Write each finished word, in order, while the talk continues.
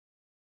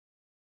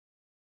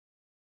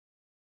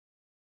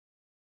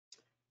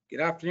Good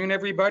afternoon,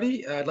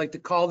 everybody. I'd like to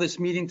call this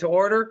meeting to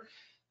order.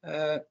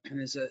 And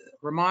as a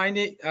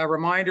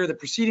reminder, the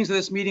proceedings of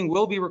this meeting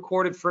will be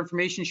recorded for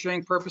information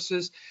sharing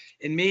purposes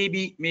and may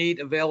be made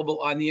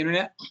available on the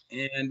internet.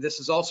 And this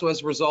is also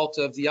as a result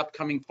of the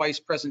upcoming FICE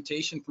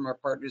presentation from our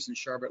partners in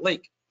Charlotte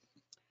Lake.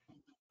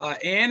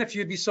 Anne, if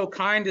you'd be so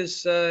kind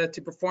as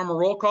to perform a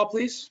roll call,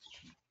 please.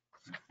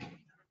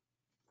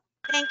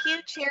 Thank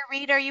you. Chair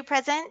Reed, are you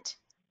present?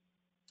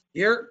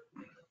 Here.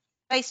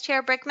 Vice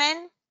Chair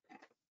Brickman?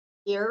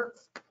 Here.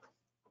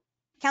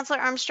 Councillor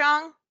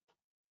Armstrong?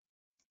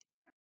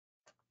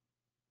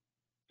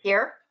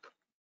 Here.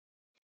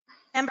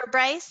 Member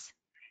Bryce?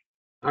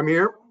 I'm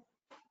here.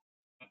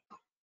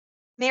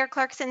 Mayor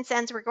Clarkson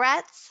sends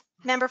regrets.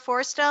 Member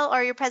Forstall,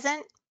 are you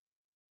present?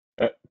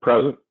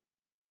 Present.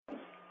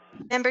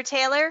 Member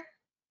Taylor?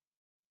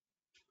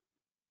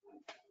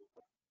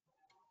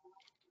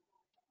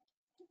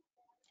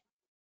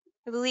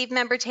 I believe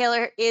Member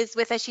Taylor is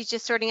with us. She's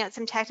just sorting out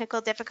some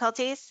technical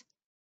difficulties.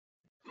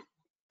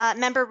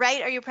 Member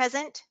Wright, are you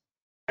present?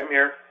 I'm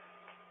here.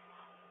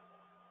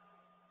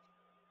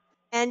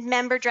 And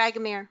Member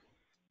Dragomir?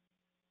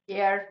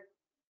 Here.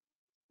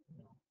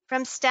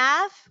 From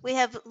staff, we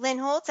have Lynn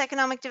Holtz,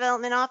 Economic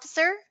Development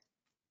Officer.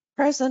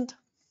 Present.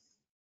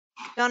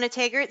 Donna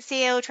Taggart,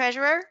 CAO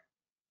Treasurer.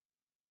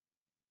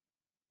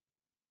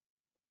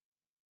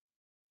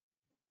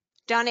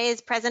 Donna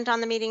is present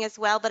on the meeting as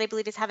well, but I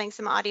believe is having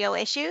some audio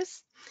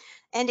issues.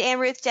 And Ann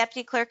Ruth,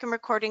 Deputy Clerk and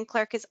Recording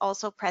Clerk, is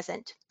also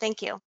present.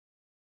 Thank you.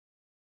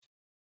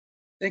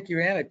 Thank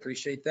you, Ann. I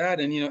appreciate that.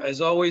 And, as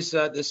always,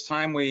 this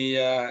time we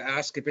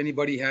ask if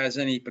anybody has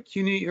any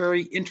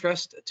pecuniary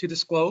interest to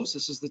disclose.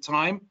 This is the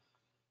time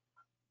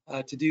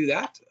to do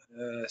that.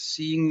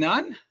 Seeing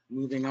none,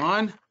 moving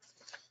on.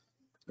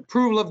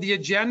 Approval of the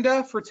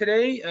agenda for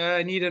today.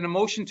 I need an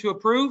motion to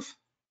approve.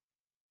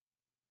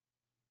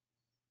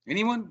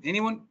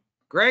 Anyone?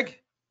 Greg,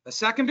 a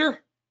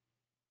seconder?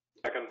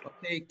 Second.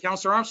 Okay,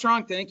 Councillor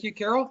Armstrong, thank you,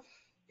 Carol.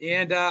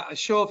 And a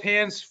show of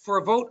hands for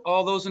a vote.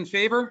 All those in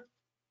favor?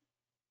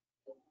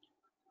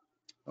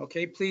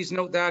 Okay, please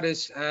note that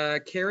is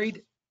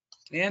carried.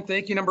 And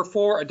thank you. Number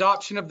 4,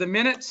 adoption of the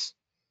minutes.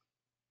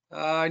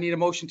 I need a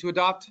motion to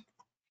adopt.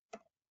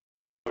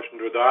 Motion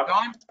to adopt.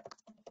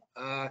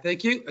 Don?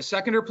 Thank you. A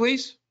seconder,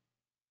 please.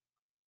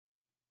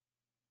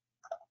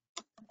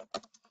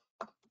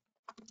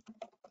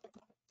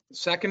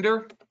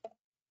 Seconder.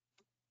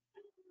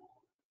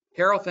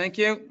 Carol, thank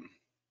you.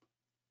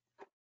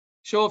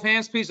 Show of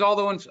hands, please. All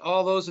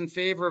those in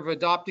favor of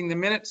adopting the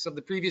minutes of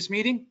the previous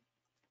meeting.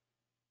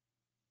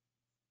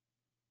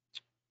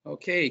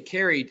 Okay,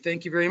 carried.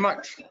 Thank you very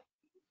much.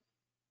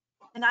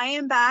 And I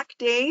am back,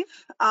 Dave.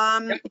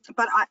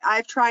 But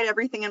I've tried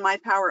everything in my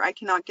power. I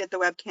cannot get the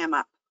webcam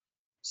up.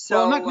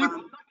 So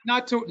well,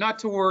 not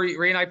to worry,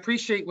 Rain. I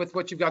appreciate with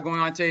what you've got going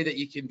on today that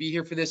you can be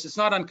here for this. It's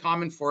not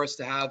uncommon for us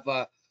to have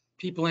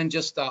people in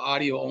just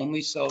audio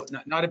only, so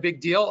not a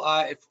big deal.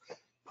 If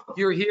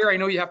you're here, I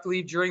know you have to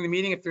leave during the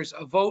meeting. If there's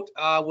a vote,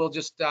 we'll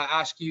just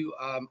ask you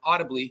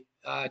audibly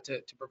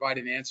to provide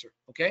an answer.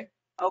 Okay?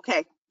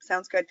 Okay,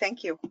 sounds good.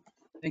 Thank you.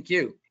 Thank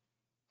you.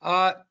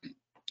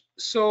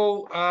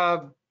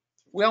 So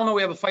we all know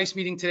we have a FICE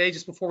meeting today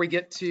just before we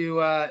get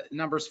to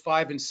numbers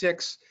 5 and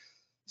 6.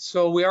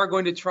 So we are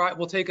going to try,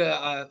 we'll take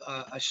a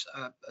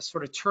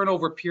sort of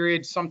turnover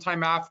period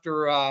sometime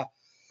after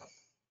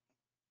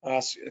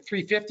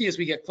 3:50 as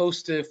we get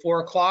close to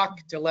 4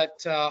 o'clock to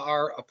let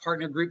our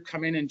partner group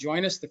come in and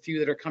join us, the few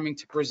that are coming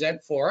to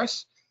present for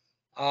us.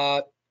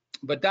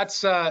 But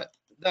that's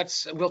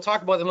we'll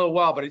talk about it in a little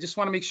while, but I just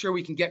want to make sure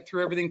we can get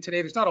through everything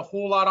today. There's not a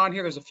whole lot on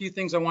here. There's a few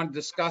things I want to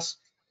discuss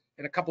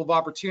and a couple of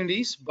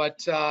opportunities, but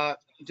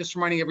just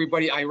reminding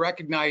everybody, I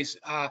recognize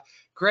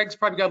Greg's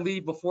probably got to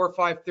leave before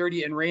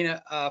 5:30 and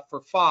Raina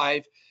for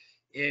 5.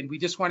 And we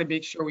just want to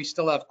make sure we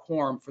still have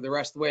quorum for the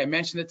rest of the way. I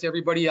mentioned it to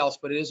everybody else,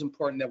 but it is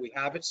important that we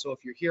have it. So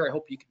if you're here, I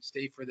hope you can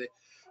stay for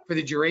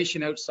the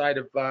duration outside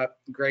of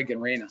Greg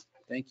and Raina.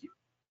 Thank you.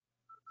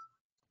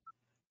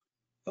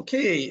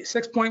 Okay,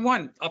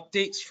 6.1,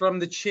 updates from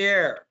the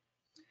chair.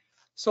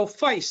 So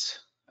FICE,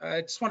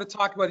 I just want to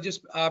talk about it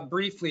just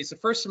briefly. It's the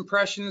first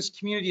impressions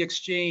community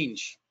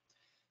exchange.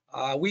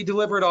 We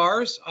delivered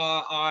ours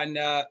on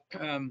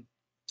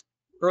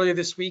earlier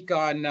this week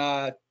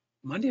on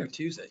Monday or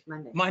Tuesday?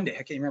 Monday.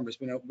 I can't remember. It's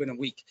been a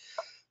week.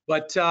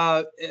 But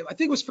I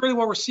think it was fairly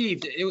well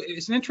received.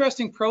 It's an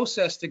interesting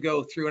process to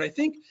go through. And I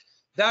think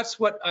that's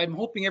what I'm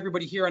hoping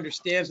everybody here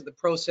understands what the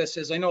process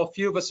is. I know a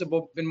few of us have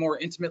been more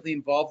intimately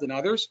involved than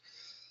others.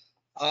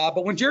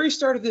 But when Jerry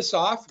started this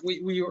off,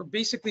 we were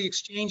basically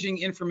exchanging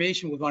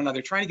information with one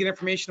another, trying to get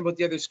information about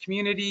the other's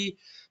community,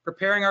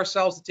 preparing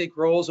ourselves to take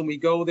roles. And we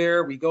go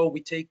there, we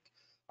take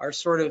our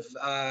sort of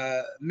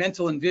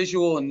mental and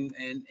visual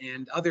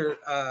and other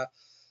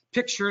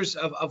pictures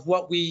of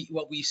what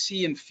we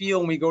see and feel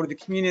when we go to the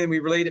community, and we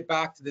relate it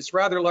back to this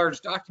rather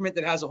large document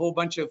that has a whole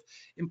bunch of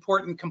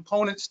important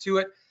components to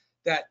it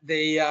that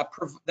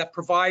that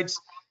provides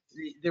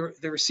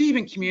the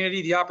receiving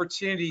community the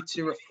opportunity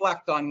to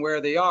reflect on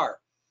where they are.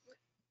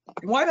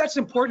 And why that's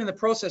important in the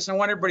process, I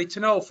want everybody to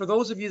know, for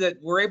those of you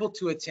that were able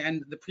to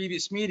attend the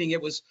previous meeting,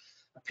 it was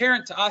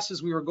apparent to us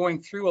as we were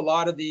going through a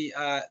lot of the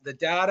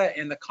data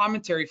and the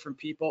commentary from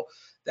people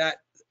that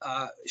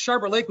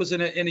Scarborough Lake was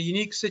in a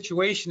unique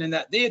situation in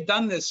that they had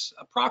done this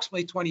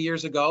approximately 20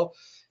 years ago.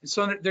 And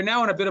so they're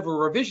now in a bit of a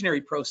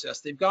revisionary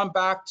process. They've gone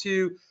back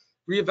to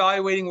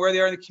reevaluating where they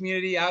are in the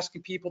community,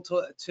 asking people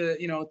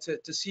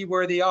to see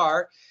where they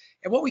are.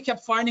 And what we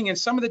kept finding in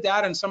some of the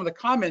data and some of the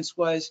comments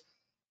was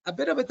a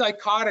bit of a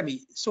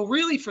dichotomy. So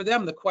really for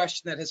them, the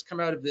question that has come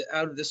out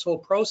of this whole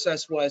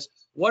process was,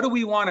 what do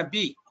we want to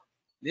be?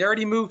 They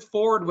already moved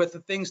forward with the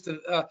things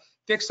to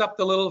fix up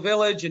the little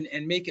village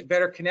and make it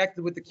better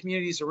connected with the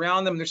communities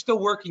around them. They're still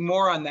working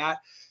more on that,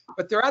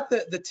 but they're at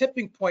the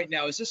tipping point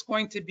now. Is this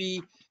going to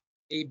be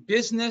a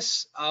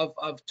business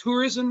of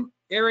tourism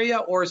area,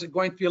 or is it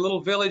going to be a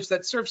little village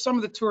that serves some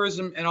of the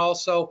tourism and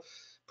also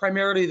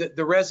primarily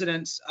the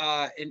residents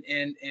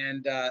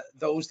and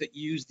those that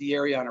use the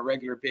area on a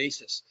regular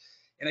basis?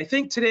 And I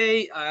think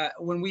today,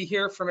 when we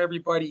hear from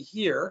everybody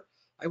here,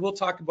 I will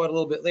talk about it a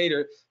little bit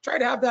later, try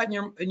to have that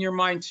in your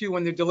mind too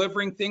when they're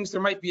delivering things.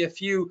 There might be a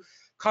few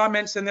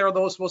comments in there,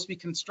 those supposed to be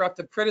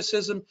constructive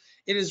criticism.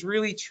 It is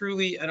really from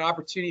an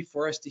opportunity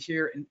for us to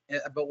hear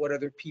about what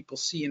other people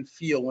see and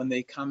feel when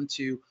they come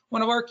to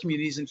one of our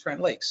communities in Trent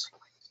Lakes.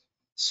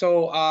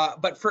 So,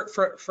 but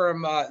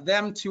from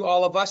them to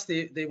all of us,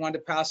 they wanted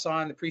to pass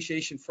on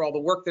appreciation for all the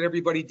work that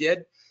everybody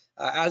did,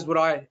 as would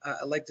I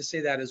like to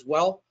say that as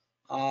well.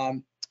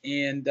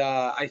 And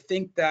I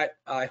think that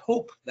I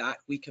hope that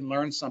we can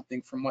learn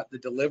something from what the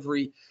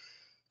delivery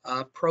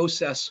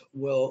process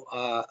will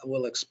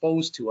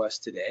expose to us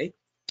today.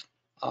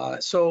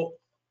 So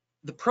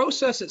the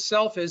process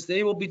itself is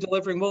they will be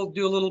delivering, we'll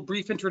do a little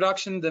brief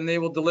introduction, then they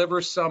will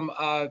deliver some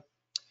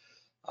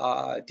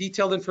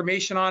detailed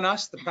information on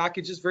us. The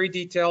package is very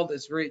detailed.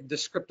 It's very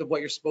descriptive what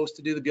you're supposed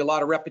to do. There'll be a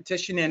lot of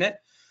repetition in it.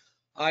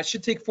 It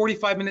should take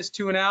 45 minutes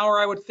to an hour,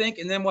 I would think.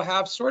 And then we'll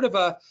have sort of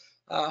a,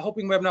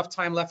 hoping we have enough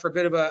time left for a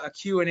bit of a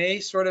Q&A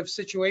sort of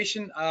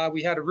situation.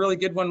 We had a really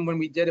good one when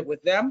we did it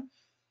with them.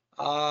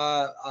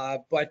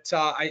 But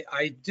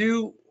I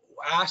do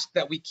ask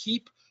that we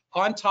keep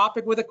on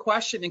topic with a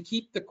question and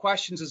keep the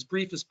questions as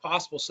brief as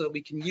possible so that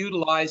we can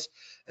utilize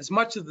as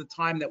much of the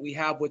time that we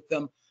have with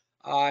them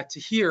to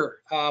hear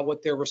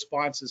what their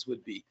responses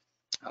would be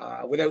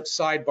without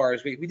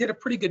sidebars. We did a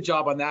pretty good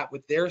job on that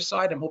with their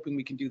side. I'm hoping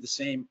we can do the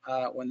same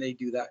when they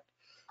do that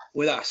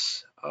with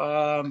us.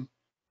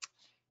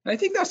 And I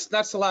think that's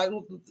the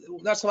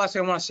last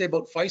thing I want to say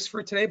about FICE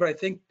for today. But I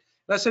think,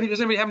 does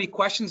anybody have any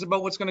questions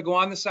about what's going to go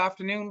on this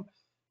afternoon?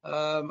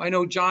 I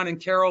know John and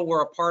Carol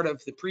were a part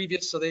of the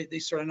previous, so they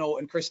sort of know,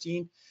 and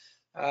Christine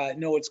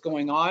know what's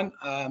going on.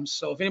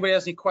 So if anybody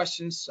has any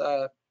questions,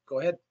 go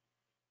ahead.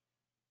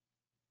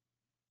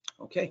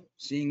 Okay,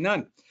 seeing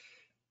none.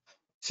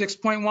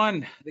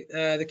 6.1,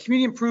 the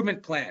community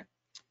improvement plan.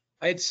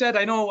 I had said,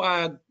 I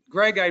know,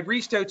 Greg, I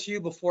reached out to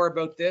you before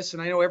about this,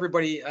 and I know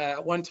everybody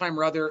at one time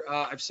or other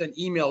I've sent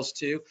emails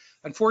to.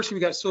 Unfortunately,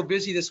 we got so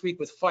busy this week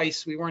with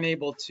FICE, we weren't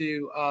able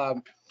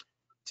to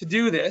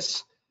do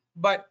this.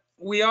 But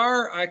we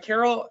are,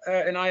 Carol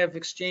and I have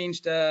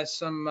exchanged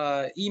some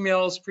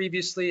emails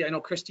previously. I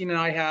know Christine and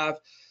I have,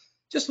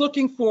 just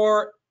looking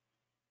for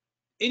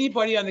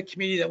anybody on the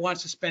committee that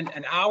wants to spend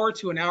an hour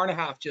to an hour and a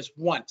half just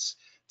once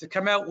to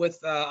come out with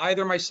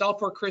either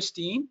myself or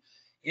Christine.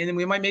 And then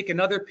we might make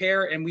another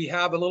pair, and we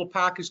have a little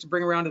package to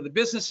bring around to the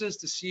businesses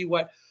to see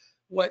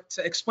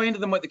explain to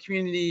them what the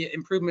community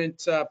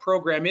improvement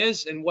program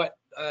is and what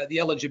the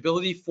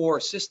eligibility for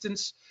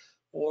assistance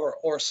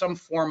or some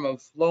form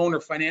of loan or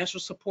financial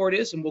support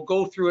is. And we'll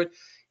go through it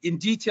in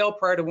detail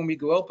prior to when we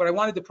go out. But I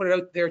wanted to put it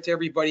out there to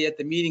everybody at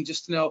the meeting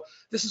just to know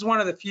this is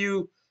one of the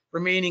few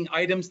remaining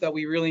items that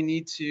we really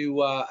need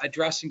to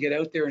address and get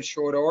out there in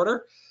short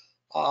order.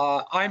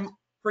 I'm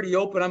pretty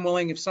open. I'm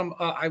willing, if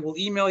I will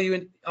email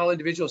you all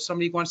individuals. If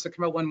somebody wants to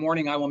come out one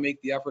morning, I will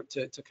make the effort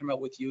to come out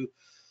with you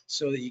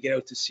so that you get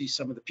out to see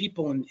some of the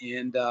people.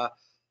 And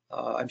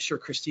I'm sure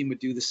Christine would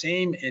do the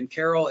same. And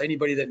Carol,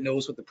 anybody that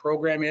knows what the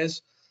program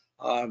is,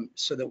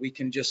 so that we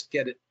can just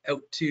get it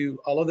out to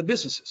all of the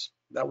businesses.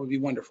 That would be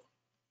wonderful.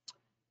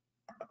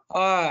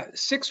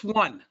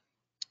 6.1.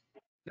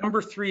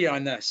 Number 3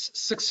 on this,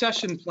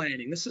 succession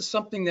planning. This is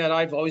something that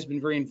I've always been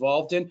very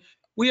involved in.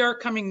 We are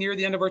coming near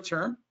the end of our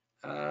term.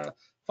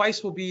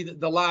 FICE will be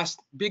the last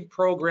big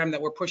program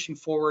that we're pushing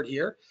forward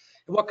here.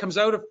 And what comes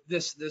out of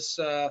this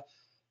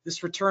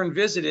return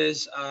visit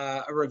is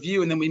a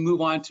review, and then we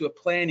move on to a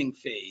planning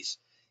phase.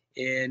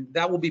 And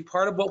that will be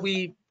part of what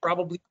we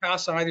probably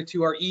pass on either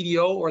to our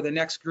EDO or the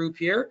next group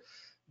here.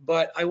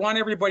 But I want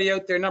everybody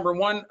out there, number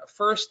one,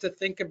 first to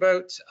think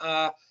about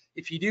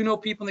if you do know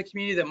people in the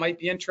community that might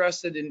be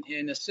interested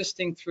in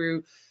assisting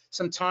through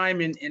some time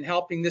in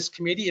helping this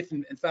committee, if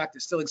in fact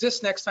it still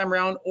exists next time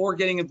around, or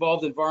getting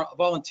involved in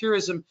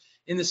volunteerism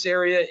in this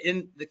area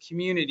in the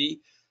community.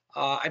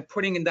 I'm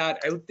putting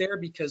that out there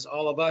because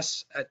all of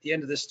us at the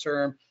end of this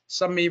term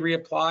Some may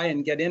reapply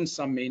and get in,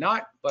 some may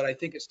not, but I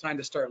think it's time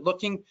to start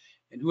looking.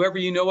 And whoever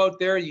you know out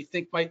there you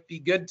think might be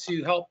good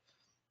to help,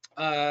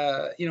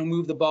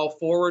 move the ball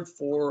forward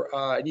for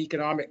an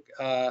economic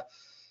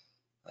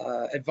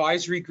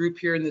advisory group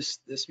here in this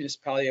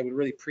municipality, I would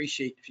really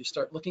appreciate if you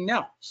start looking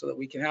now so that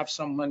we can have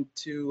someone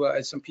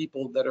some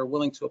people that are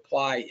willing to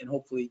apply and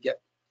hopefully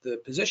get the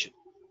position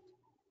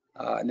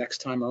next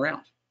time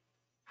around.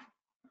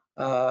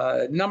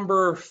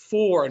 Number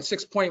 4 and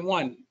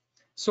 6.1.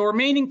 So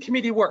remaining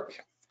committee work.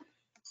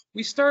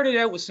 We started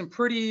out with some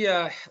pretty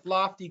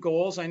lofty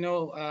goals. I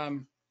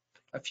know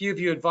a few of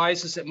you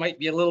advised us it might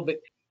be a little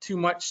bit too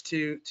much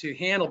to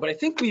handle, but I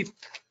think we've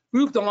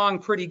moved along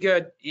pretty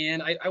good.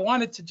 And I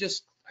wanted to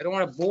just, I don't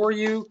want to bore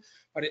you,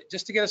 but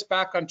just to get us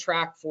back on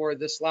track for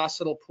this last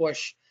little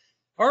push.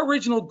 Our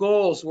original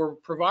goals were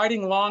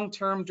providing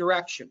long-term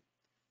direction,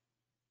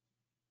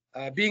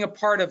 being a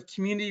part of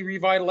community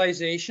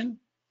revitalization,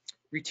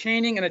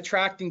 retaining and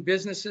attracting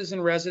businesses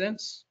and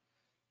residents,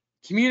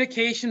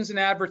 communications and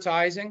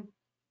advertising,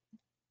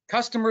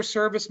 customer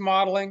service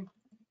modeling,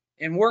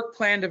 and work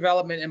plan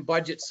development and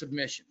budget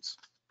submissions.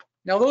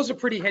 Now, those are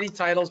pretty heady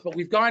titles, but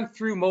we've gone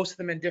through most of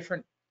them in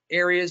different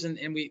areas, and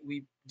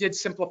we did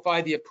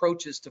simplify the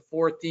approaches to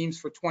 4 themes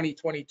for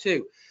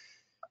 2022.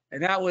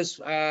 And that was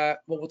what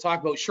we'll talk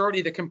about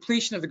shortly, the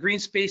completion of the green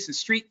space and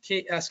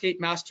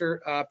streetscape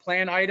master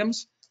plan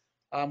items.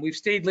 We've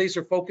stayed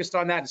laser focused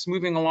on that. It's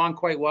moving along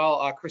quite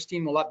well.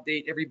 Christine will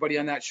update everybody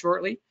on that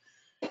shortly.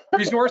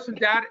 Resource and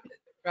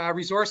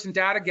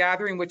data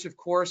gathering, which of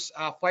course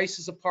FICE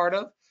is a part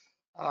of,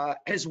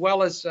 as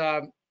well as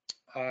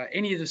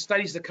any of the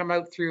studies that come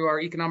out through our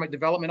economic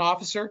development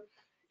officer.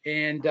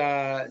 And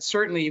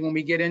certainly when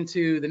we get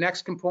into the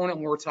next component,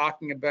 when we're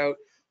talking about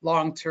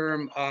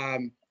long-term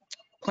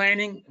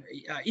planning,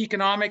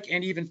 economic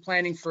and even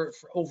planning for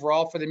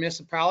overall for the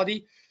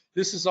municipality,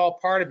 this is all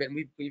part of it.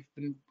 And we've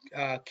been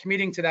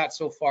committing to that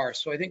so far.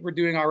 So I think we're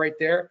doing all right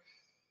there.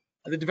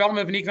 The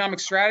development of an economic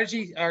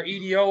strategy, our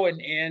EDO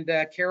and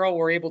Carol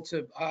were able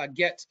to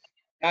get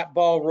that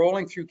ball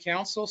rolling through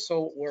council.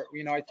 So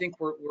I think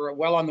we're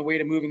well on the way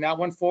to moving that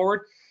one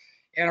forward.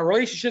 And our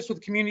relationships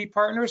with community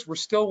partners, we're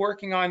still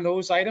working on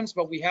those items,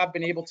 but we have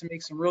been able to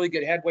make some really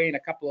good headway in a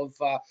couple of,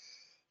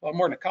 well,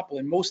 more than a couple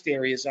in most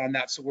areas on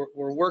that. So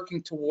we're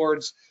working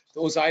towards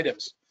those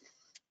items.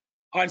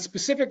 On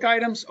specific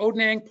items,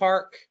 Odenang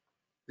Park,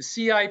 the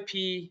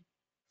CIP,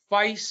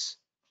 FICE,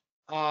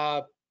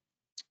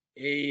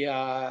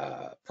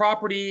 a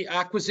property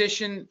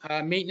acquisition,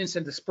 maintenance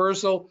and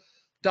dispersal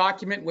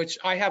document, which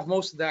I have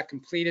most of that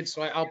completed,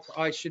 so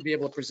I should be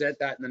able to present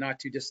that in the not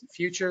too distant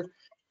future. And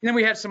then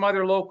we had some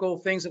other local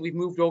things that we've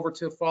moved over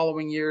to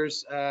following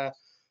years,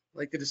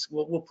 like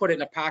we'll put it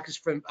in a package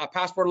from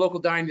Passport Local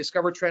Dining,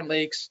 Discover Trent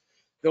Lakes,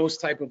 those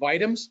type of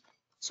items.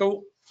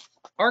 So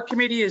our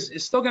committee is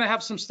still going to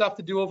have some stuff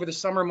to do over the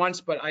summer months,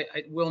 but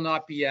it will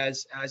not be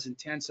as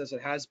intense as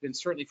it has been,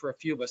 certainly for a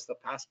few of us the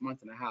past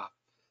month and a half.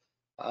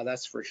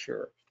 That's for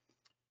sure.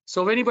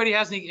 So if anybody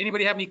have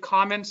any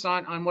comments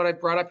on what I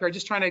brought up here, I'm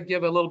just trying to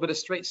give a little bit of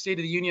straight State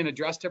of the Union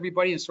address to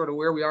everybody and sort of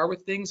where we are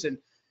with things and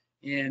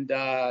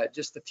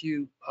just a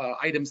few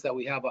items that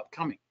we have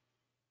upcoming.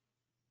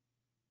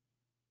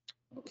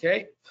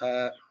 Okay,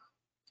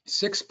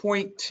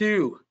 6.2,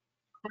 the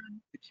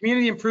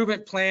Community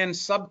Improvement Plan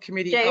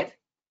Subcommittee. Dave?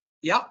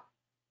 Yeah.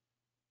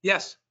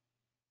 Yes.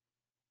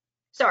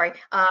 Sorry,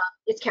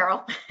 it's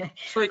Carol.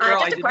 Sorry,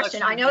 Carol. Just a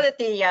question. I know that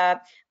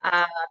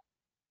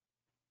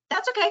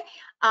that's okay.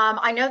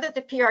 I know that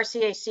the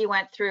PRCAC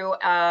went through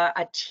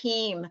a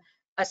team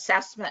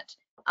assessment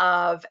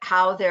of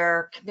how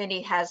their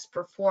committee has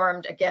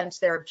performed against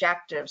their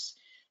objectives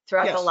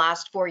throughout the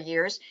last 4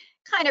 years,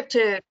 kind of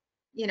to,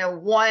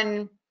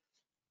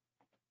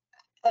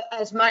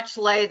 as much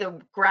lay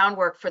the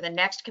groundwork for the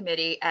next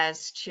committee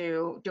as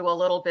to do a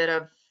little bit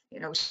of,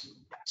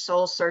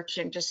 soul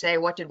searching to say,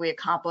 what did we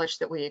accomplish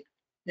that we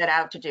set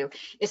out to do?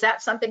 Is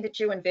that something that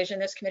you envision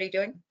this committee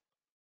doing?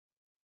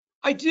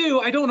 I do.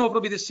 I don't know if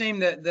it'll be the same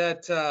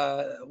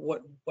that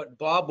what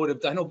Bob would have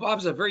done. I know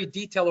Bob's a very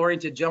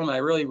detail-oriented gentleman. I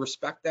really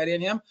respect that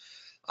in him.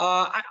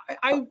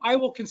 I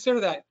will consider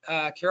that,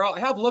 Carol. I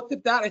have looked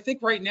at that. I think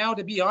right now,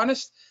 to be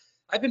honest,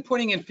 I've been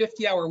putting in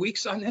 50-hour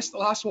weeks on this the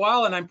last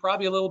while, and I'm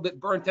probably a little bit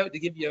burnt out to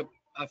give you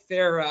a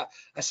fair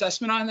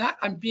assessment on that.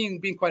 I'm being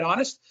quite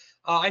honest.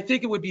 I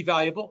think it would be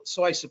valuable,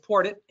 so I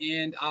support it,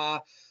 and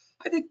I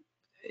think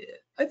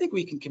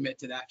we can commit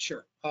to that.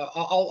 Sure.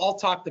 I'll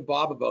talk to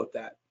Bob about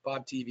that.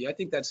 Bob TV. I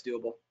think that's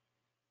doable.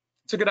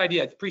 It's a good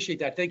idea. I appreciate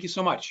that. Thank you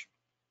so much.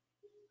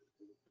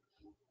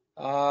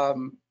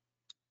 So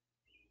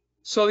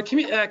the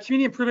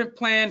Community Improvement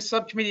Plan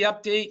Subcommittee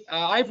update.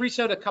 I've reached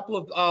out to a couple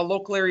of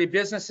local area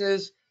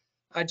businesses,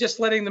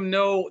 just letting them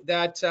know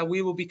that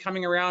we will be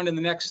coming around in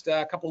the next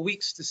couple of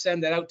weeks to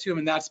send that out to them,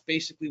 and that's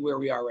basically where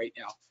we are right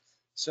now.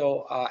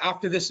 So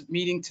after this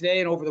meeting today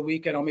and over the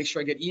weekend, I'll make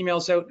sure I get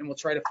emails out, and we'll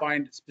try to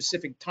find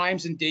specific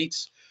times and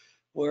dates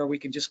where we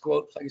can just go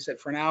out, like I said,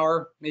 for an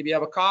hour, maybe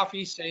have a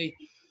coffee, say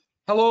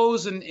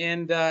hellos,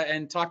 and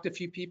talk to a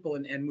few people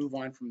and move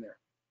on from there.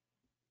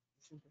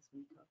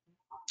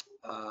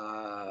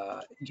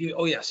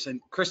 Oh yes,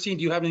 and Christine,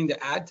 do you have anything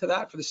to add to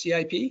that for the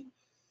CIP?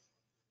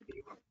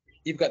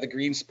 You've got the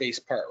green space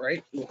part,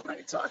 right? We'll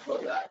talk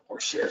about that or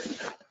share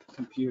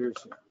computers.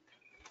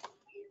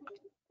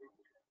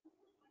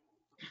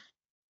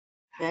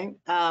 Okay,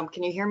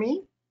 can you hear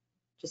me?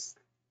 Just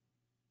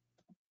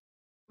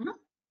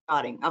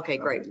nodding. Okay,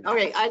 great.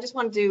 Okay, I just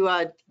wanted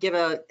to give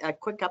a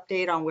quick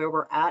update on where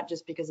we're at,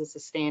 just because it's a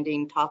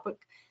standing topic.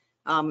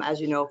 As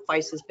you know,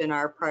 FICE has been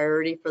our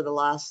priority for the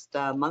last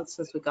month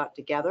since we got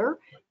together,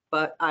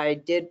 but I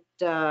did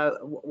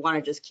want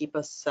to just keep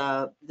us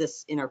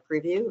this in our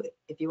preview.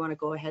 If you want to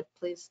go ahead,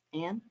 please,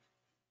 Anne.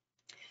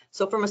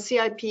 So from a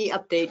CIP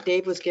update,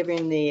 Dave was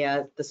giving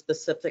the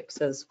specifics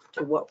as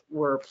to what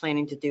we're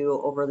planning to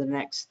do over the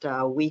next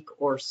week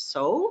or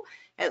so,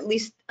 at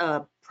least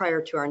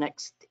prior to our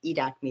next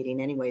EDAC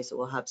meeting anyway, so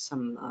we'll have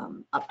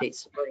some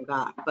updates to bring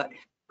back. But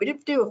we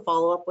did do a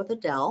follow-up with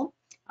Adele.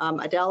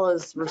 Adele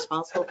is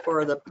responsible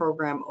for the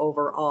program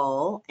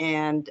overall,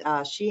 and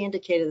she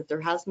indicated that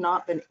there has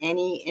not been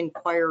any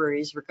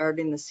inquiries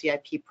regarding the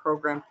CIP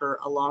program for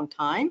a long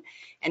time,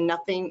 and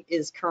nothing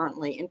is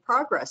currently in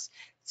progress.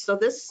 So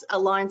this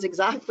aligns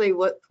exactly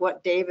with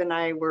what Dave and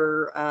I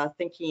were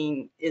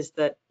thinking, is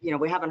that, you know,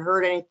 we haven't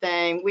heard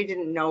anything. We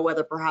didn't know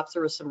whether perhaps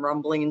there was some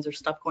rumblings or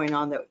stuff going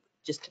on that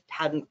just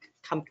hadn't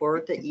come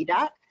forward to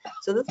EDAC.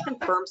 So this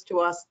confirms to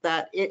us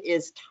that it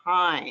is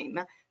time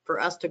for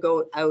us to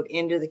go out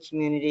into the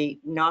community,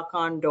 knock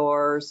on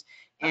doors,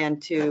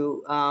 and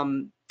to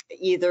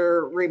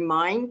either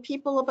remind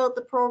people about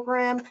the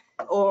program,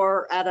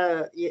 or at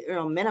a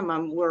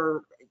minimum,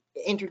 we're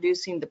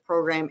introducing the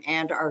program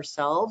and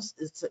ourselves.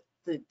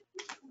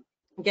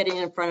 Getting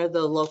in front of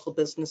the local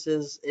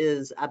businesses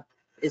is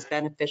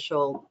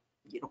beneficial,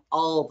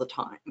 all the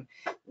time,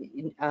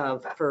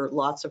 for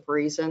lots of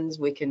reasons.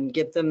 We can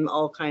give them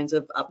all kinds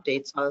of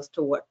updates as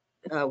to what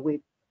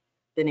we've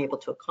been able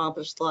to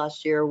accomplish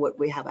last year, what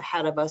we have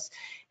ahead of us,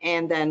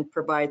 and then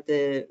provide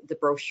the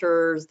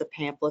brochures, the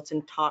pamphlets,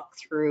 and talk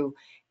through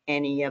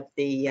any of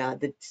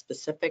the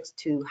specifics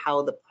to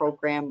how the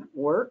program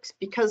works,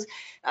 because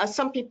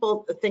some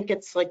people think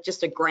it's like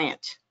just a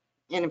grant,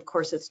 and of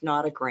course it's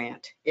not a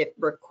grant. It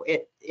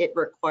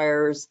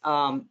requires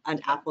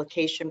an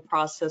application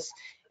process.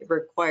 It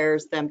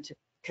requires them to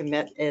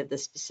commit the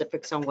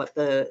specifics on what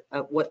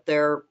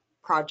their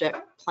project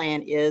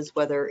plan is,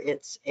 whether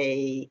it's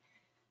a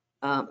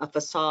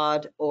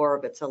facade or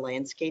if it's a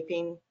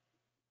landscaping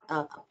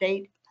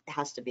update. It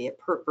has to be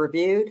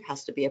reviewed,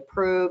 has to be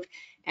approved,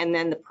 and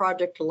then the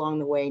project along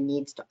the way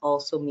needs to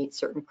also meet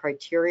certain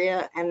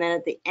criteria. And then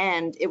at the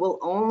end, it will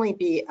only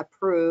be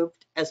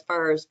approved as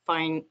far as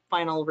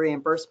final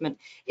reimbursement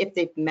if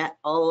they've met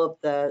all of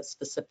the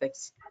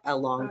specifics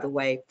along the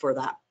way for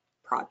that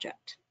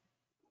project.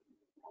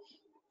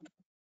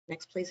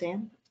 Next, please,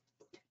 Anne.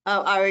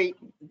 I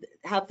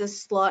have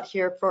this slot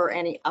here for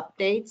any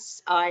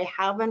updates. I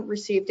haven't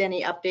received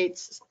any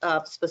updates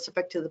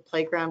specific to the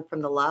playground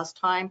from the last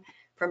time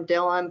from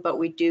Dylan, but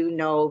we do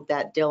know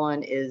that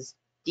Dylan is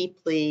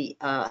deeply,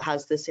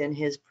 has this in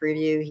his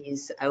preview.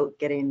 He's out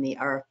getting the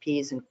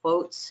RFPs and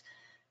quotes.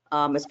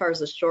 As far as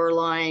the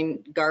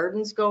shoreline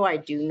gardens go, I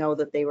do know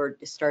that they were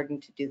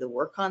starting to do the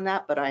work on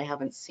that, but I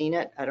haven't seen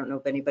it. I don't know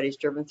if anybody's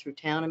driven through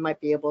town and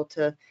might be able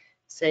to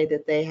say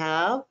that they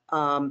have.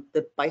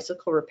 The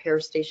bicycle repair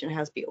station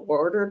has been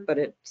ordered, but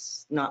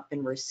it's not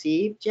been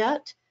received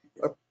yet.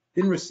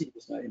 Been received,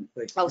 it's not in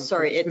place. Oh,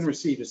 sorry. It's been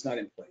received, it's not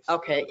in place.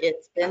 Okay,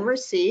 it's been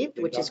received,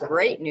 which is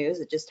great news.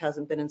 It just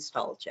hasn't been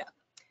installed yet.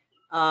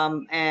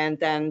 And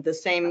then the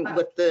same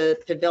with the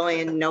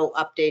pavilion, no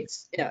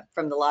updates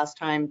from the last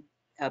time,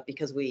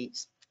 because we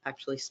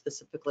actually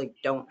specifically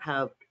don't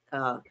have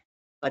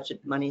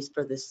budget monies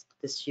for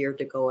this year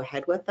to go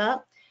ahead with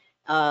that.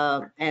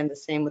 And the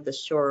same with the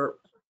shore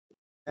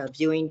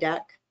viewing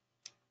deck.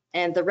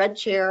 And the red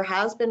chair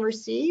has been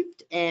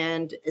received,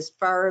 and as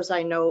far as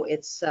I know,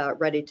 it's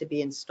ready to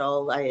be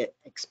installed. I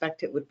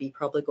expect it would be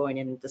probably going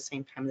in at the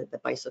same time that the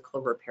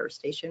bicycle repair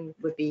station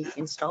would be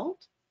installed.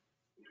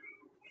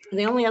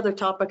 The only other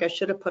topic I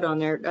should have put on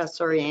there,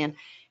 sorry, Anne,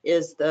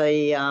 is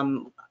the,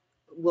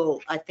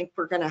 I think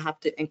we're going to have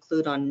to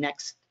include on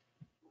next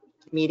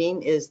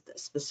meeting is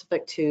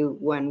specific to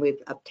when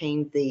we've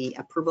obtained the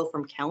approval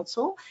from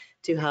council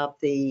to have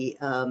the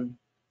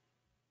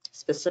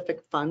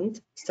specific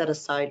fund set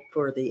aside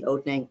for the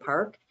Odenang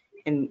Park,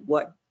 and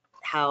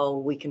how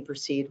we can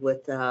proceed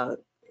with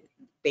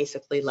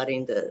basically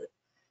letting the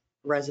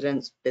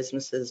residents,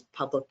 businesses,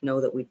 public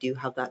know that we do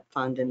have that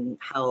fund, and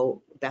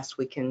how best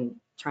we can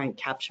try and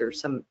capture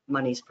some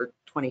monies for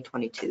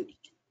 2022.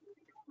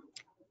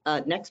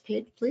 Next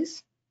page,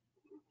 please.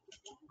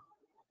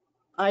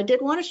 I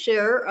did want to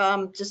share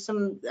just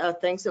some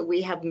things that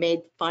we have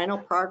made final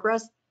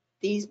progress.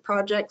 These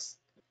projects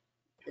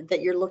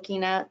that you're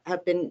looking at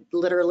have been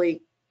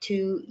literally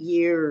 2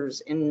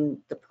 years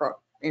in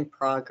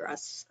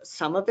progress.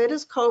 Some of it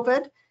is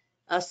COVID.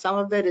 Some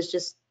of it is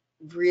just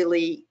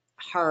really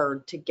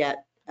hard to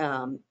get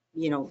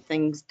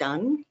things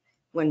done.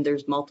 when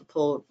there's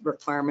multiple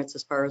requirements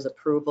as far as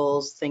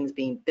approvals, things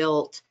being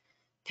built,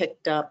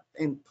 picked up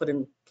and put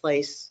in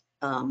place,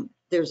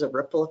 there's a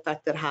ripple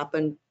effect that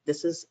happened.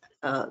 This is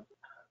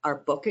our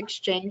book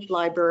exchange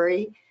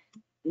library,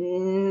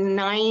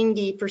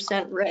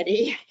 90%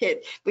 ready.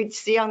 We'd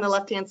see on the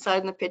left-hand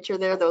side in the picture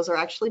there, those are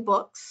actually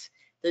books.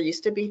 There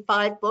used to be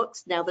 5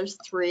 books, now there's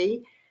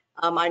 3.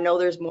 I know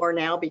there's more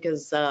now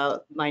because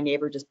my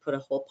neighbor just put a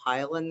whole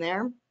pile in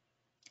there.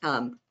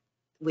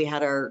 We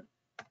had our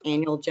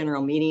annual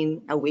general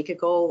meeting a week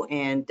ago,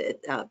 and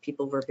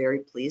people were very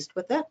pleased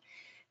with it.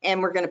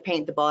 And we're going to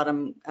paint the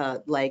bottom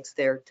legs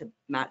there to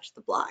match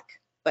the black.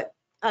 But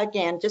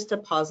again, just a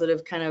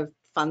positive kind of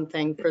fun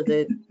thing for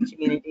the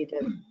community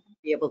to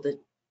be able to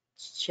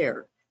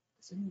share.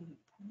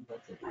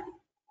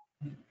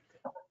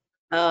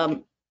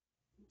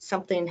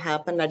 Something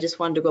happened. I just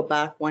wanted to go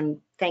back one.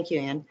 Thank you,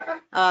 Ann.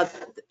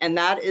 And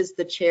that is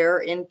the chair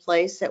in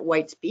place at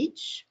White's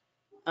Beach.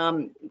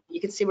 You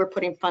can see we're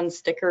putting fun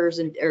stickers,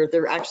 and or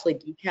they're actually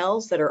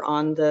decals that are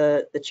on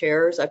the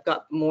chairs. I've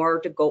got more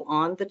to go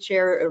on the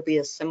chair. It'll be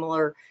a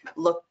similar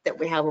look that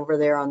we have over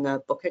there on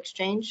the book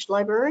exchange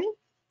library.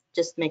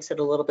 Just makes it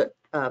a little bit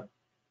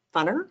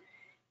funner.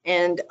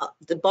 And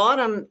the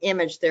bottom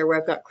image there where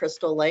I've got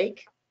Crystal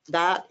Lake,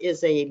 that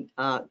is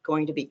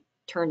going to be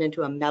turned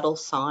into a metal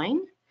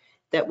sign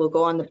that will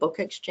go on the book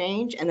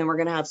exchange. And then we're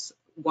going to have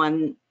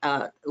one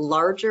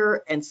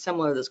larger and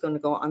similar that's going to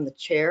go on the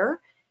chair.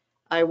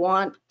 I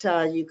want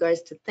you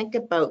guys to think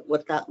about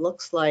what that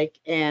looks like,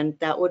 and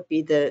that would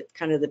be the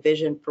kind of the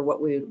vision for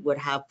what we would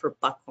have for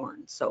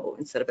Buckhorn. So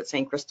instead of it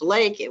saying Crystal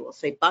Lake, it will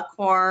say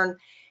Buckhorn.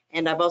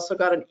 And I've also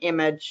got an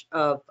image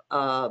of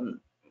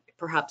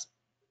perhaps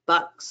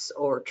bucks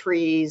or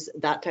trees,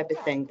 that type of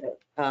thing that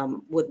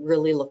would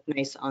really look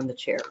nice on the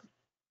chair.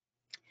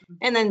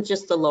 And then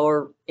just the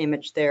lower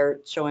image there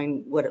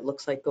showing what it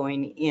looks like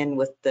going in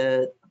with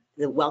the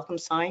welcome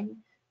sign,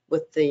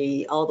 with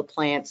all the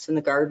plants and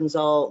the gardens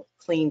all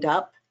cleaned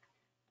up.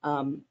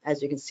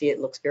 As you can see, it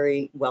looks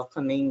very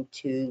welcoming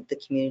to the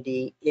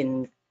community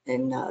in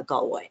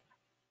Galway.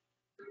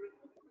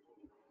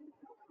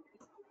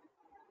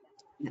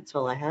 That's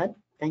all I had.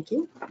 Thank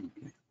you.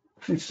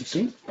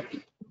 Excuse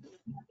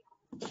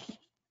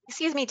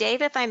me,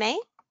 Dave, if I may.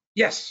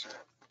 Yes.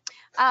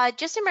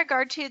 Just in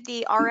regard to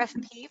the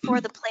RFP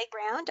for the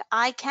playground,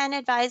 I can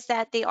advise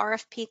that the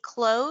RFP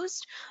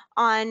closed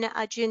on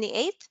June the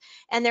 8th,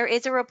 and there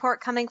is a report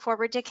coming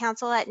forward to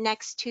council at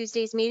next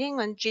Tuesday's meeting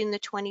on June the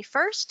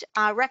 21st,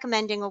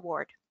 recommending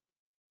award.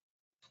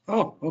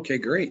 Oh, okay,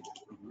 great.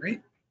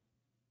 Great.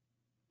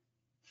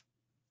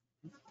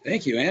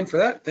 Thank you, Ann, for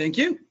that. Thank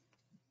you.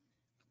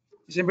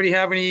 Does anybody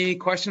have any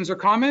questions or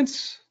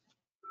comments?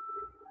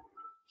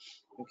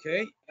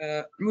 Okay,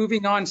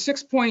 moving on,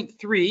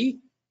 6.3.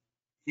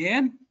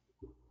 Ann,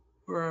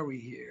 where are we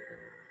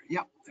here?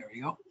 Yep, there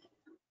we go.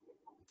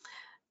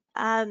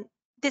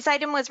 This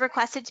item was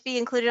requested to be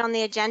included on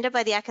the agenda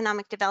by the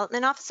Economic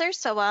Development Officer,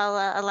 so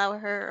I'll allow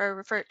her or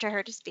refer to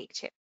her to speak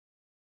to.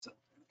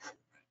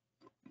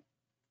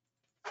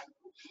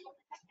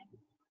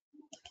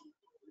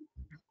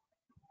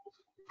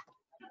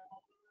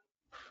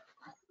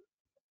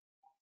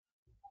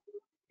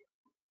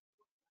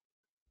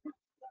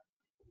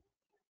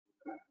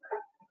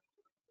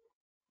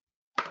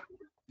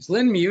 Is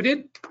Lynn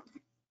muted?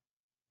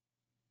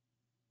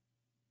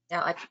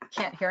 Yeah, I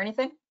can't hear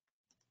anything.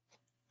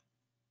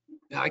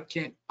 I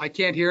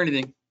can't hear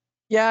anything.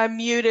 Yeah, I'm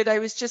muted. I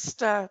was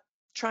just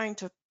trying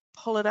to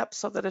pull it up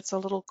so that it's a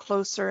little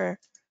closer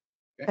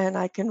and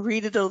I can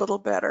read it a little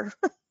better.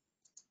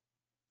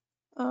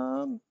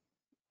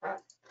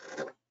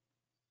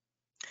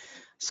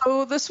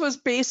 So this was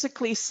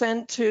basically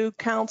sent to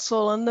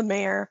council and the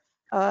mayor,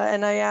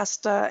 and I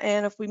asked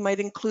Anne if we might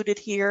include it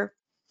here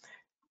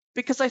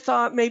because I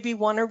thought maybe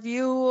one of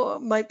you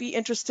might be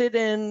interested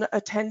in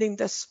attending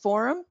this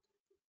forum.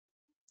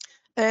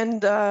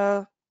 And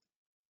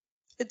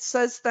it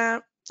says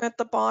that at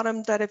the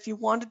bottom that if you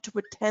wanted to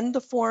attend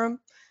the forum,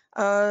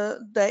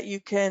 that you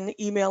can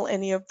email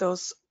any of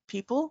those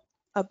people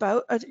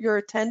about your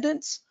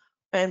attendance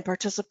and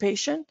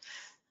participation.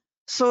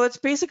 So it's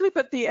basically,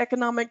 but the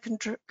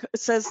it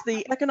says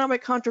the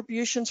economic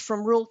contributions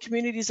from rural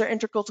communities are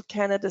integral to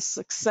Canada's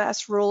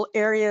success. Rural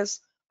areas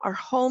are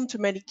home to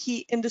many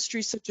key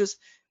industries such as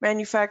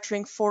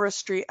manufacturing,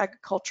 forestry,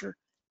 agriculture,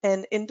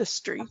 and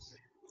industry.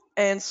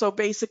 And so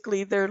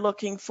basically they're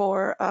looking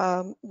for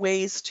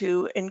ways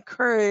to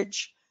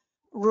encourage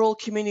rural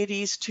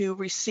communities to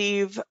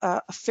receive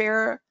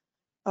fair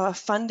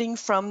funding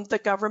from the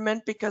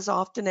government, because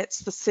often it's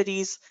the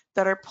cities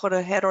that are put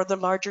ahead or the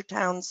larger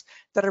towns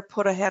that are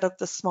put ahead of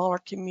the smaller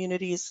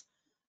communities.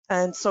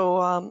 And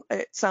so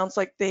it sounds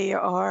like they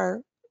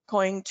are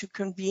going to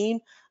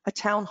convene a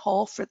town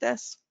hall for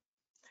this.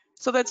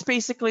 So that's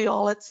basically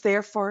all it's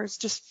there for, is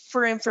just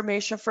for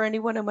information for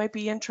anyone who might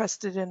be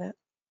interested in it.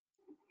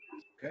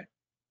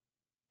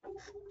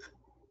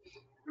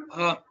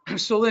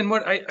 So Lynn,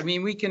 what I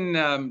mean, we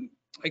can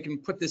I can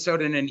put this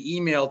out in an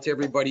email to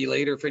everybody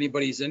later if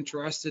anybody's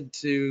interested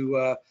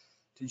to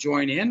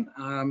join in.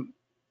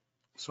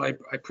 So I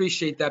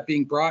appreciate that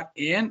being brought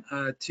in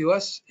to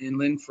us, and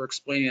Lynn for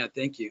explaining that.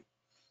 Thank you.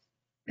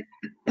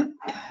 Do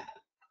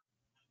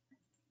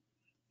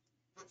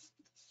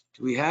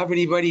we have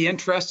anybody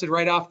interested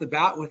right off the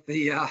bat with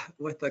the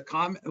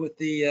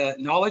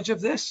knowledge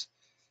of this?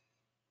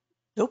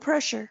 No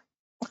pressure.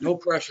 No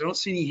pressure. I don't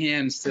see any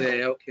hands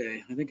today.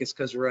 Okay, I think it's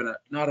because we're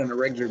not on a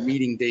regular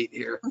meeting date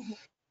here.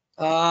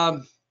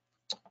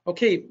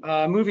 Okay,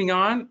 moving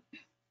on.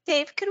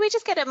 Dave, could we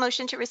just get a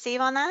motion to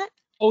receive on that?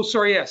 Oh,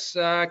 sorry, yes.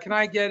 Can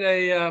I get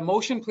a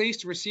motion, please,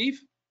 to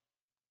receive?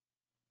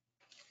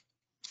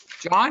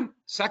 John,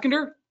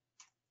 seconder?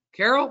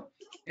 Carol?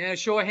 And a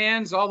show of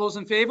hands, all those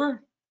in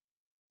favor?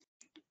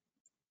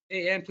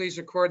 Hey, Ann, please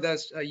record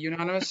that's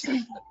unanimous.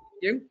 Thank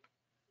you.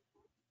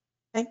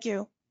 Thank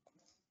you.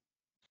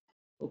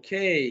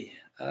 Okay,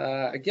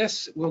 I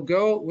guess we'll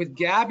go with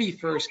Gabby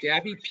first.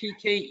 Gabby,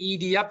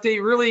 PKED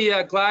update. Really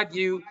glad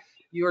you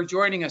are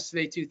joining us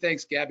today too.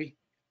 Thanks, Gabby.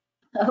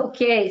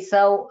 Okay,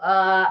 so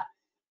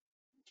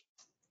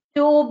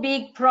two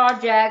big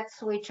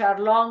projects which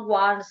are long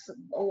ones.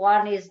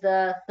 One is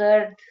the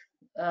third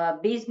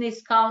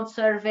business count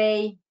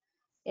survey.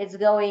 It's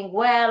going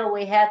well.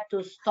 We had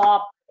to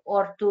stop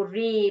or to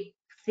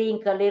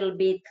rethink a little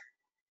bit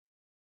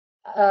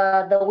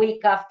the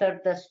week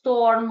after the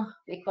storm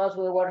because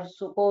we were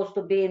supposed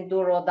to be in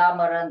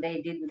Durodammer and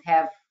they didn't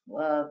have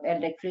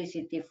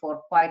electricity for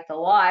quite a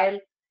while.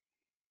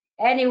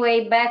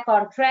 Anyway, back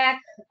on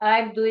track.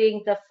 I'm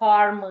doing the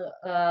farm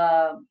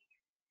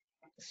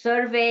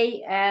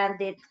survey, and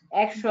it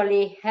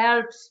actually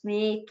helps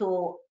me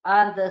to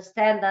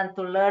understand and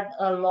to learn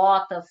a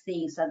lot of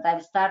things, and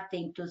I'm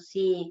starting to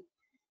see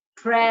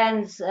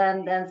trends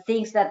and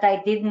things that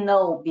I didn't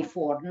know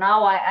before.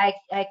 Now I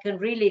can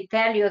really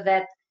tell you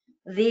that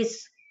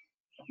this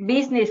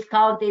business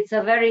count, it's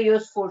a very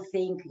useful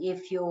thing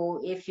if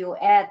you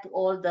add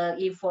all the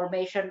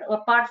information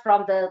apart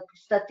from the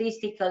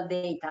statistical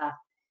data.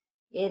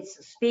 It's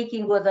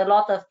speaking with a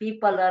lot of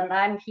people, and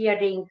I'm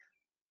hearing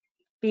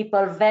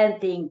people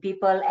venting,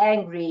 people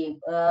angry,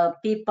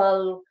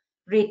 people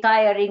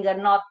retiring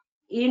and not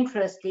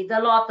interested,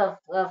 a lot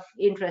of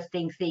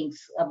interesting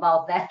things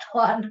about that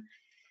one.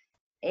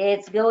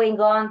 It's going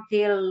on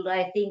till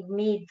I think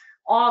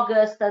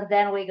mid-August, and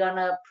then we're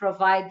gonna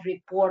provide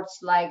reports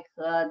like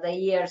the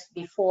years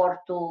before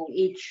to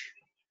each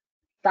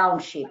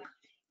township.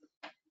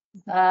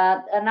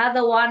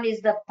 Another one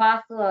is the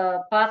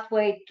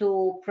pathway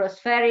to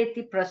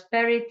prosperity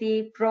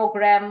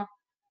program,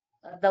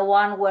 the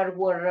one where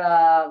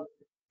we're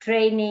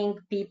training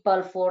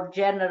people for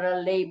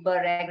general labor,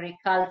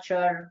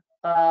 agriculture,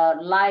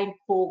 line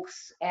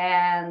cooks,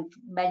 and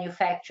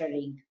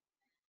manufacturing.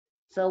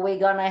 So we're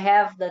gonna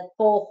have the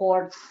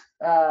cohorts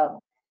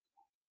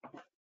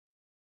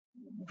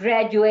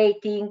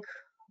graduating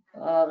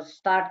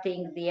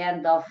starting the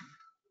end of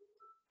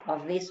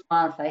this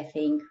month, I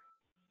think,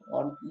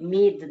 or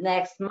mid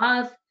next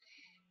month,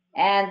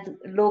 and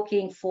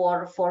looking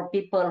for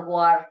people who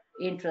are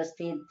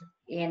interested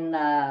in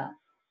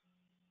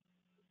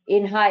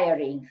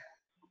hiring.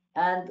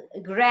 And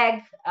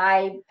Greg,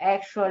 I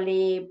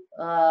actually,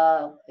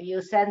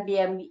 you sent me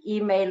an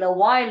email a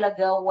while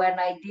ago when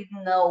I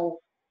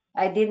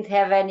didn't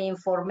have any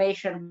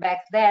information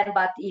back then,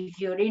 but if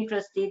you're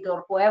interested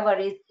or whoever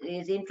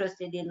is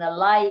interested in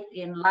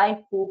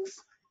line cooks,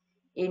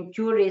 in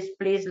tourists,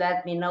 please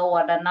let me know,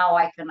 and now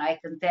I can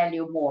tell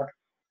you more.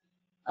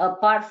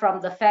 Apart from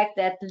the fact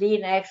that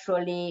Lynn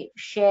actually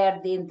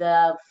shared in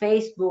the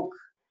Facebook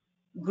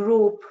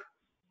group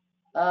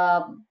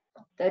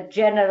the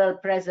general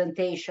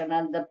presentation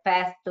and the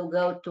path to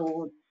go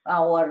to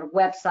our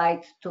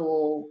website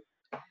to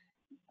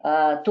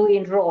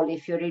enroll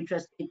if you're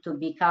interested to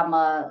become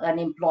an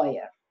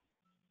employer.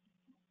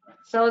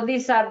 So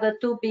these are the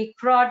two big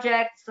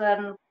projects,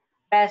 and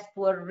rest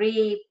we're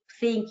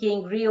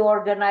rethinking,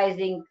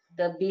 reorganizing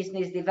the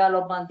business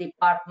development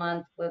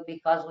department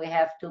because we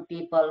have two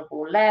people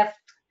who left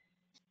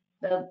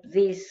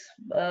this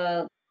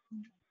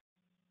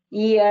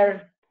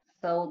year.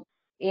 So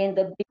in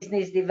the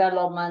business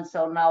development,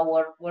 so now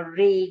we're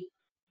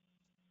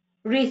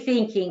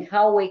rethinking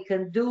how we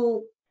can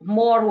do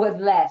more with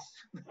less,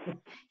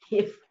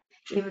 if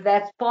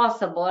that's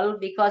possible,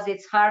 because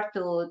it's hard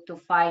to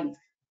find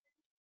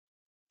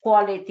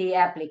quality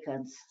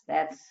applicants.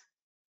 That's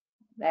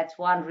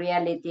one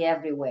reality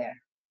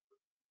everywhere.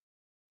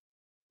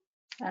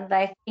 And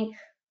I think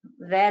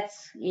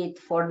that's it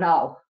for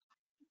now.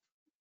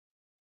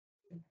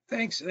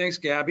 Thanks,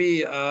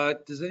 Gabby.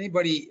 Does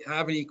anybody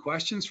have any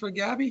questions for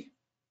Gabby?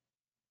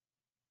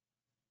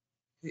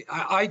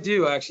 I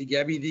do actually,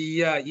 Gabby.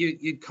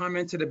 You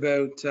commented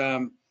about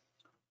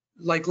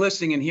like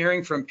listening and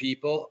hearing from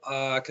people,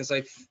 because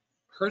I've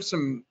heard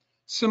some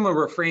similar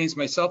refrains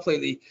myself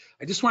lately.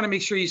 I just want to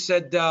make sure you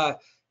said,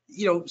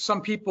 you know,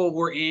 some people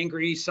were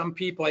angry, some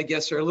people I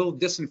guess are a little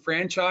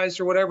disenfranchised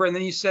or whatever, and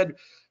then you said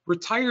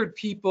retired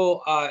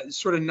people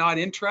sort of not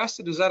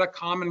interested. Is that a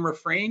common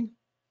refrain?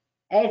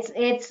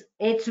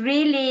 It's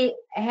really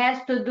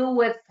has to do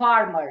with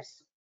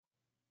farmers.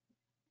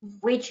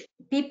 which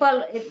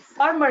people,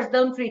 farmers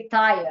don't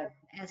retire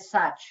as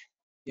such.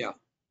 Yeah.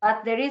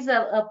 But there is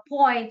a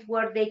point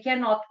where they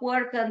cannot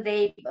work and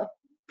they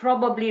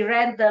probably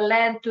rent the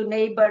land to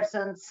neighbors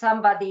and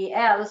somebody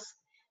else.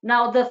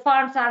 Now the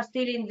farms are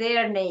still in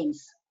their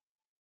names.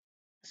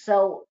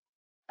 So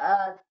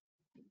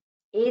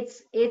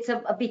it's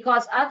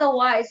because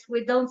otherwise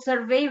we don't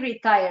survey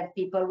retired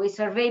people, we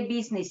survey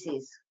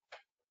businesses.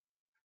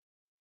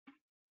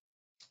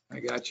 I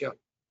got you.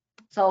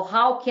 So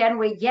how can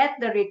we get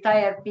the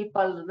retired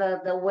people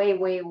the way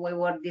we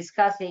were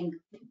discussing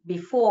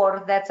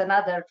before? That's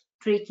another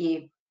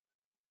tricky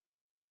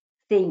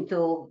thing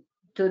to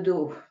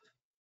do.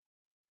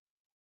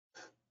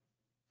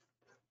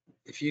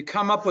 If you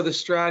come up with a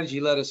strategy,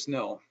 let us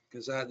know,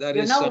 because that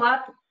You is know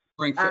what?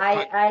 common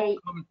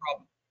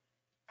problem.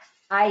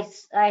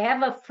 I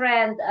have a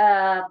friend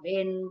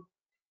in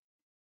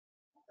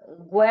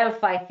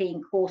Guelph, I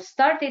think, who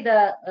started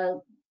a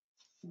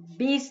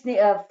business,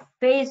 a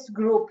face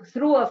group,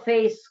 through a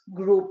face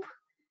group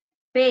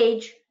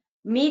page,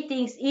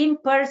 meetings,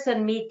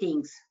 in-person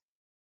meetings.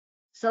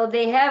 So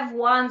they have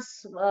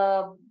once,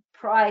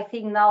 I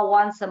think now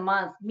once a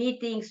month,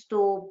 meetings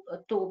to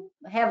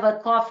have a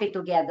coffee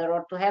together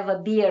or to have a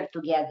beer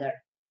together.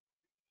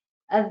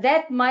 And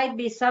that might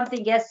be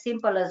something as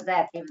simple as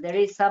that. If there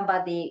is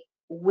somebody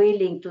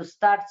willing to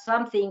start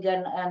something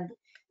and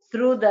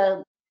through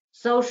the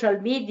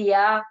social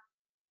media,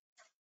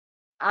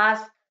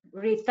 ask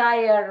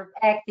retire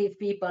active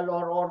people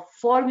or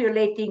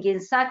formulating in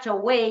such a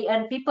way,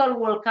 and people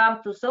will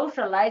come to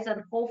socialize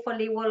and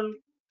hopefully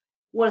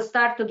will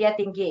start to get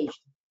engaged.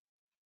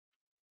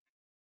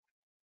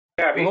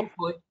 Gabby? Well,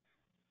 hopefully.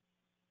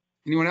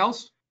 Anyone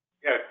else?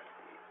 Yeah.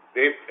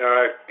 Dave,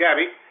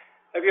 Gabby,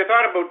 have you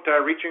thought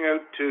about reaching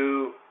out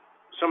to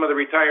some of the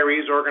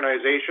retirees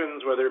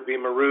organizations, whether it be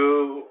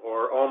Maru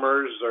or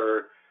OMERS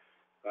or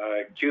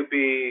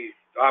CUPE,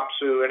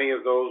 OPSU, any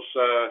of those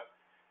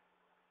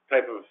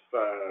type of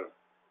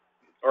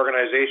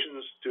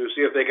organizations, to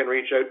see if they can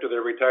reach out to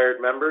their retired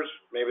members?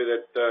 Maybe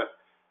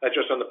that's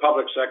just on the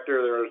public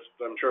sector. There's,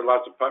 I'm sure,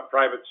 lots of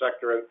private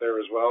sector out there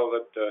as well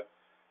that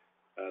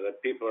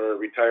that people are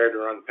retired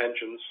or on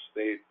pensions.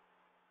 They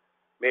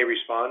may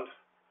respond.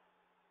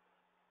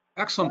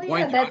 Excellent Oh,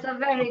 point, yeah, that's John. a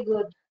very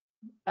good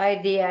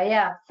idea.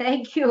 Yeah,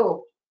 thank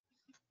you.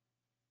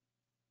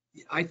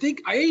 I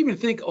even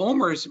think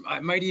OMERS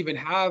might even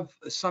have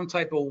some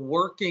type of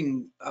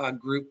working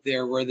group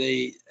there where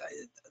they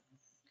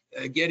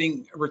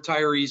getting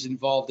retirees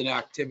involved in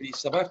activities.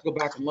 So I have to go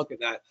back and look at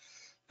that.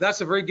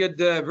 That's a very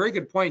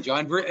good point,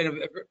 John.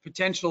 And a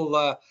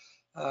potential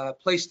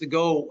place to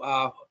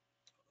go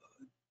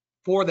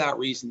for that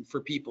reason, for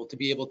people to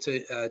be able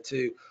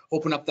to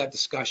open up that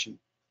discussion.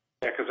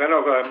 Yeah, because I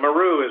know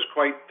Maru is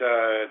quite,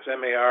 it's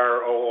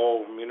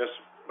MAROO,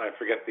 I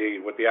forget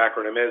what the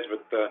acronym is,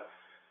 but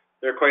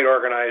they're quite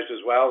organized as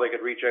well. They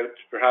could reach out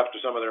perhaps to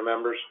some of their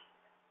members.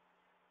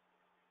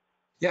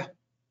 Yeah,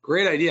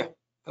 great idea.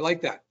 I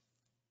like that.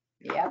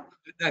 Yep.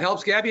 That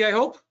helps, Gabby, I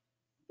hope?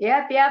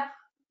 Yep.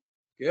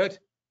 Good.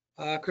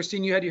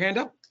 Christine, you had your hand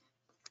up?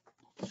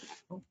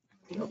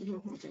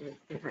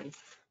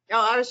 No,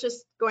 I was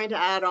just going to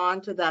add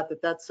on to that,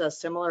 that's a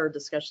similar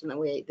discussion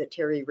that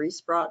Terry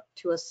Reese brought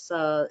to us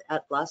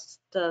at last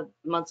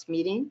month's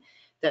meeting,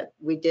 that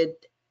we did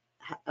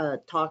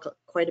talk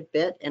quite a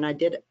bit, and I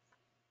did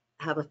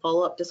have a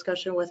follow-up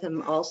discussion with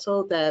him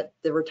also, that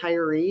the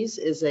retirees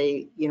is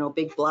a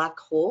big black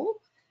hole.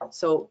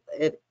 So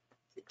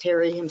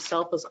Terry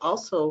himself was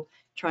also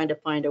trying to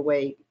find a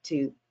way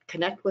to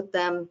connect with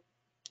them,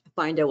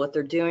 find out what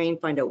they're doing,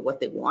 find out what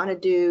they want to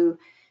do.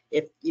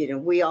 If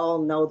we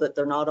all know that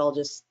they're not all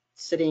just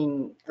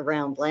sitting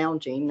around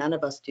lounging. None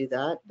of us do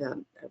that.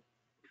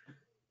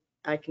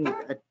 I can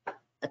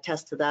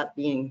attest to that,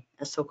 being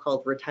a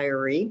so-called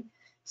retiree.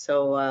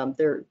 So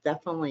there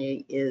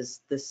definitely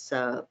is this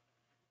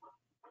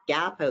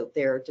gap out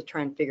there to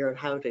try and figure out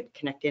how to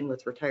connect in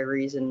with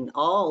retirees in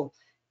all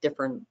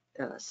different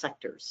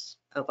sectors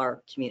of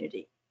our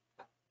community.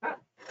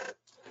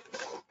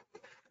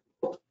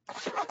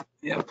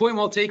 Yeah, point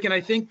well taken. I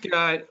think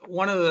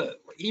one of the,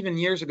 even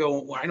years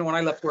ago, I know when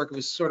I left work, it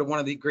was sort of one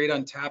of the great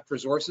untapped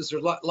resources.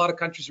 There's a lot of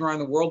countries around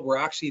the world where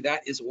actually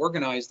that is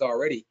organized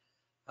already.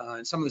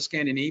 In some of the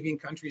Scandinavian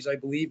countries, I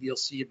believe you'll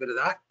see a bit of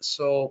that.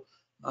 So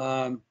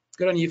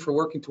good on you for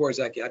working towards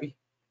that, Gabby.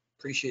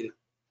 Appreciate it.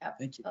 Yep.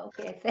 Thank you.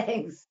 Okay,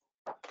 thanks.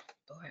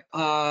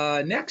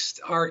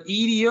 Next, our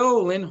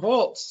EDO, Lynn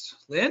Holtz.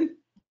 Lynn?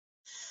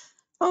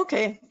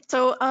 Okay,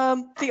 so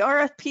the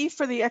RFP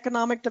for the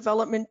Economic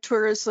Development,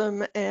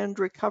 Tourism and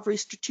Recovery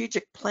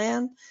Strategic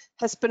Plan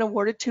has been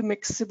awarded to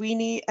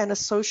McSweeney and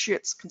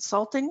Associates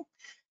Consulting.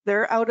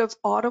 They're out of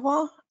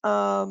Ottawa,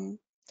 and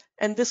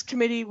this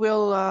committee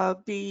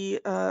will be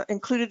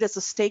included as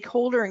a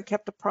stakeholder and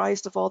kept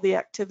apprised of all the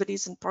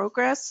activities in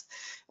progress.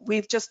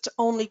 We've just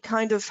only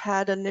kind of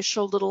had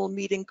initial little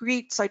meet and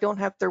greets. I don't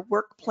have their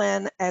work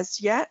plan as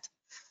yet.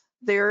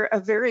 They're a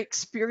very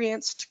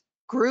experienced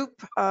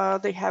group.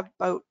 They have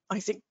about,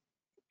 I think,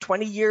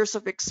 20 years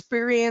of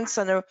experience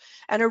and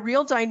a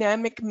real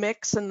dynamic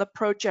mix in the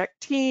project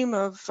team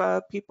of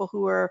people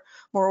who are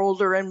more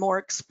older and more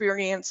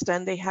experienced,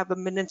 and they have a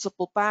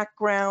municipal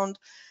background,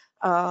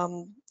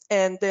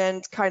 and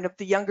then kind of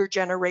the younger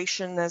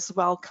generation as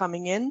well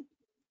coming in.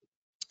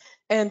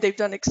 And they've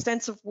done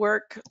extensive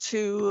work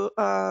to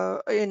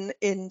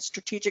in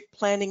strategic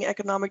planning,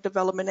 economic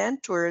development,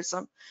 and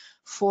tourism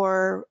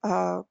for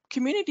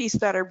communities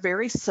that are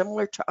very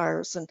similar to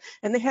ours.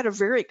 And they had a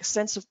very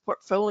extensive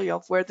portfolio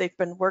of where they've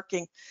been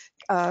working.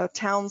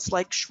 Towns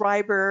like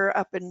Schreiber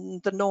up in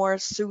the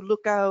north, Sioux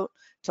Lookout,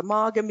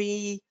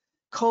 Temagami,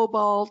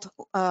 Cobalt,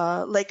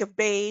 Lake of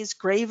Bays,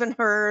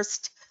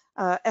 Gravenhurst,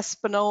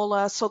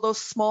 Espanola, so those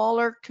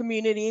smaller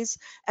communities,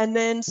 and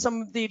then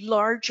some of the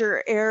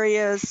larger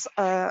areas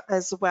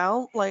as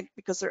well, like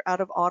because they're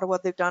out of Ottawa,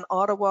 they've done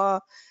Ottawa,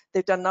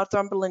 they've done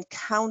Northumberland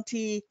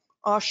County,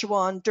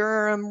 Oshawa and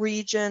Durham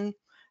region,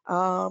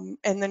 and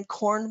then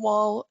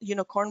Cornwall. You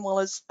know, Cornwall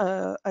is,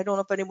 I don't know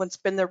if anyone's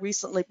been there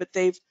recently, but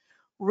they've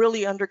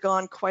really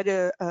undergone quite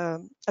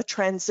a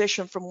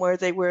transition from where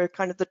they were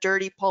kind of the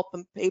dirty pulp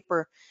and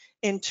paper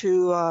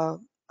into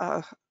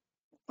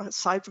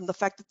aside from the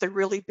fact that they're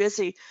really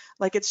busy,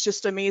 like it's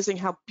just amazing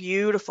how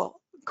beautiful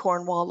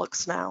Cornwall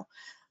looks now.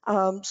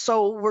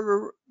 So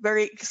we're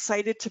very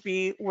excited to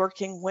be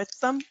working with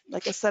them.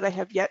 Like I said, I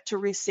have yet to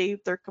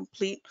receive their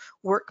complete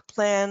work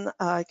plan.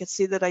 I can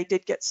see that I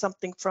did get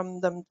something from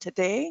them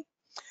today.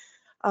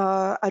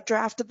 A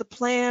draft of the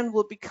plan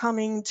will be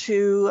coming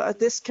to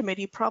this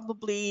committee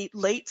probably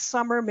late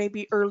summer,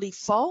 maybe early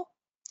fall,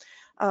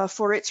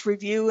 for its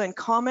review and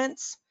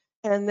comments.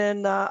 And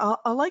then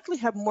I'll likely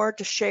have more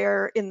to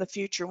share in the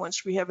future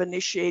once we have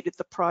initiated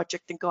the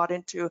project and got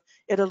into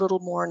it a little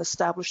more and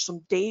established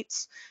some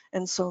dates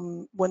and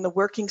some when the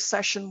working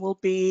session will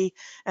be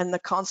and the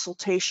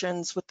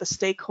consultations with the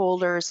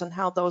stakeholders and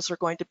how those are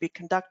going to be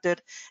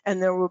conducted.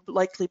 And there will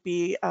likely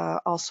be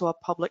also a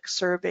public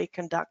survey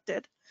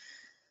conducted.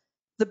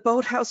 The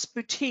Boathouse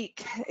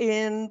Boutique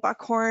in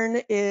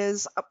Buckhorn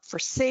is up for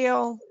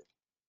sale.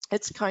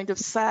 It's kind of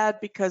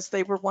sad because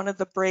they were one of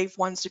the brave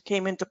ones who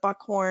came into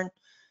Buckhorn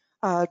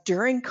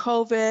during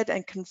COVID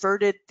and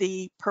converted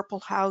the Purple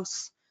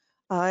House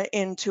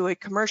into a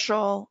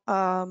commercial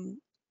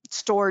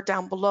store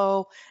down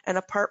below and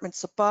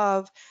apartments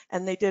above.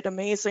 And they did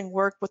amazing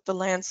work with the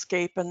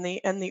landscape and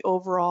the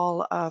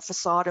overall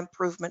facade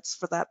improvements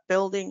for that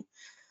building.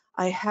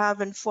 I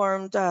have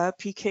informed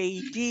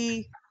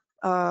PKED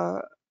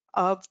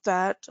of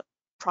that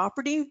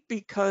property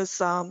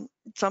because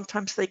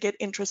sometimes they get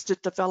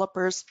interested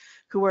developers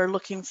who are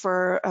looking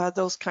for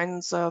those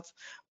kinds of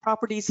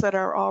properties that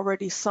are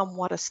already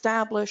somewhat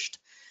established.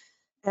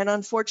 And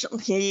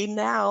unfortunately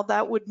now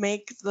that would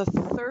make the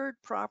third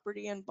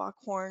property in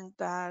Buckhorn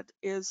that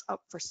is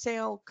up for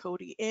sale,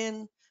 Cody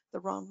Inn, the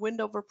Ron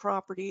Windover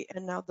property,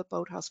 and now the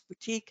Boathouse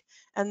Boutique.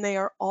 And they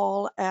are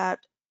all at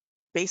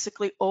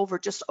basically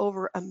just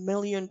over $1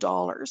 million.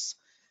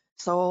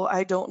 So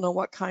I don't know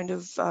what kind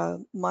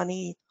of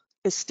money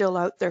is still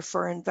out there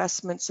for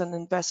investments and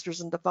investors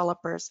and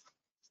developers,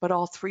 but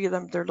all three of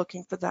them, they're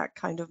looking for that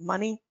kind of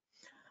money.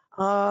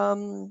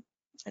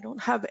 I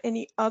don't have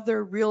any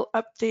other real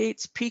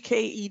updates.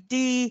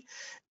 PKED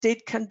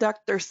did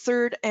conduct their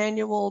third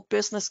annual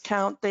business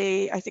count.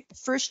 I think the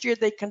first year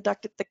they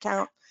conducted the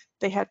count,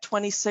 they had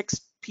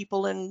 26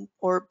 people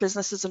or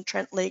businesses in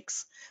Trent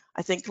Lakes.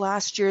 I think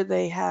last year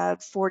they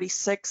had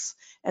 46,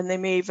 and they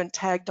may even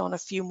tagged on a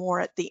few more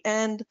at the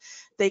end.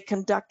 They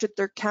conducted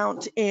their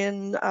count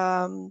in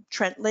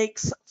Trent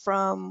Lakes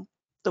from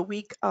the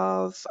week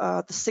of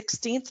the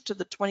 16th to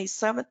the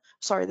 27th.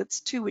 Sorry, that's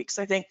 2 weeks,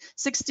 I think,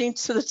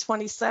 16th to the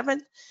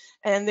 27th.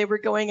 And they were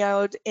going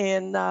out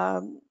in,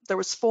 there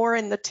was 4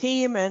 in the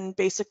team and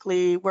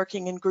basically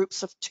working in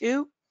groups of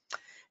 2.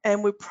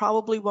 And we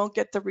probably won't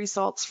get the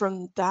results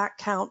from that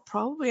count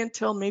probably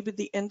until maybe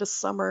the end of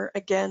summer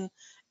again,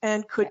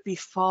 and could be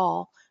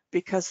fall,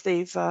 because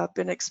they've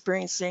been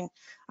experiencing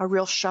a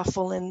real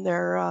shuffle in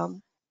their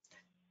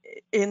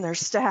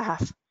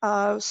staff.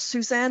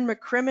 Suzanne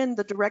McCrimmon,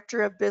 the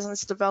Director of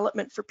Business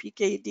Development for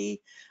PKD,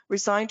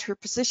 resigned her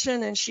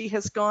position and she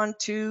has gone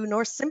to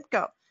North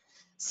Simcoe.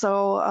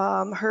 So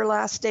her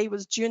last day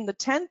was June the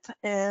 10th,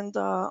 and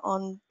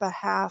on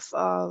behalf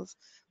of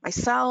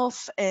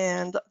myself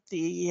and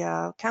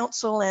the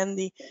council and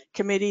the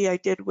committee, I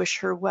did wish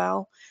her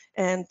well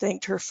and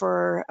thanked her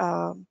for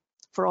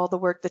all the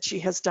work that she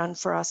has done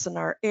for us in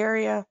our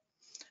area.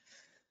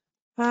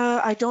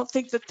 I don't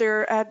think that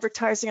they're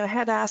advertising. I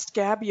had asked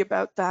Gabby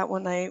about that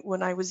when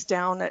I was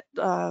down at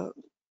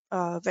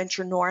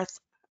Venture North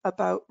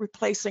about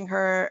replacing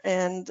her,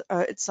 and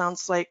it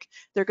sounds like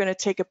they're going to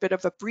take a bit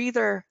of a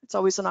breather. It's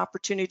always an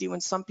opportunity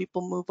when some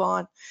people move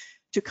on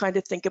to kind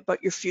of think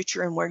about your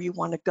future and where you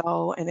want to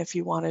go, and if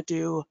you want to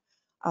do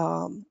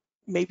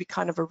maybe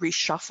kind of a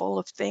reshuffle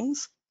of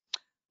things.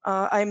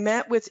 I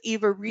met with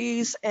Eva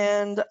Rees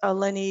and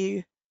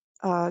Eleni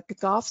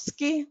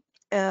Gagovsky,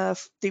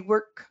 the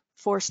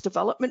Workforce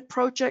Development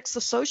Projects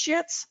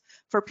Associates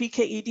for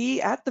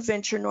PKED at the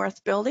Venture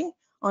North building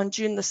on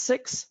June the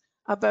 6th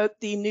about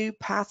the new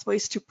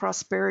Pathways to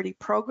Prosperity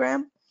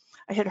program.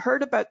 I had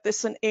heard about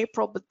this in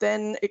April, but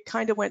then it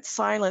kind of went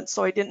silent,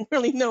 so I didn't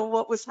really know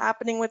what was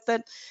happening with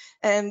it.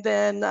 And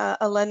then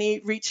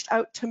Eleni reached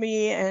out to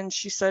me and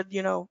she said,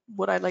 you know,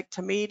 would I like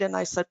to meet? And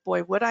I said,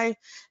 boy, would I?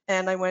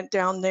 And I went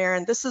down there,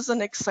 and this is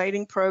an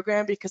exciting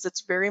program because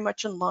it's very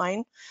much in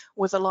line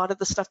with a lot of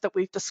the stuff that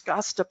we've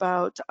discussed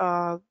about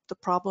the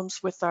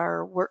problems with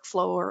our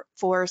workflow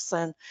force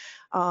and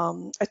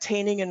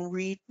attaining and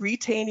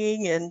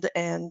retaining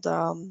and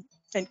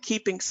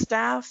keeping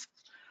staff.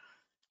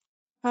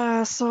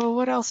 So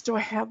what else do I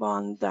have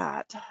on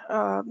that?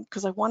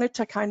 Because I wanted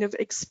to kind of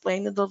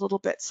explain it a little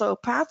bit. So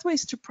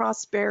Pathways to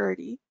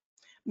Prosperity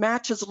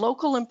matches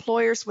local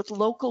employers with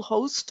local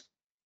host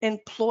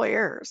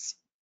employers,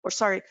 or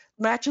sorry,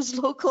 matches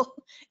local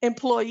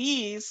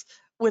employees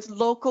with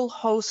local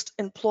host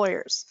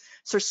employers.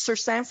 So Sir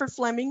Sanford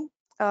Fleming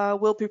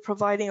will be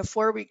providing a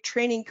 4-week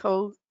training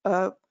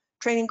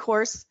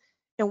course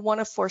in one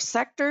of 4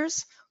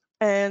 sectors.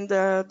 And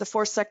the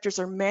 4 sectors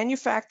are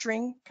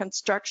manufacturing,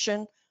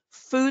 construction,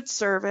 food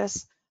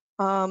service,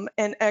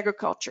 and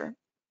agriculture.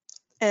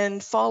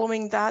 And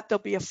following that, there'll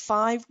be a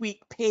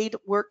 5-week paid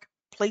work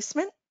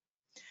placement.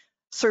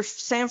 Sir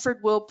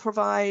Sanford will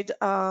provide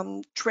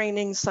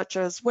training such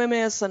as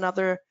WMIS and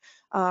other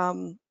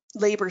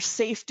labor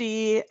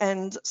safety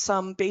and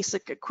some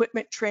basic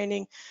equipment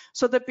training,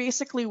 so that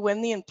basically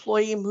when the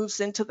employee moves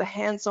into the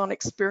hands-on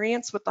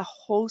experience with the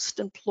host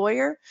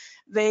employer,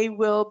 they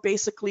will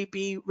basically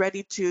be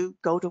ready to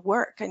go to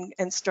work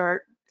and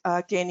start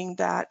gaining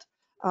that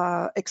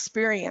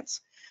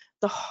experience.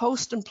 The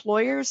host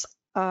employers,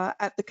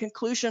 at the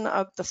conclusion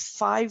of the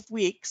 5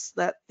 weeks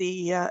that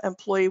the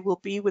employee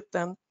will be with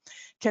them,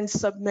 can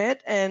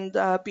submit and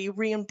be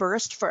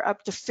reimbursed for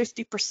up to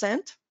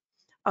 50%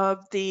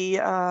 of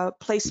the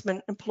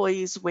placement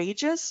employee's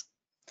wages.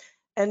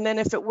 And then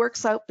if it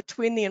works out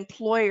between the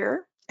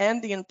employer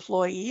and the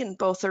employee and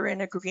both are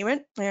in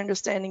agreement, my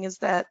understanding is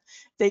that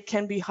they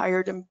can be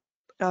hired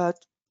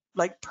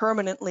like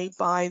permanently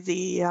by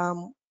the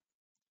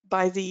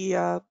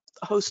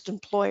host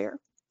employer.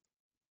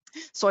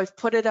 So I've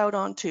put it out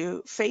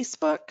onto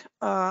Facebook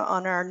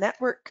on our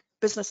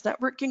business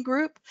networking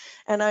group,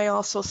 and I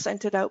also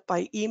sent it out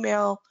by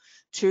email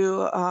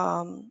to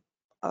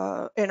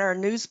in our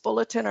news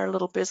bulletin, our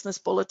little business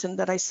bulletin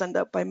that I send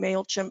out by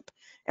MailChimp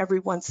every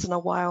once in a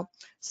while.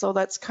 So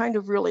that's kind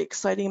of really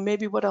exciting.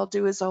 Maybe what I'll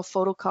do is I'll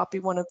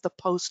photocopy one of the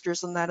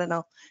posters and that, and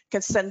I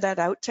can send that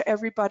out to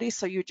everybody,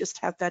 so you just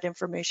have that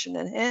information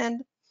in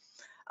hand.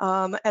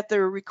 At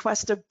the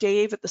request of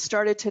Dave at the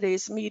start of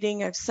today's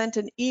meeting, I've sent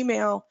an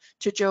email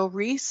to Joe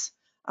Reese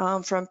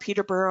from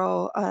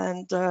Peterborough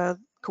and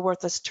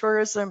Kawarthas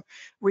Tourism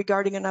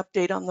regarding an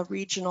update on the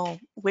regional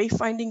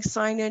wayfinding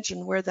signage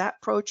and where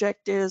that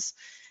project is.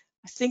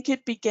 I think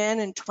it began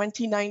in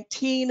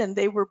 2019 and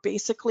they were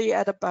basically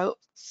at about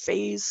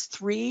phase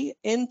 3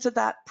 into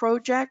that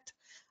project.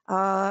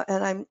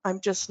 And I'm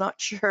just not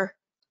sure.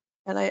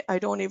 And I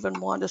don't even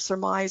want to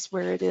surmise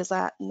where it is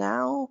at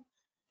now.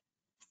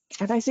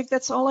 And I think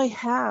that's all I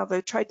have.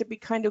 I tried to be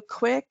kind of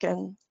quick,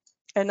 and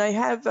I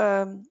have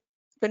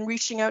been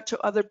reaching out to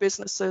other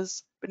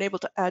businesses, been able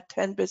to add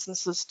 10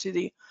 businesses to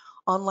the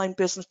online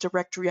business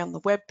directory on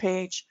the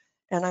webpage,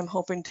 and I'm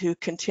hoping to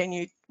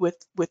continue with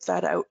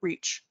that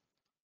outreach.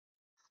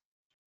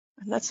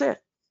 And that's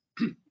it.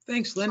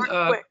 Thanks, Lynn.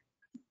 Quick.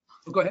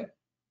 Go ahead.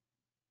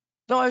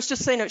 No, I was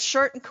just saying it's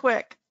short and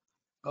quick.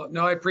 Oh,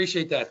 no, I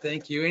appreciate that.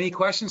 Thank you. Any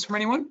questions from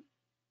anyone?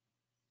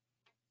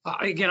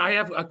 Again, I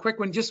have a quick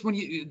one. Just when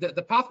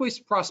the Pathways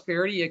to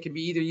Prosperity, it can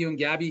be either you and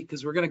Gabby,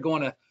 because we're going to go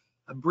on a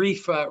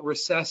brief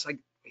recess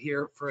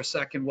here for a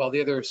second while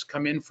the others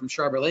come in from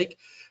Scarborough Lake.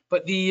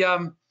 But the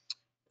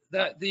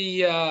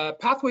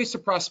Pathways to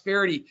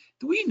Prosperity,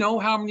 do we know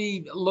how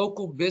many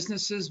local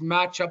businesses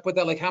match up with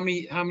that? Like how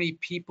many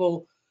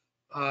people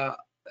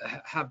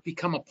have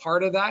become a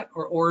part of that,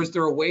 or is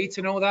there a way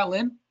to know that,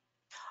 Lynn?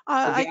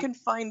 I can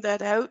find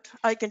that out.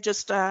 I can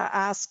just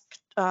ask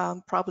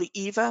probably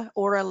Eva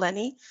or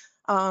Eleni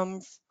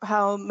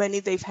how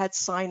many they've had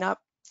sign up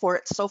for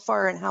it so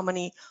far and how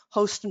many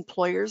host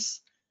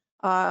employers.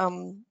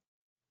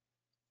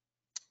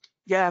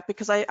 Yeah,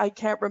 because I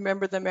can't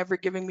remember them ever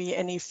giving me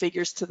any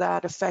figures to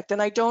that effect.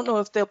 And I don't know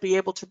if they'll be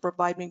able to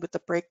provide me with a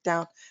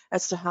breakdown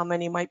as to how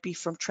many might be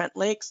from Trent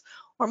Lakes,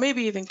 or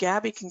maybe even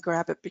Gabby can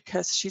grab it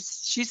because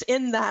she's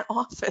in that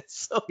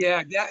office. So.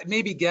 Yeah,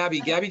 maybe Gabby.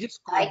 Gabby, just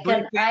I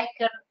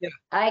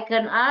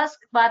can ask,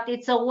 but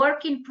it's a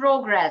work in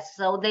progress.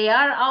 So they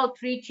are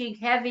outreaching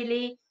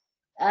heavily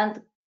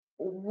and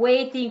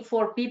waiting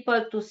for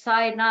people to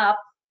sign up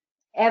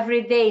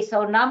every day.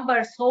 So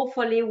numbers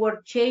hopefully will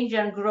change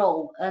and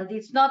grow. And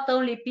it's not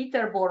only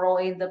Peterborough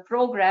in the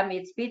program,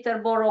 it's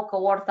Peterborough,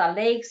 Kawartha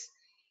Lakes.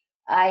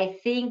 I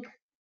think,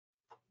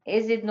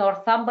 is it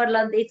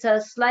Northumberland? It's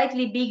a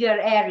slightly bigger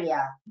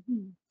area.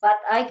 But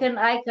I can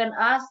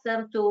ask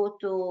them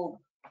to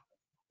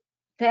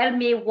tell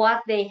me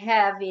what they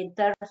have in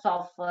terms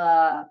of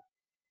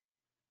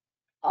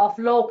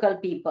local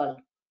people.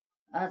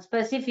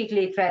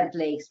 specifically Trent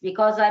Lakes,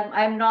 because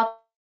I'm not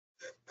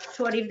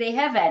sure if they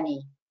have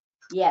any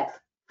yet.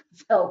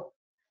 So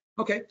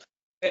Okay.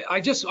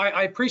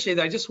 I appreciate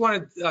that. I just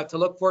wanted to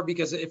look for it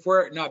because if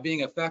we're not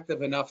being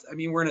effective enough, I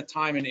mean, we're in a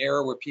time and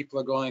era where people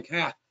are going,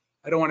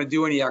 I don't want to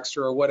do any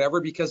extra or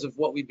whatever because of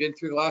what we've been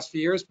through the last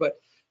few years. But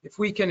if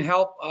we can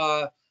help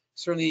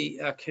certainly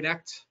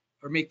connect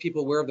or make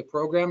people aware of the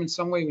program in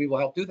some way, we will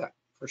help do that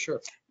for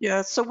sure.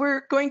 Yeah, so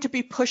we're going to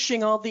be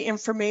pushing all the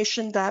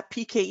information that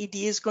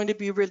PKED is going to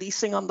be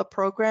releasing on the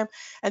program.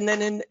 And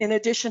then in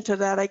addition to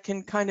that, I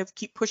can kind of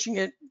keep pushing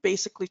it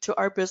basically to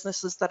our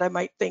businesses that I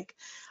might think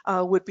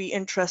would be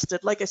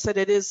interested. Like I said,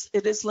 it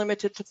is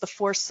limited to the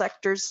 4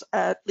 sectors,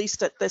 at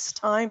least at this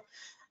time.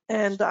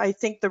 And I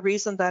think the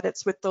reason that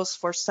it's with those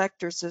 4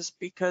 sectors is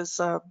because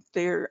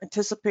they're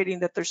anticipating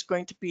that there's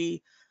going to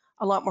be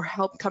a lot more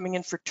help coming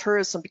in for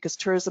tourism, because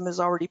tourism has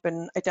already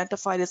been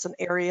identified as an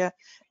area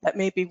that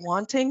may be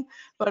wanting,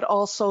 but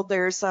also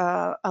there's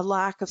a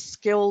lack of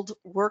skilled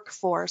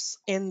workforce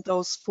in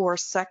those 4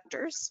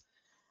 sectors.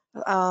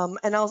 And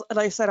like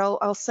I said,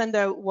 I'll send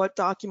out what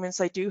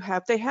documents I do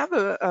have. They have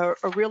a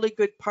really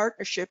good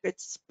partnership.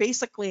 It's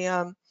basically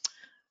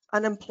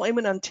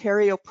Unemployment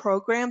Ontario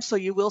program, so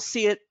you will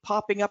see it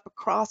popping up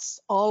across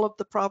all of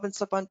the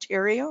province of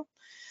Ontario.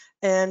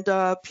 And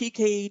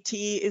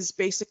PKET is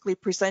basically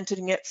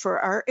presenting it for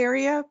our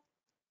area,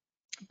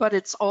 but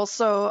it's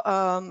also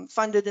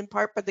funded in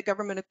part by the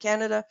Government of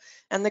Canada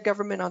and the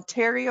Government of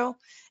Ontario.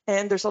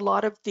 And there's a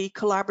lot of the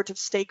collaborative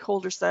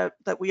stakeholders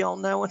that we all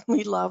know and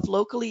we love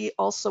locally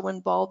also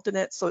involved in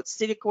it. So it's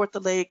City of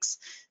Kawartha Lakes,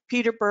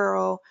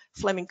 Peterborough,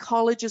 Fleming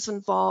College is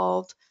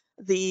involved,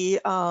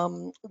 the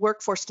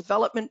Workforce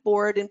Development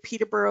Board in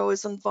Peterborough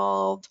is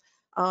involved.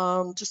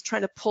 Just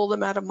trying to pull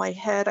them out of my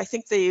head. I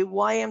think the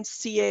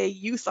YMCA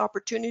Youth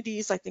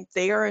Opportunities, I think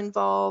they are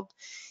involved.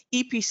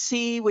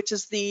 EPC, which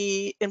is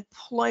the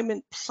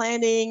Employment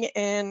Planning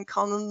and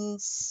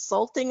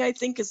Consulting, I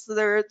think is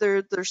their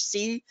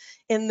C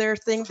in their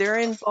thing. They're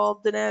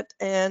involved in it,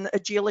 and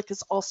Agilic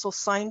is also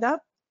signed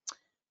up.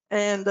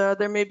 And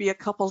there may be a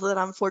couple that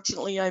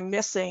unfortunately I'm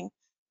missing.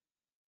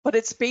 But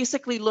it's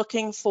basically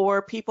looking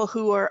for people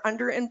who are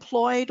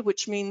underemployed,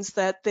 which means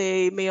that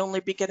they may only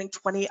be getting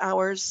 20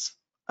 hours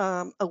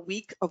a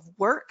week of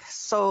work.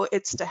 So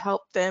it's to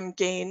help them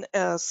gain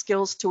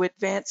skills to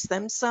advance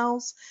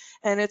themselves.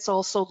 And it's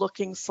also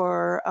looking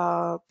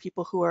for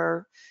people who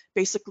are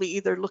basically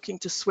either looking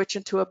to switch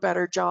into a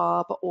better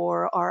job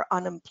or are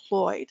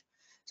unemployed.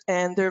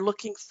 And they're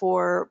looking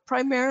for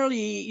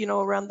primarily,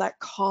 around that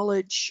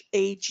college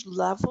age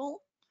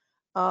level.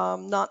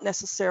 Not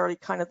necessarily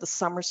kind of the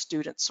summer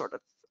student sort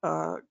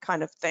of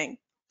kind of thing.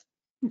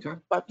 Okay.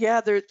 But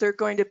yeah, they're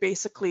going to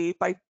basically,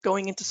 by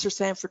going into Sir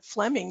Sanford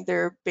Fleming,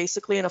 they're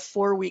basically in a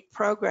 4-week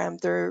program.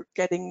 They're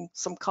getting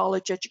some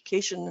college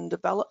education and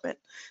development.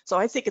 So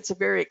I think it's a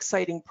very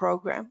exciting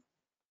program.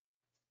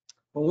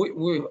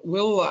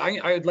 Well,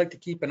 I would like to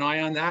keep an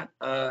eye on that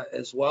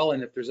as well.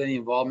 And if there's any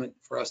involvement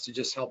for us to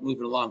just help move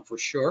it along, for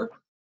sure.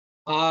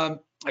 I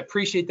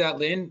appreciate that,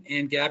 Lynn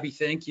and Gabby.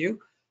 Thank you.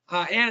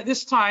 And at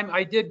this time,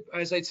 I did,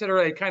 as I said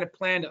earlier, I kind of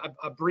planned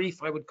a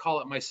brief, I would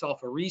call it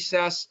myself a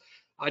recess,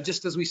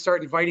 just as we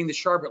start inviting the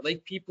Charlotte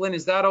Lake people in.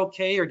 Is that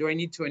okay? Or do I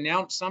need to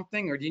announce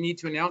something? Or do you need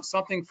to announce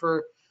something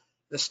for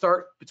the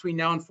start between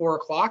now and 4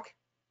 o'clock?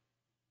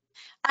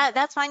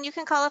 That's fine. You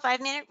can call a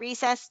 5-minute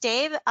recess,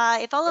 Dave.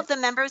 If all of the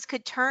members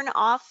could turn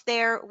off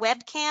their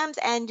webcams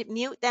and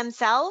mute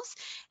themselves,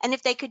 and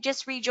if they could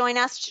just rejoin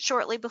us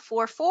shortly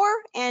before 4,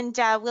 and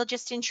we'll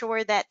just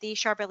ensure that the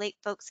Charlotte Lake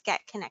folks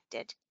get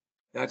connected.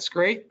 That's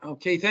great.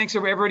 Okay, thanks.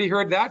 Everybody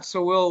heard that.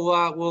 So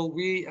we'll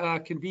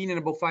reconvene in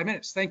about 5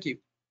 minutes. Thank you.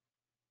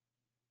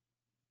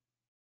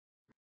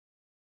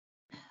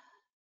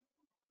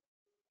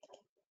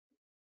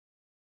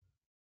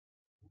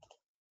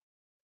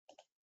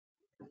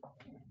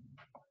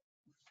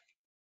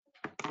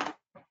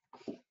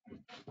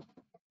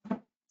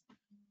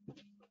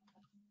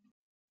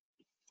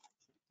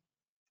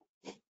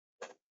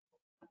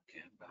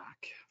 Get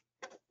back.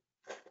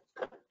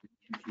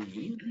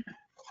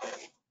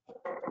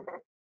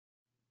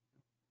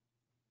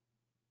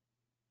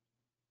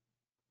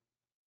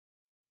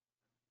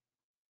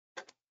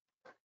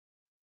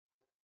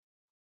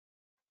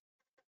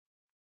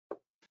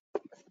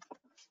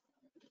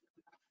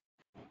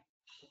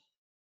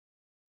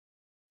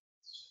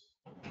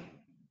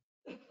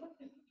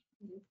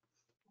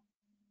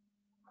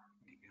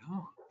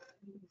 Go.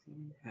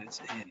 That's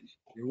Ann.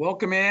 You're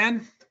welcome,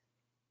 Ann.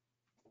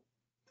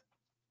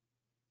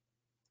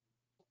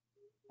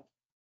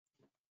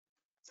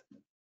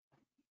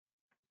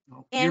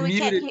 Oh, And you're we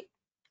muted. can't.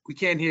 We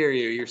can't hear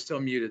you. You're still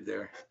muted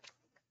there.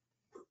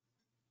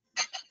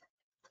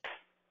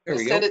 There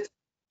we go. Said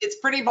it's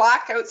pretty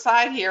black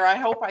outside here. I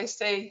hope I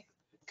stay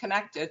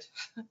connected.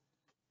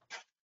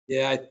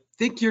 Yeah, I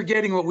think you're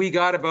getting what we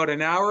got about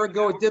an hour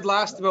ago. It did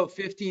last about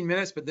 15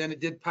 minutes, but then it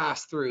did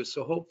pass through.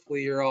 So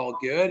hopefully you're all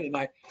good. And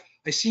I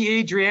see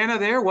Adriana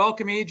there.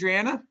 Welcome,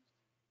 Adriana.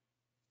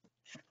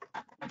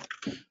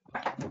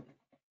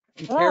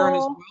 And Karen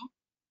as well.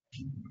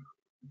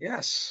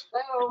 Yes.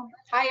 Hello.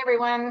 Hi,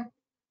 everyone.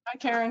 Hi,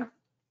 Karen.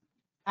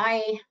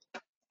 Hi.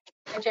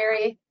 Hi,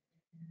 Jerry.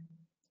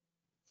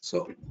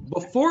 So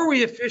before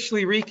we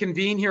officially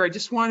reconvene here, I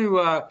just want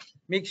to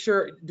make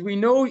sure, do we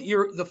know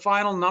the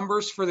final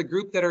numbers for the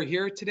group that are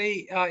here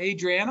today,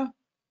 Adriana?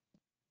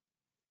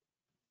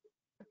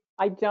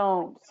 I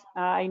don't.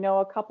 I know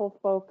a couple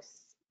folks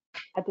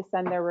had to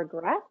send their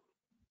regret.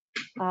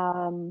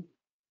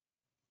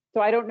 So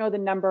I don't know the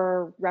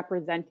number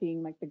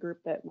representing like the group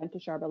that went to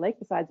Charlotte Lake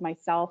besides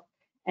myself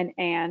and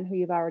Anne, who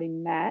you've already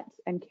met,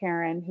 and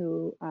Karen,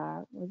 who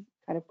was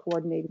kind of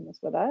coordinating this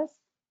with us.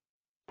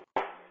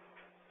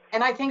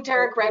 And I think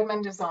Derek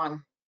Redmond is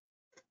on.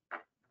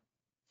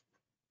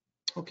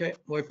 Okay,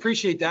 well, I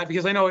appreciate that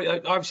because I know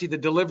obviously the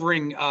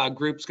delivering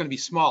group is going to be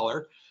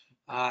smaller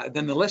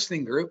than the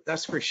listening group,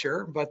 that's for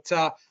sure. But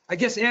I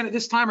guess, Anne, at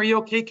this time, are you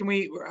okay? Can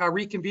we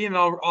reconvene and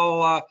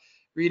I'll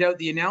read out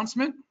the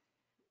announcement?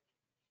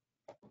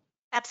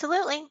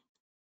 Absolutely.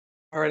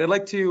 All right, I'd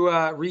like to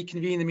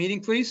reconvene the meeting,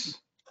 please.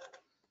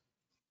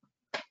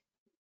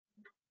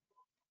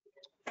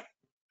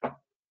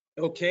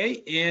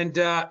 Okay, and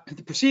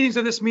the proceedings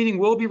of this meeting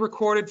will be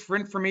recorded for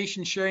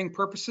information sharing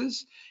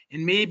purposes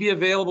and may be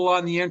available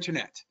on the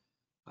internet.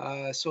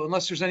 So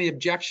unless there's any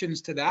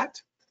objections to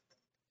that,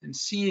 and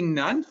seeing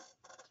none,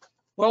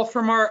 well,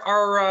 from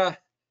our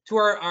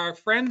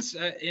friends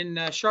in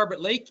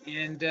Charlotte Lake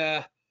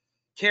and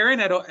Karen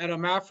at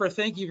OMAFRA,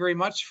 thank you very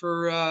much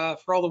for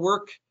all the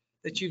work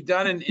that you've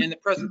done and the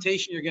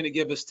presentation you're going to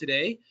give us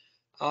today.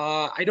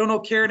 I don't know,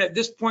 Karen, at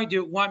this point, do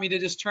you want me to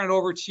just turn it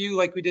over to you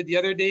like we did the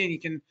other day, and you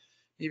can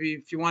maybe,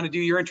 if you want to do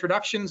your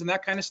introductions and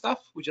that kind of stuff,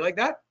 would you like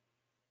that?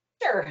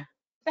 Sure.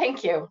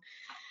 Thank you.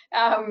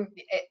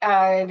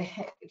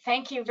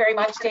 Thank you very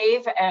much,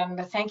 Dave,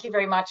 and thank you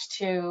very much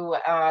to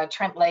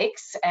Trent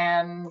Lakes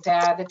and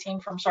the team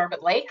from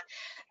Charlotte Lake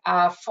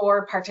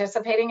for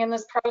participating in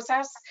this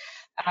process.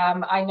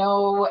 I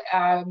know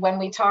when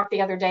we talked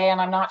the other day,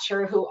 and I'm not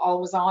sure who all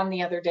was on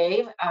the other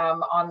day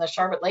on the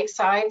Charlotte Lake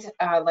side,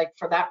 like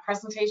for that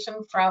presentation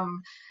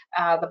from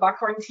the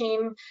Buckhorn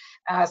team.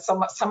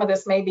 Some of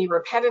this may be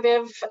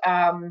repetitive.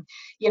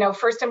 You know,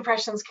 first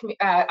impressions,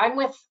 I'm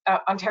with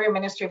Ontario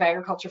Ministry of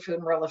Agriculture, Food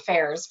and Rural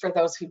Affairs, for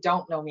those who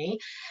don't know me.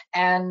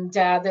 And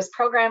this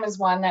program is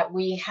one that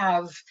we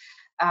have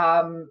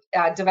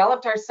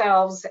developed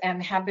ourselves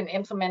and have been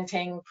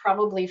implementing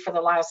probably for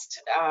the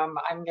last,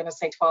 I'm going to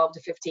say 12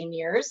 to 15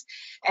 years.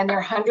 And there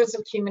are hundreds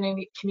of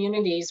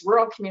communities,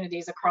 rural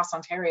communities across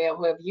Ontario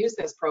who have used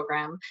this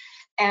program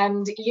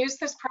and use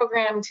this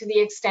program to the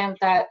extent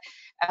that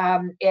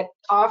it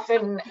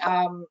often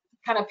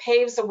kind of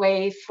paves the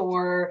way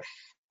for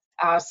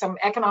some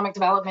economic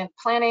development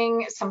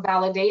planning, some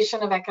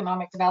validation of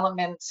economic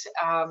development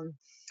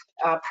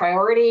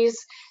priorities.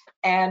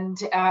 And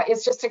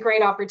it's just a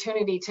great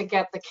opportunity to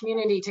get the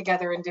community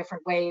together in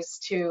different ways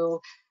to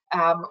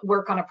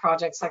work on a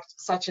project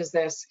such as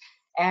this.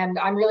 And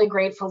I'm really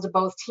grateful to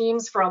both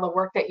teams for all the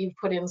work that you've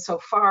put in so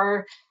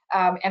far,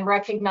 and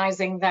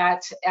recognizing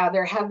that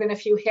there have been a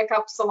few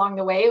hiccups along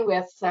the way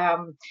with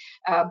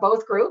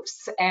both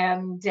groups,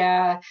 and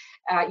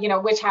you know,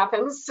 which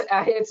happens.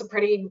 It's a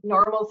pretty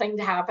normal thing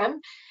to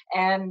happen.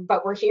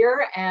 But we're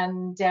here,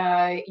 and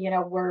you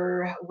know,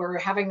 we're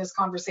having this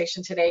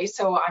conversation today,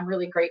 so I'm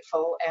really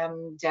grateful.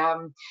 And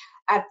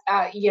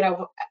you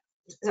know,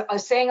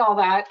 saying all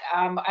that,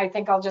 I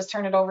think I'll just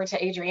turn it over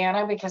to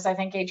Adriana, because I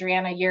think,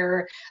 Adriana,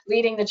 you're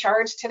leading the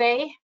charge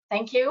today.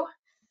 Thank you.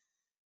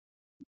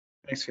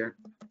 Thanks, Karen.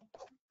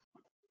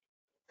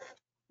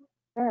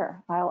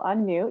 Sure, I'll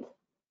unmute.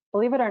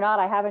 Believe it or not,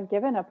 I haven't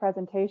given a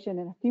presentation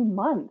in a few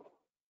months.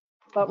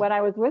 But when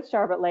I was with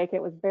Charlotte Lake,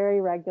 it was very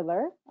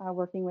regular,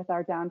 working with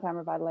our Downtown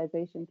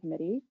Revitalization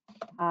Committee.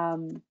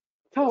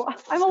 So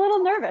I'm a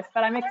little nervous,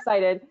 but I'm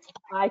excited.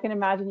 I can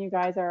imagine you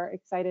guys are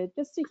excited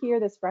just to hear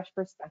this fresh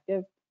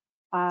perspective.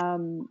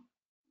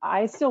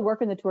 I still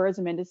work in the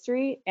tourism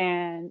industry,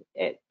 and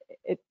it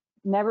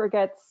never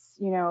gets,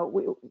 you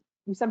know,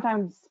 we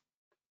sometimes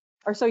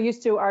are so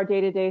used to our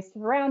day-to-day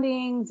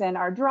surroundings and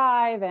our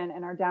drive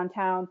and our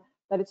downtown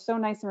that it's so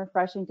nice and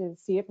refreshing to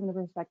see it from the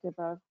perspective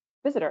of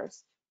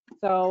visitors.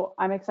 So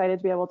I'm excited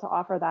to be able to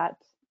offer that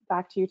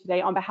back to you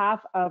today on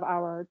behalf of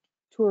our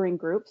touring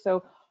group.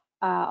 So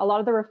a lot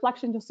of the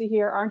reflections you'll see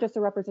here aren't just a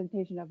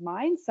representation of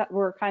mine. So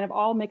we're kind of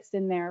all mixed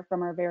in there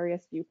from our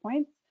various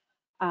viewpoints.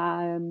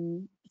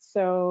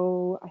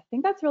 So I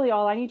think that's really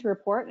all I need to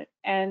report.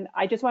 And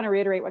I just want to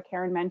reiterate what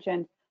Karen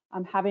mentioned.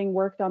 Having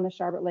worked on the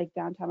Charlotte Lake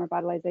Downtown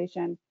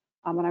Revitalization,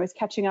 when I was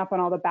catching up on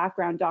all the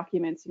background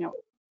documents, you know,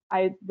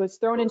 I was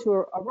thrown into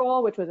a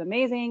role which was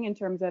amazing in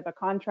terms of a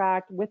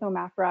contract with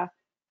OMAFRA.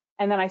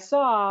 And then I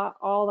saw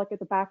all like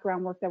the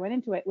background work that went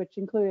into it, which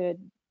included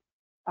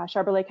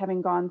Charlotte Lake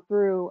having gone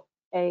through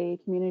a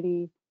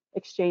community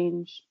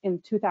exchange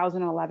in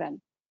 2011.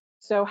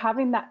 So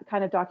having that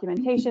kind of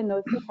documentation,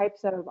 those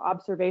types of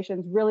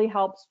observations really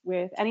helps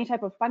with any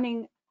type of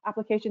funding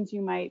applications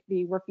you might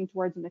be working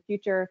towards in the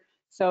future.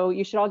 So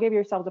you should all give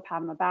yourselves a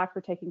pat on the back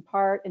for taking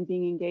part and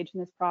being engaged in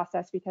this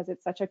process, because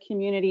it's such a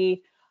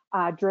community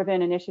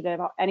driven initiative,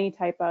 any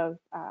type of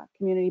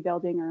community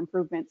building or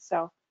improvements.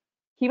 So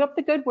keep up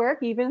the good work,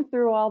 even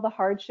through all the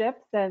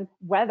hardships and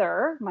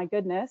weather, my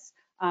goodness.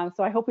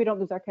 So I hope we don't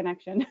lose our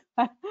connection.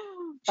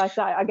 But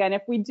again,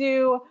 if we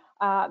do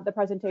the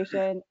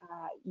presentation,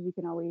 you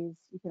can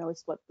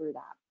always flip through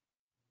that.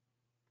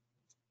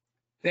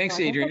 Thanks,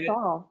 So I think Adrian. that's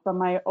all from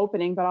my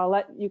opening, but I'll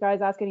let you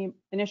guys ask any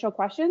initial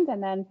questions,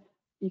 and then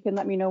you can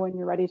let me know when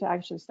you're ready to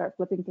actually start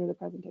flipping through the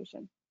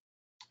presentation.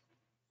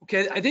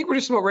 Okay, I think we're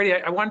just about ready.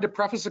 I wanted to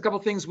preface a couple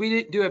things.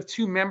 We do have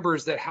 2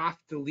 members that have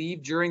to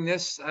leave during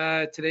this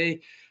today.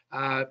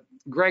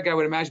 Greg, I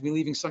would imagine, be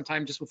leaving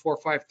sometime just before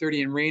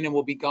 5:30, and Raina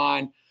will be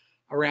gone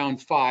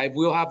around 5.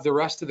 We'll have the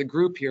rest of the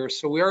group here,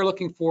 so we are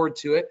looking forward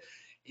to it.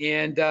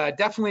 And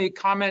definitely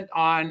comment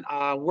on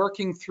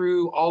working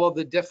through all of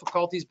the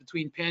difficulties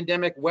between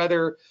pandemic,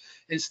 weather,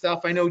 and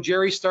stuff. I know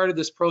Jerry started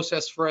this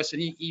process for us,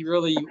 and he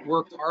really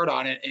worked hard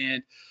on it.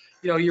 And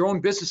you know, your own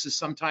businesses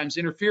sometimes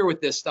interfere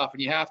with this stuff,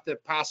 and you have to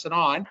pass it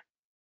on.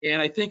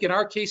 And I think in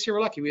our case here,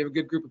 we're lucky. We have a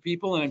good group of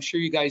people, and I'm sure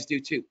you guys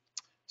do too.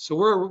 So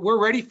we're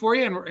ready for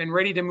you and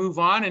ready to move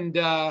on. And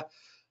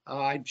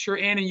I'm sure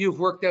Ann and you have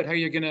worked out how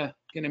you're gonna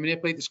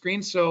manipulate the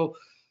screen. So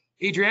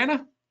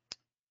Adriana,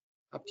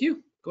 up to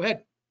you. Go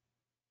ahead.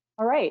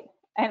 All right,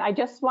 and I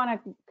just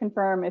want to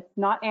confirm it's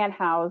not Ann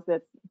Howes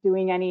that's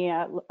doing any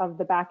of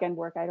the back end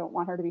work. I don't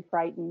want her to be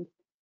frightened,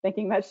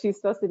 thinking that she's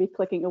supposed to be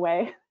clicking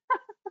away.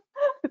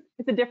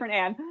 It's a different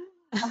Ann.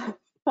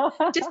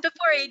 Just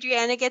before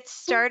Adriana gets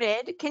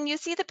started, can you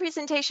see the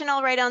presentation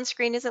all right on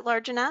screen? Is it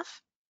large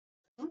enough?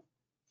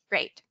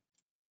 Great.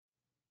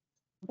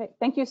 Okay,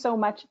 thank you so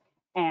much,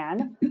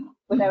 Ann,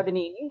 without an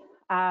E.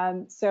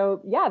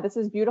 So yeah, this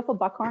is beautiful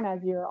Buckhorn,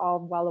 as you're all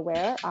well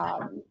aware.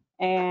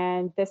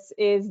 And this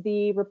is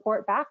the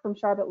report back from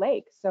Charlotte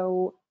Lake.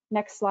 So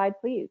next slide,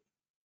 please.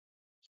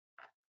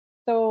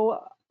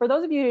 So for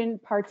those of you who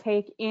didn't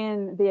partake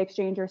in the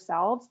exchange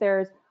yourselves,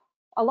 there's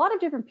a lot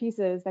of different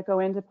pieces that go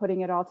into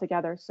putting it all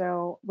together.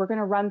 So we're going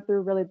to run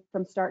through really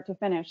from start to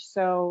finish.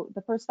 So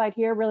the first slide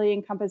here really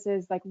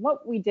encompasses like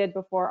what we did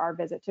before our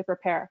visit to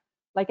prepare,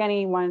 like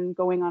anyone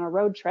going on a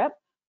road trip.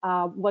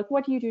 Like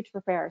what do you do to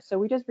prepare? So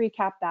we just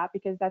recap that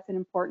because that's an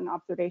important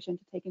observation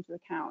to take into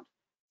account.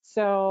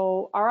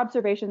 So our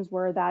observations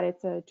were that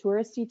it's a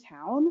touristy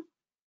town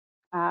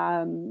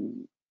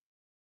on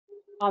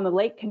the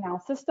Lake Canal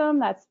system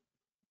that's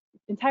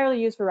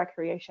entirely used for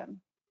recreation.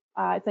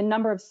 It's a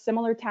number of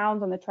similar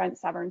towns on the Trent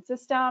Severn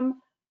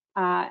system.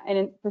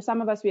 For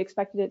some of us, we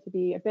expected it to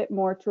be a bit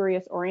more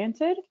tourist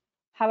oriented.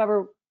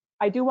 However,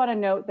 I do want to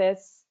note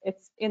this,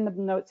 it's in the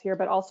notes here,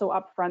 but also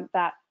upfront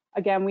that,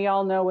 again, we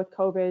all know with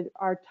COVID,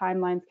 our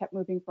timelines kept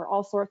moving for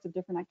all sorts of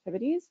different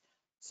activities.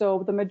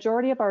 So the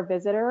majority of our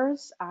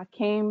visitors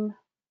came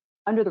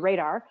under the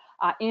radar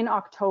in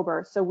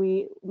October. So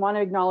we want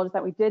to acknowledge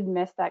that we did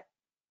miss that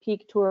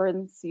peak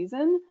tourism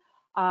season.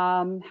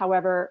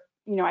 However,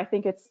 you know, I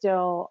think it's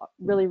still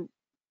really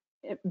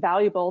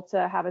valuable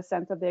to have a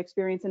sense of the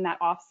experience in that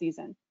off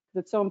season,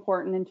 because it's so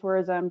important in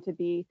tourism to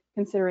be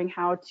considering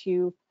how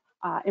to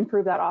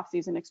improve that off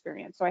season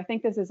experience. So I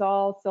think this is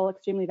all still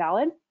extremely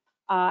valid.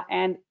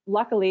 And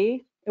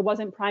luckily, it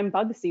wasn't prime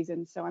bug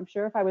season. So I'm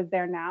sure if I was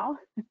there now,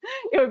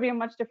 it would be a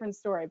much different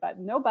story, but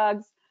no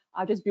bugs,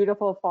 just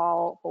beautiful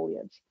fall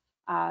foliage.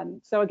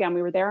 So again,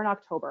 we were there in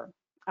October.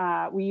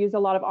 We used a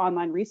lot of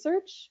online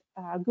research.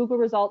 Google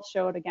results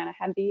showed, again, a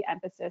heavy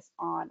emphasis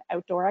on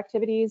outdoor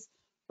activities,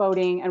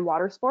 boating, and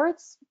water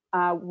sports.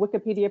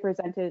 Wikipedia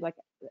presented like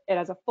it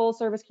as a full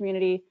service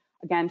community.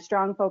 Again,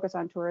 strong focus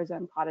on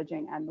tourism,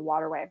 cottaging, and the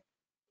waterway.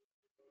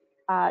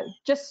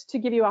 Just to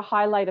give you a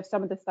highlight of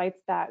some of the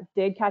sites that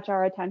did catch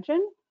our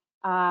attention,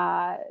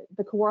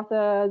 the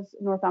Kawarthas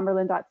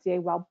Northumberland.ca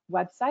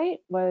website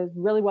was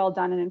really well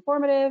done and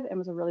informative and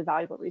was a really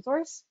valuable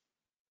resource.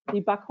 The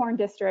Buckhorn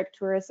District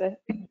Tourist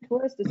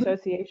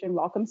Association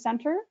Welcome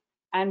Center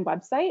and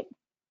website.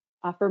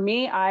 For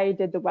me, I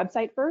did the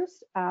website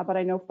first, but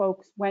I know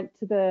folks went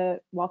to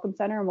the Welcome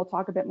Center, and we'll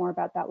talk a bit more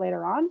about that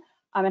later on,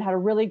 and had a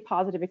really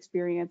positive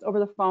experience over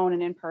the phone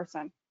and in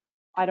person.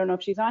 I don't know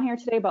if she's on here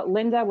today, but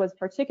Linda was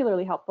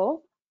particularly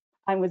helpful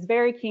and was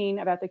very keen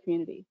about the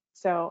community.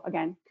 So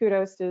again,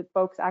 kudos to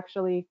folks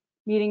actually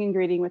meeting and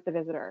greeting with the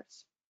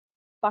visitors.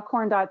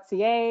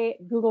 Buckhorn.ca,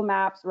 Google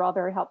Maps were all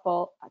very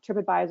helpful,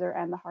 TripAdvisor,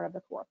 and the Heart of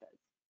the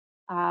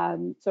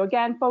Kawarthas. So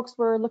again, folks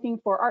were looking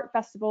for art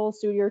festivals,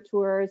 studio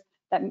tours,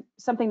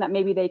 something that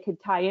maybe they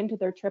could tie into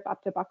their trip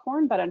up to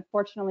Buckhorn, but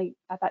unfortunately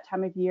at that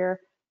time of year,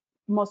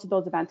 most of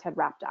those events had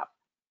wrapped up.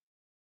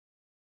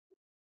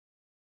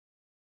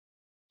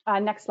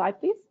 Next slide,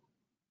 please.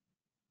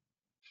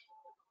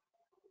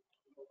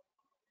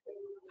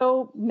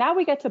 So now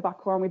we get to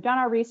Buckhorn. We've done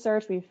our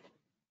research, we've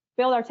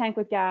filled our tank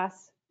with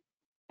gas,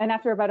 and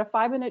after about a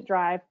 5-minute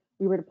drive,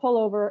 we were to pull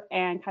over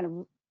and kind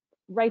of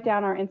write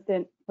down our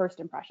instant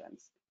first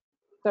impressions.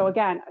 So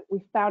again,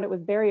 we found it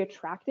was very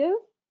attractive,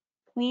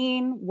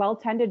 clean,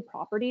 well-tended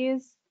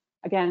properties.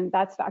 Again,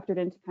 that's factored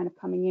into kind of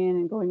coming in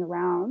and going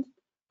around.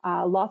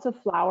 Lots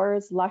of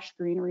flowers, lush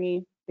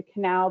greenery. The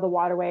canal, the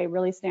waterway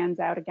really stands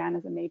out again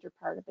as a major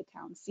part of the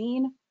town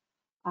scene.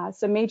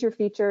 Some major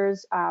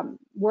features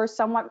were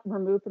somewhat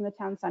removed from the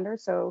town center.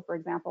 So for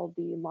example,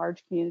 the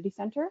large community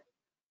center.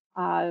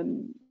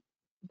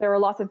 There were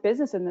lots of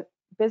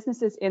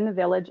businesses in the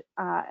village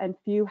and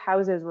few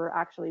houses were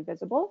actually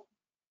visible.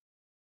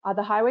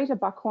 The highway to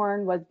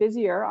Buckhorn was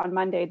busier on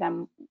Monday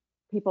than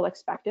people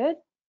expected,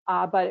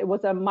 but it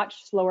was a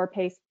much slower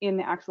pace in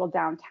the actual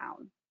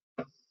downtown.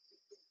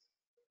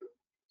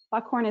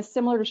 Buckhorn is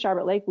similar to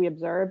Charlotte Lake, we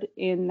observed,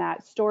 in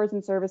that stores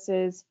and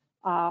services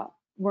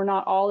were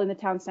not all in the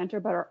town center,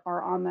 but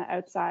are on the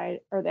outside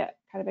or the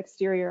kind of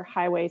exterior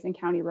highways and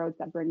county roads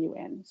that bring you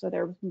in. So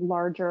there are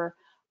larger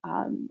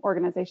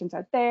organizations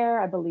out there,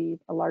 I believe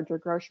a larger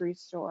grocery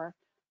store,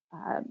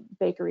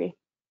 bakery.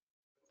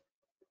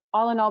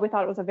 All in all, we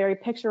thought it was a very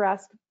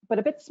picturesque, but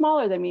a bit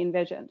smaller than we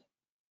envisioned.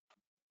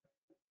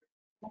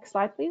 Next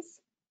slide,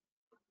 please.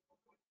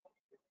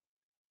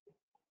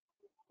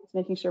 Just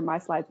making sure my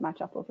slides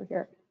match up over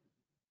here.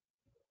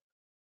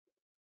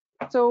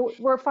 So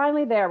we're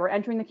finally there. We're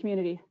entering the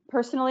community.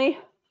 Personally,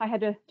 I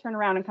had to turn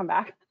around and come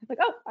back. I was like,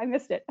 oh, I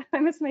missed it. I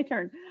missed my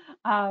turn.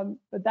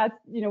 But that's,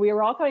 you know, we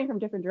were all coming from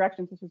different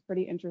directions, which was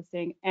pretty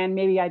interesting. And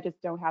maybe I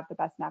just don't have the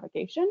best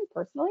navigation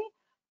personally.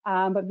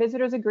 But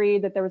visitors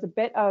agreed that there was a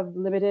bit of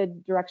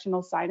limited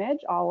directional signage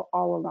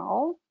all in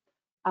all.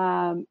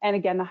 And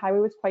again, the highway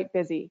was quite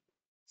busy.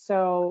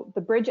 So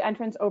the bridge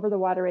entrance over the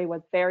waterway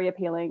was very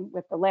appealing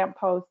with the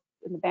lampposts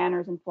and the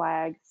banners and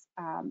flags.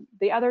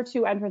 The other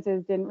two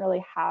entrances didn't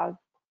really have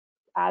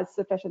as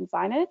sufficient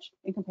signage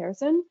in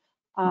comparison,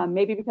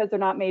 maybe because they're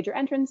not major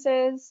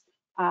entrances.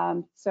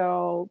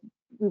 So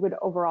we would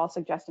overall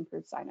suggest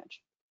improved signage.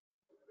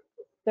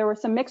 There were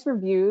some mixed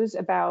reviews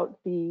about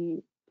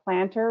the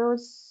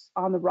planters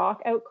on the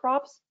rock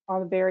outcrops on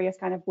the various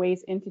kind of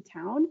ways into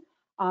town.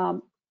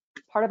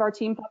 Part of our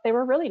team thought they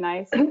were really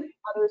nice.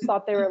 Others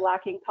thought they were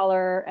lacking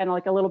color and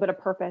like a little bit of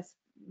purpose.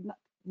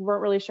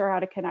 Weren't really sure how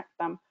to connect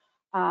them.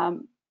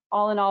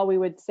 All in all, we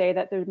would say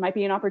that there might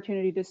be an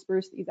opportunity to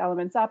spruce these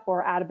elements up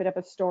or add a bit of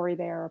a story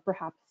there, or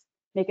perhaps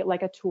make it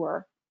like a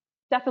tour.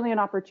 Definitely an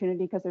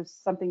opportunity because there's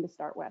something to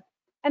start with.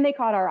 And they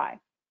caught our eye.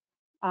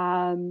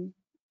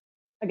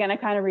 Again, I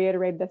kind of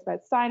reiterated this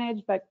about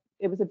signage, but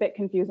it was a bit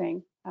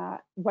confusing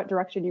what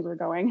direction you were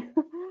going.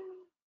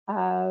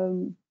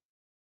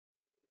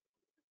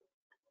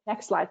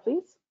 Next slide,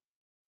 please.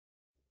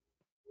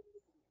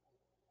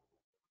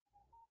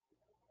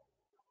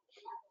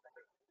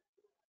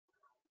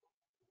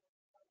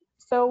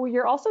 So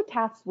you're also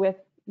tasked with,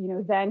 you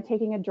know, then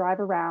taking a drive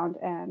around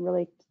and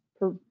really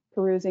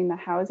perusing the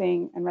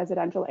housing and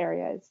residential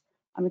areas,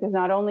 because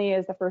not only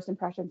is the first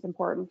impressions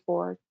important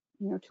for,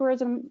 you know,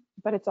 tourism,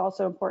 but it's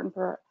also important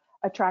for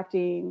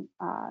attracting,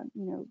 you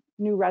know,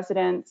 new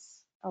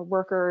residents,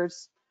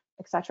 workers,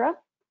 etc.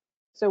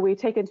 So we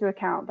take into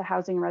account the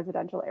housing and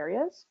residential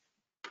areas.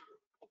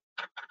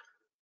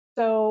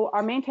 So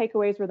our main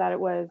takeaways were that it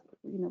was,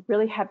 you know,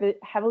 really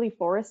heavily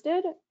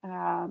forested,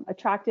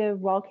 attractive,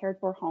 well cared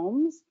for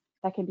homes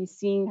that can be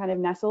seen kind of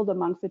nestled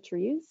amongst the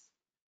trees.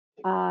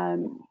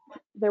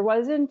 There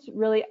wasn't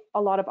really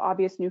a lot of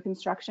obvious new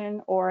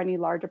construction or any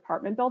large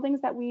apartment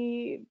buildings that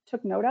we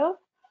took note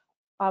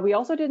of. We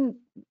also didn't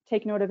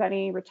take note of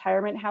any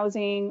retirement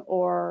housing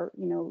or,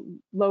 you know,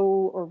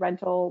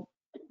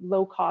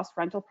 low cost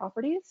rental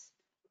properties.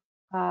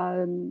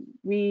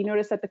 We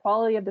noticed that the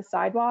quality of the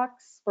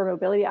sidewalks for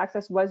mobility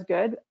access was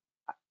good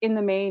in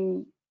the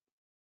main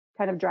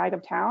kind of drag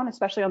of town,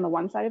 especially on the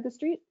one side of the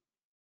street.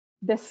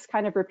 This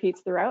kind of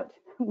repeats throughout.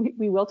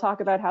 We will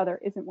talk about how there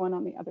isn't one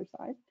on the other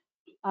side.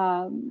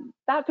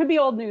 That could be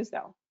old news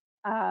though.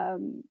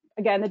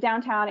 Again, the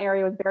downtown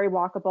area was very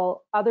walkable.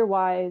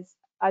 Otherwise,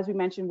 as we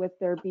mentioned, with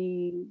there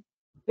being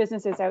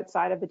businesses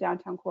outside of the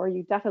downtown core,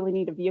 you definitely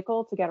need a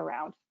vehicle to get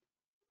around.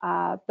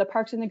 The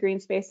parks and the green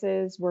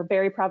spaces were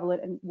very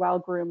prevalent and well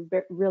groomed,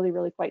 really,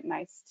 really quite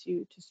nice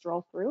to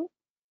stroll through.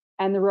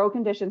 And the road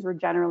conditions were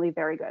generally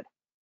very good.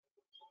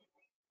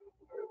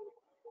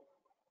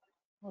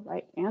 All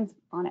right, Anne's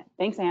on it.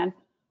 Thanks, Anne.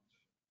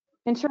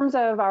 In terms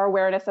of our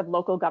awareness of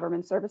local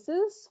government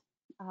services,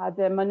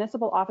 the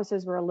municipal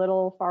offices were a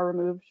little far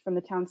removed from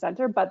the town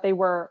center, but they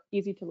were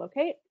easy to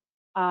locate.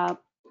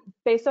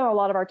 Based on a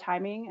lot of our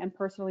timing, and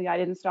personally, I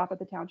didn't stop at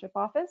the township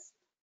office.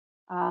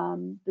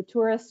 The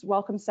Tourist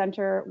Welcome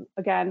Center,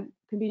 again,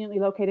 conveniently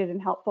located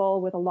and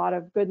helpful with a lot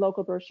of good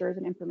local brochures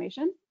and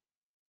information.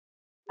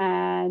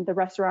 And the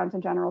restaurants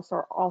and general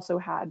store also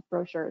had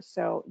brochures.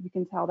 So you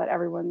can tell that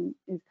everyone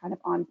is kind of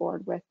on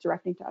board with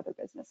directing to other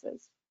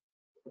businesses.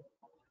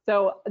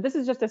 So this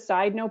is just a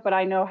side note, but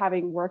I know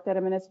having worked at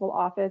a municipal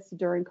office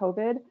during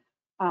COVID,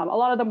 a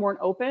lot of them weren't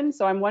open.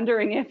 So I'm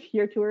wondering if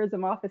your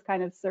tourism office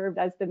kind of served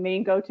as the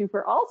main go-to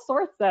for all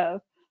sorts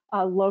of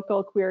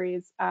local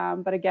queries.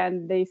 But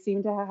again, they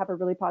seem to have a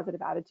really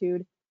positive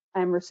attitude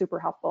and were super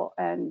helpful.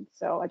 And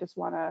so I just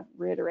want to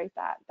reiterate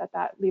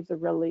that leaves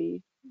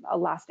a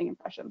lasting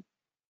impression.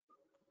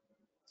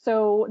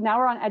 So now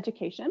we're on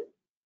education.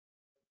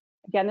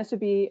 Again, this would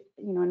be,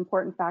 you know, an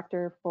important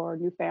factor for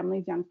new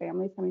families, young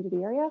families coming to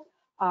the area.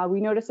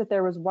 We noticed that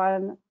there was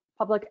one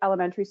public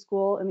elementary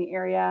school in the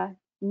area.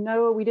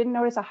 No, we didn't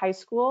notice a high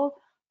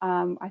school.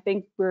 I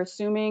think we're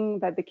assuming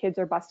that the kids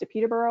are bused to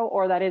Peterborough,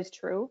 or that is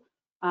true.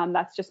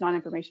 That's just not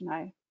information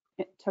I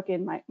took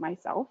in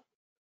myself.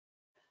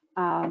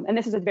 And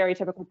this is a very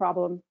typical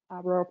problem,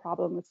 rural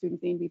problem with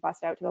students needing to be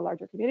bused out to the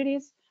larger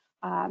communities.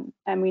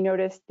 And we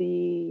noticed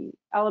the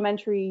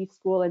elementary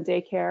school and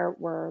daycare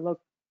were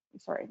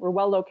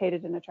well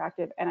located and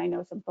attractive. And I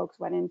know some folks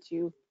went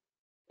in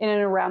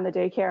and around the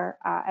daycare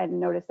and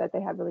noticed that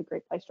they had really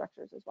great play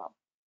structures as well.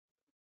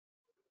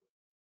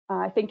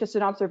 I think just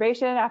an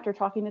observation after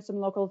talking to some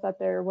locals that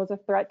there was a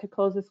threat to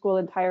close the school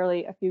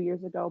entirely a few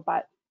years ago,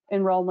 but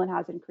enrollment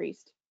has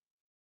increased.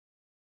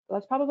 So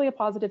that's probably a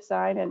positive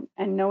sign,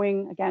 and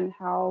knowing again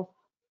how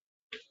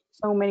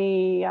so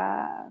many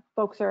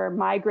folks are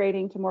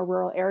migrating to more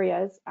rural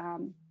areas,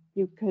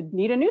 you could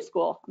need a new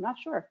school, I'm not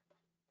sure.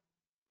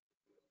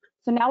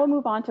 So now we'll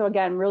move on to,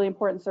 again, really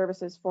important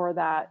services for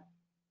that,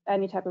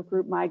 any type of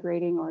group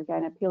migrating or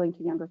again, appealing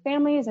to younger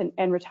families and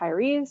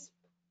retirees.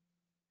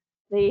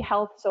 The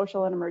health,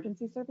 social, and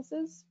emergency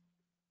services.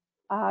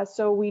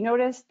 So we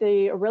noticed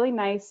a really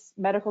nice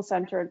medical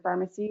center and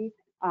pharmacy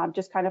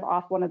just kind of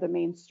off one of the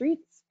main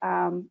streets.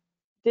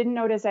 Didn't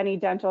notice any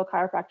dental,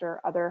 chiropractor,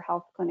 or other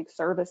health clinic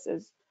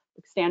services,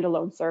 like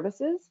standalone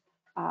services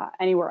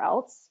anywhere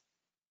else.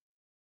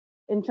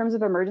 In terms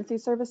of emergency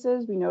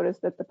services, we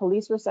noticed that the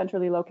police were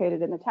centrally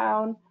located in the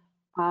town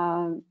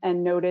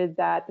and noted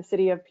that the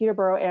City of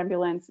Peterborough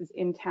ambulance is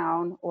in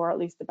town or at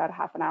least about a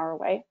half an hour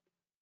away,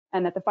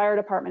 and that the fire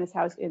department is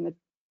housed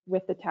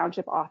with the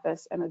township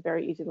office and was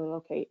very easy to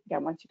locate,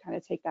 again, once you kind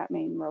of take that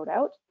main road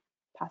out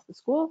past the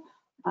school.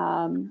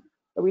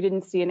 But we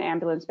didn't see an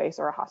ambulance base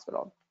or a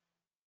hospital.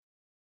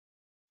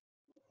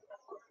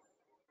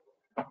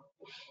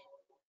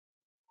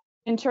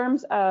 In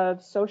terms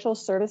of social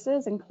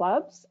services and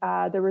clubs,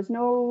 there was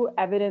no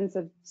evidence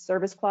of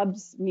service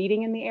clubs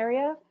meeting in the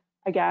area.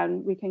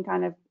 Again, we can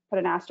kind of put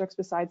an asterisk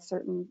beside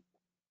certain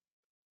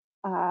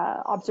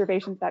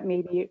observations that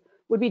maybe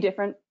would be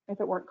different if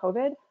it weren't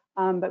COVID,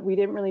 but we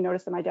didn't really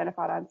notice them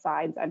identified on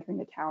signs entering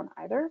the town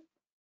either.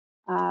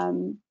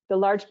 The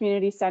large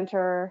community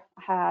center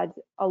had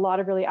a lot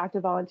of really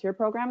active volunteer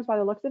programs by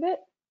the looks of it,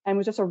 and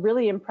was just a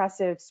really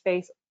impressive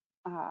space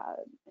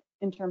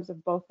in terms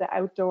of both the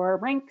outdoor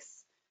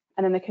rinks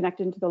and then the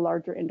connected to the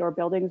larger indoor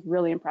buildings,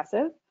 really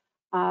impressive.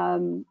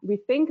 We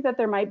think that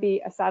there might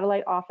be a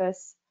satellite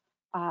office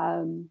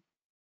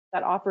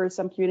that offers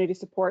some community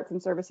supports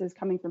and services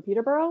coming from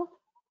Peterborough,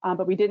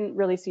 but we didn't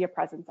really see a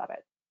presence of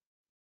it.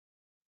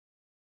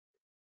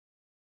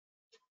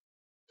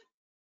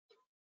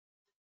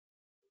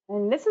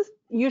 And this is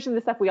usually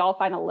the stuff we all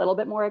find a little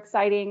bit more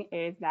exciting,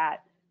 is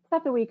that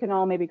stuff that we can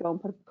all maybe go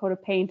and put a coat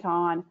of paint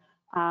on.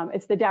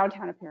 It's the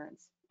downtown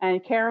appearance.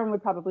 And Karen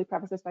would probably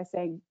preface this by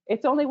saying,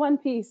 it's only one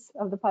piece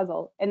of the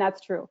puzzle, and that's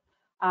true.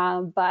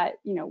 But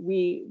you know,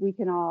 we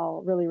can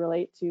all really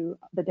relate to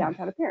the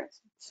downtown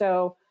appearance.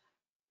 So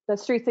the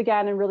streets,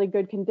 again, in really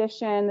good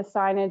condition. The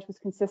signage was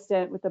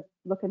consistent with the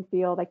look and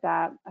feel like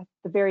that.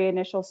 The very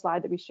initial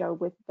slide that we showed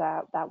with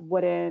that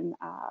wooden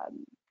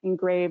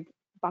engraved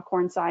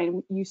buckhorn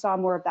sign, you saw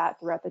more of that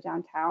throughout the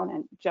downtown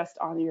and just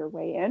on your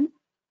way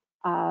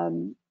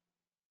in.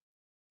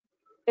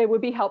 It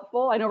would be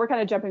helpful, I know we're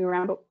kind of jumping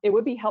around, but it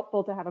would be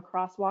helpful to have a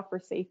crosswalk for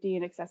safety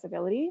and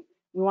accessibility.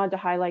 We wanted to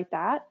highlight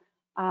that.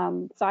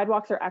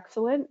 Sidewalks are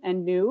excellent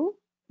and new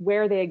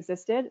where they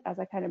existed, as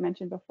I kind of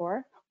mentioned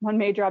before. One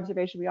major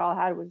observation we all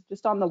had was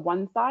just on the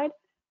one side,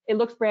 it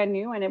looks brand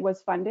new and it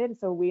was funded.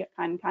 So we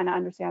kind of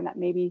understand that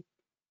maybe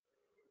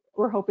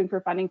we're hoping for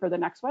funding for the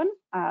next one.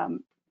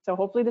 So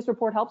hopefully this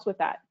report helps with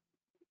that.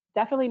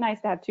 Definitely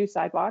nice to have two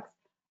sidewalks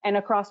and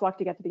a crosswalk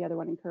to get to the other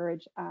one,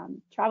 encourage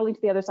traveling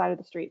to the other side of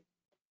the street.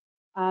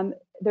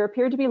 There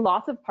appeared to be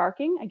lots of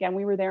parking. Again,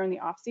 we were there in the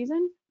off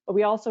season, but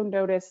we also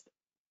noticed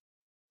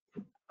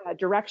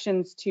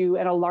directions to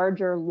a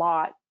larger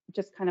lot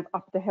just kind of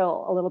up the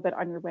hill a little bit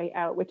on your way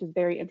out, which is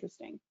very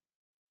interesting.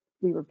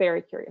 We were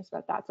very curious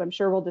about that. So I'm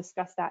sure we'll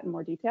discuss that in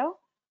more detail.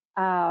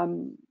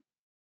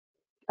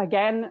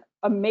 Again,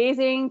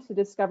 amazing to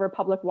discover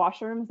public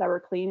washrooms that were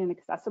clean and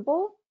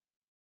accessible.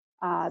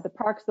 The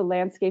parks, the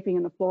landscaping,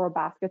 and the floral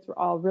baskets were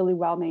all really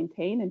well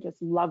maintained and just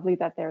lovely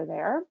that they're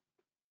there.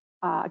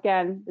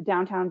 Again, the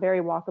downtown, very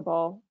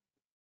walkable.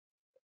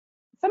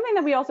 Something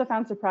that we also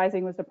found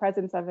surprising was the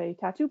presence of a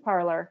tattoo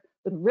parlor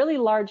with really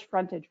large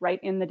frontage right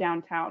in the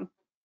downtown.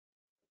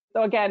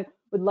 So again,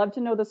 would love to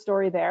know the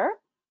story there.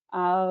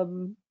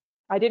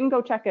 I didn't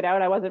go check it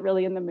out. I wasn't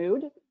really in the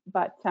mood,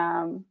 but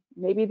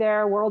maybe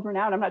they're world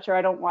renowned. I'm not sure.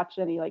 I don't watch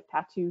any like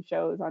tattoo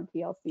shows on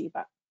TLC,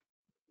 but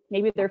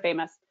maybe they're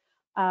famous.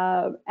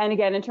 And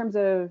again, in terms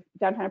of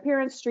downtown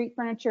appearance, street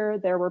furniture,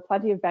 there were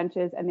plenty of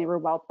benches and they were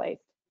well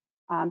placed.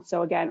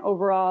 So again,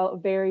 overall,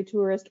 very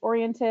tourist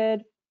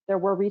oriented. There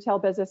were retail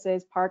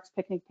businesses, parks,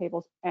 picnic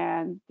tables,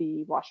 and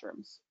the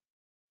washrooms.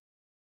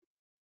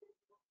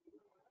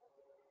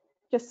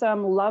 just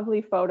some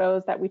lovely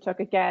photos that we took.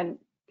 Again,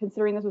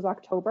 considering this was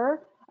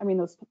October, I mean,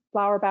 those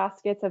flower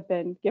baskets have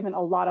been given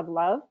a lot of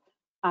love,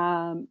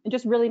 and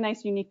just really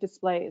nice, unique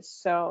displays.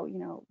 So, you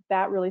know,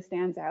 that really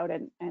stands out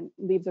and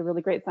leaves a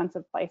really great sense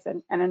of place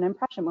and an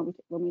impression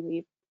when we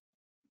leave.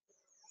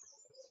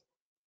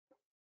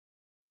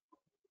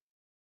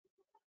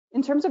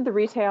 In terms of the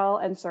retail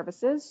and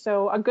services,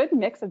 so a good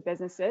mix of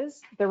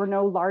businesses. There were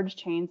no large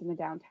chains in the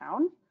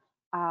downtown.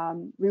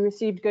 We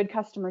received good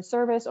customer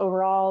service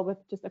overall, with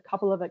just a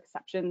couple of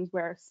exceptions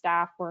where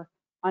staff were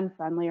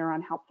unfriendly or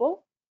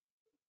unhelpful.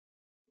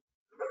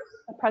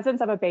 The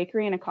presence of a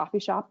bakery and a coffee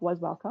shop was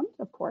welcomed,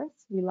 of course.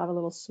 We love a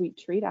little sweet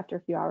treat after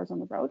a few hours on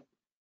the road.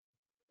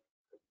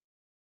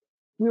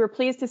 We were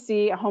pleased to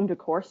see a home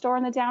decor store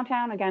in the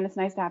downtown. Again, it's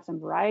nice to have some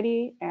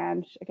variety,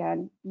 and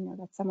again, you know,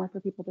 that's somewhere for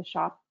people to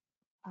shop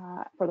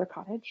for their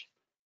cottage.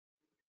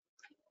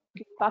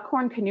 The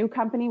Buckhorn Canoe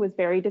Company was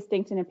very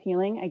distinct and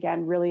appealing.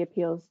 Again, really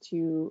appeals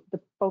to the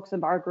folks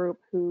in our group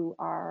who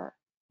are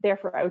there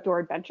for outdoor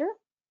adventure.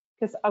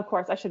 Because of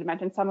course, I should have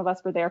mentioned, some of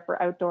us were there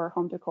for outdoor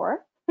home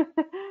decor.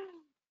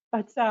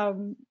 But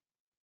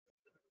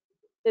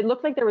it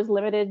looked like there was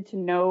limited to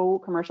no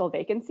commercial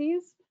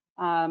vacancies,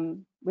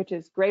 which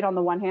is great on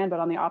the one hand, but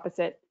on the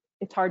opposite,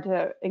 it's hard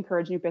to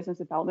encourage new business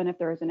development if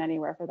there isn't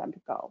anywhere for them to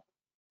go.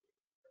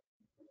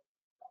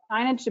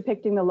 Signage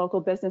depicting the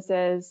local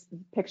businesses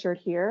pictured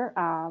here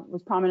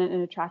was prominent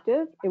and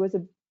attractive. It was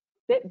a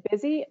bit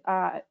busy.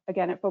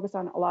 Again, it focused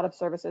on a lot of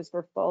services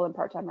for full and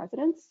part-time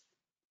residents.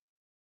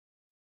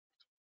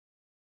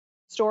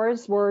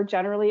 Stores were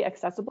generally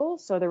accessible,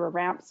 so there were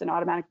ramps and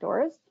automatic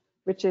doors,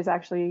 which is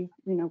actually,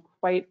 you know,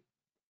 quite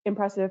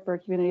impressive for a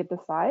community of this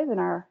size in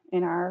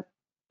our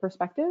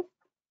perspective.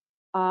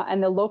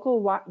 And the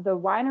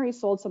winery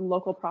sold some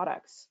local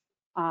products.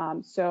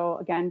 So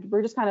again,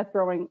 we're just kind of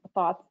throwing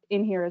thoughts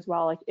in here as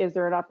well, like, is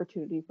there an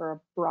opportunity for a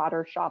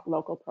broader shop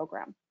local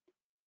program?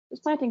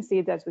 Just planting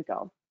seeds as we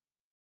go.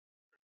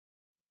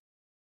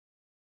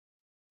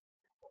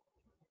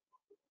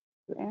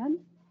 And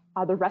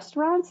the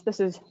restaurants, this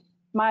is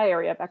my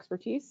area of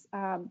expertise.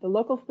 The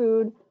local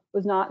food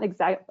was not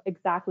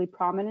exactly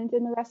prominent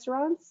in the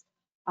restaurants,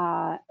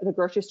 the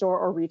grocery store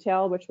or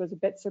retail, which was a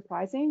bit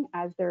surprising,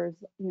 as there's,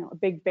 you know, a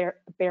big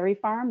berry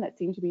farm that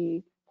seemed to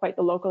be quite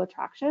the local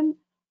attraction.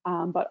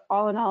 But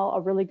all in all,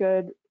 a really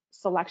good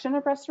selection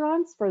of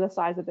restaurants for the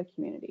size of the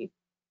community.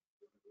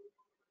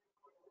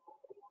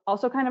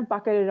 Also kind of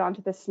bucketed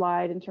onto this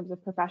slide in terms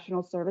of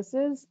professional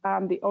services.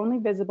 The only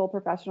visible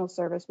professional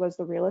service was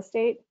the real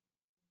estate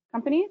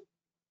company.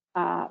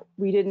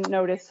 We didn't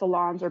notice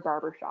salons or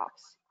barber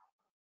shops.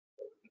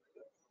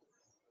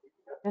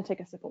 I'm gonna take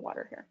a sip of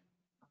water here.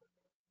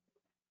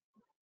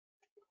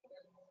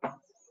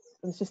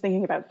 I was just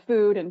thinking about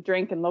food and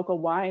drink and local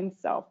wine,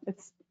 so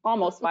it's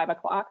almost 5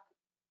 o'clock.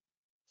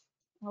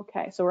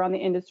 Okay, so we're on the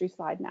industry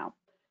slide now.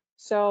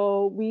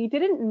 So we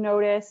didn't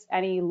notice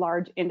any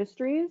large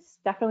industries,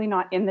 definitely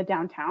not in the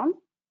downtown.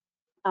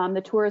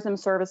 The tourism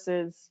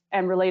services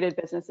and related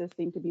businesses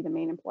seem to be the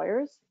main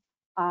employers.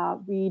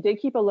 We did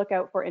keep a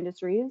lookout for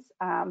industries,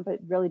 but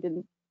really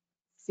didn't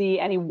see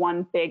any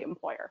one big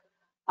employer.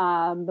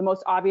 The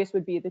most obvious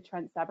would be the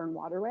Trent Severn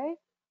Waterway,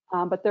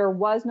 but there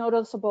was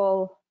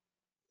noticeable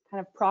kind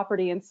of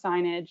property and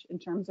signage in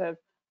terms of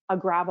a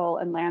gravel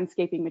and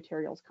landscaping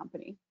materials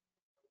company.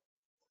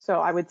 So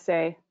I would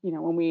say, you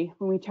know, when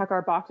we check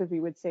our boxes, we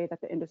would say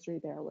that the industry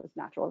there was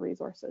natural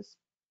resources.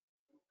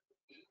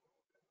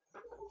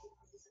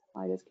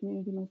 Slide is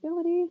community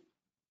mobility.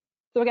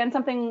 So again,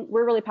 something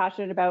we're really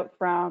passionate about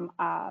from,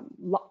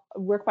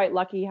 we're quite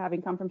lucky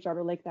having come from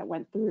Charter Lake that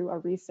went through a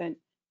recent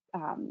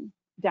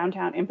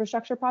downtown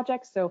infrastructure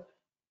project. So,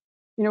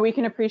 you know, we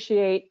can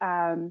appreciate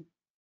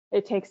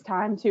it takes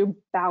time to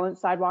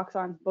balance sidewalks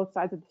on both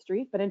sides of the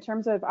street, but in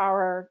terms of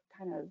our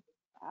kind of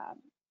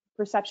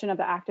perception of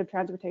the active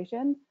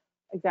transportation,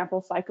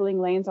 example,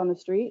 cycling lanes on the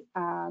street,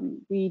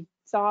 we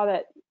saw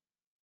that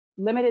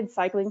limited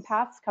cycling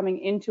paths coming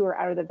into or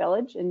out of the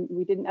village, and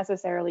we didn't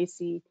necessarily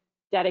see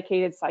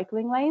dedicated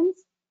cycling lanes.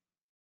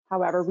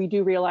 However, we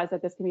do realize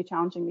that this can be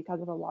challenging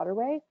because of a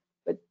waterway,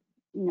 but,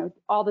 you know,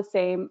 all the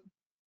same,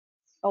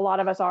 a lot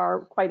of us are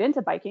quite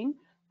into biking.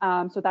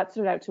 So that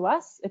stood out to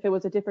us. If it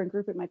was a different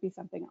group, it might be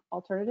something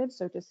alternative.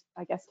 So just,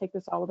 I guess, take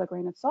this all with a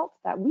grain of salt,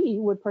 that we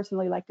would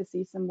personally like to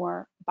see some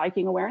more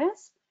biking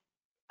awareness.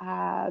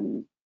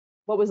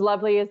 What was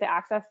lovely is the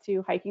access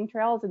to hiking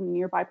trails in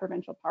nearby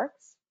provincial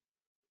parks.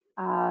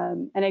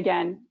 And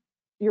again,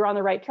 you're on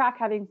the right track,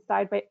 having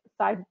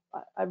a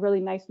really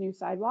nice new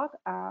sidewalk.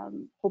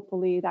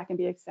 Hopefully that can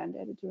be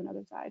extended to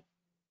another side.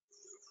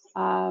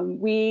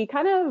 We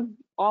kind of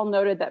all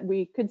noted that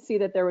we could see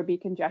that there would be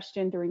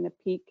congestion during the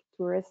peak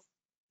tourist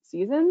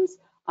seasons,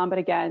 but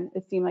again,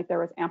 it seemed like there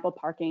was ample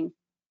parking.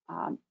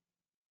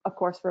 Of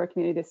course, for a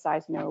community this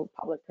size, no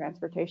public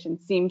transportation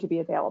seemed to be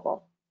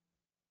available.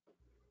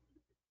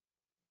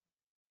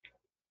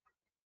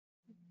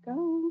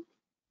 Go.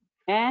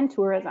 And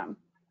tourism.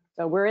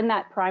 So we're in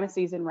that prime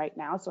season right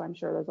now, so I'm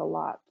sure there's a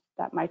lot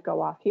that might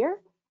go off here.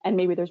 and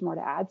maybe there's more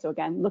to add. So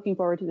again, looking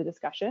forward to the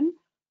discussion.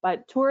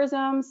 But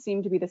tourism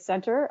seemed to be the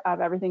center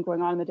of everything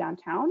going on in the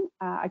downtown.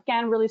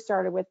 Again, really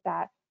started with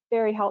that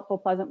very helpful,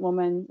 pleasant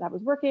woman that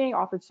was working,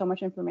 offered so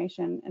much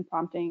information and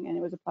prompting, and it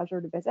was a pleasure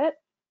to visit.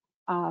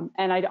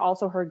 And I'd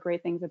also heard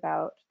great things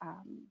about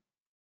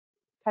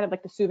kind of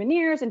like the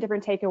souvenirs and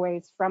different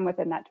takeaways from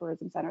within that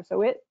tourism center.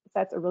 So it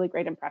sets a really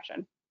great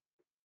impression.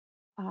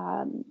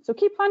 So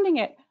keep funding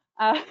it.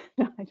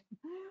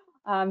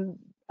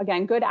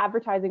 Again, good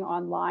advertising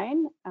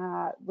online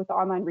with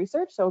online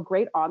research, so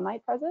great online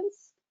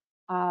presence.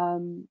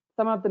 Some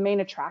of the main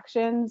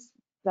attractions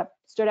that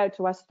stood out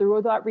to us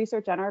through that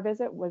research and our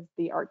visit was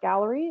the art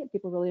gallery.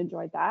 People really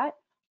enjoyed that.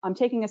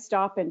 Taking a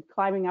stop and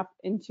climbing up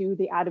into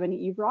the Adam and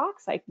Eve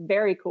rocks, like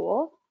very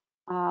cool.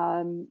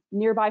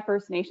 Nearby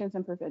First Nations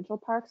and provincial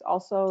parks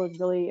also is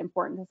really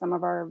important to some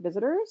of our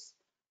visitors.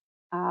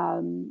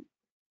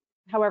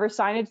 However,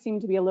 signage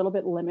seemed to be a little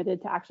bit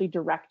limited to actually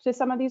direct to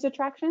some of these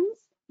attractions.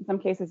 In some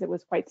cases, it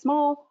was quite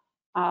small,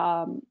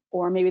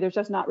 or maybe there's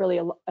just not really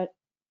a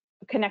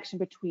connection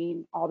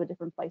between all the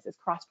different places,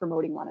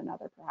 cross-promoting one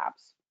another,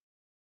 perhaps.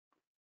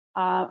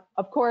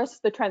 Of course,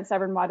 the Trent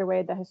Severn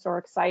Waterway, the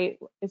historic site,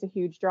 is a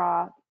huge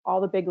draw.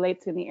 All the big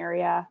lakes in the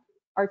area,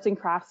 arts and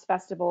crafts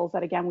festivals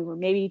that, again,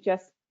 we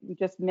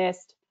just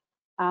missed,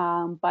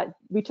 but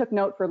we took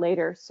note for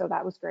later, so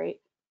that was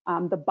great.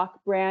 The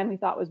Buck brand we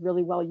thought was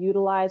really well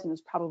utilized, and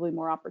there's probably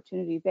more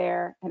opportunity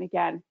there. And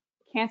again,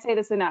 can't say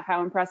this enough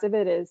how impressive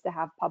it is to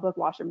have public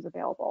washrooms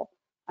available.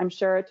 I'm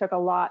sure it took a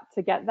lot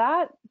to get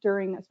that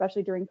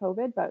especially during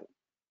COVID, but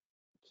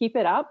keep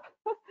it up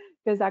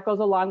because that goes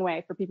a long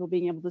way for people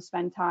being able to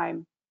spend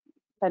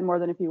more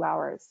than a few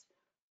hours.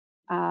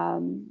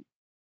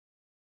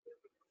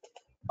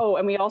 Oh,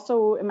 and we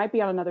also, it might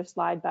be on another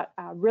slide, but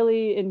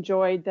really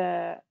enjoyed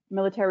the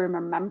military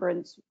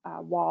remembrance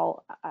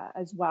wall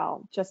as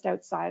well, just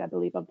outside, I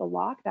believe, of the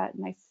lock, that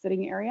nice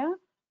sitting area.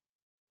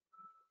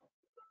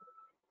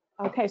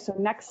 Okay, so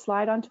next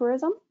slide on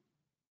tourism.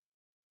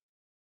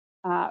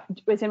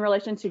 Is in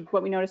relation to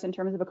what we noticed in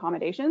terms of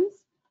accommodations.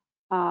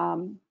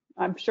 I'm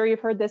sure you've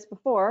heard this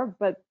before,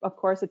 but of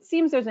course it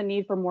seems there's a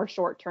need for more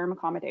short-term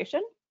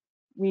accommodation.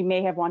 We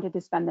may have wanted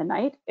to spend the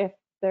night if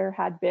there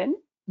had been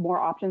more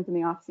options in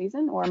the off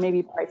season, or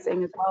maybe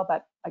pricing as well,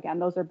 but again,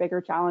 those are bigger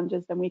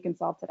challenges than we can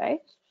solve today.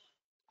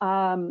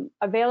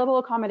 Available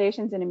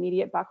accommodations in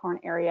immediate Buckhorn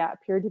area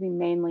appeared to be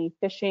mainly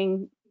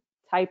fishing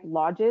type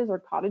lodges or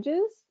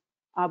cottages,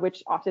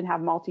 which often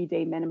have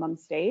multi-day minimum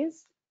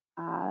stays.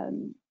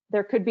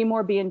 There could be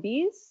more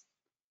B&Bs.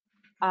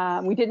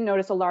 We didn't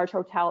notice a large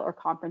hotel or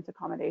conference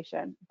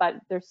accommodation,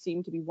 but there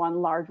seemed to be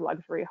one large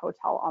luxury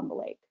hotel on the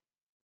lake.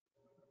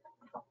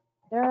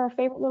 There are our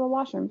favorite little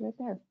washrooms right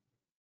there.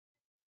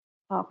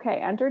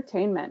 Okay,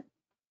 entertainment.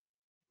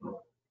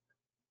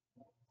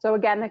 So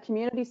again, the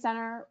community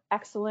center,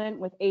 excellent,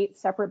 with 8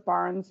 separate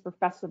barns for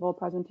festival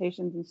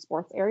presentations and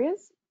sports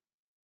areas.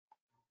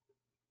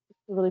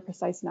 It's a really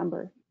precise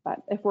number,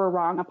 but if we're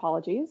wrong,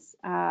 apologies.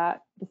 The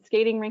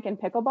skating rink and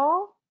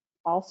pickleball,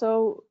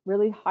 also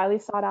really highly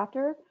sought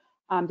after,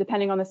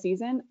 depending on the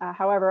season.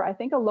 However, I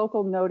think a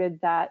local noted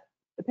that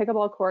the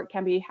pickleball court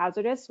can be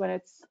hazardous when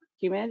it's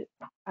humid,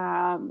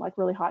 like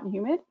really hot and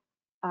humid.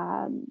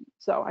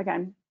 So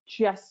again,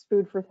 just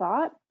food for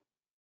thought.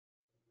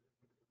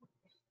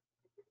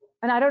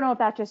 And I don't know if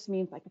that just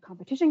means like the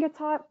competition gets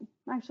hot.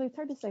 Actually, it's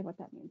hard to say what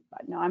that means,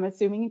 but no, I'm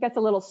assuming it gets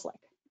a little slick.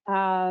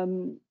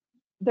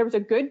 There was a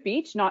good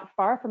beach not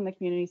far from the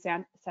community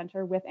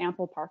center with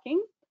ample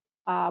parking,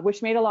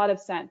 which made a lot of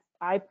sense.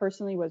 I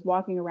personally was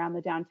walking around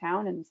the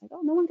downtown and it's like,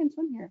 oh, no one can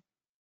swim here.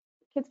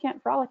 Kids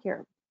can't frolic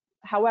here.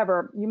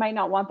 However, you might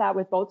not want that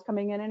with boats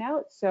coming in and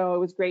out. So it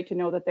was great to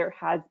know that there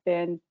has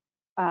been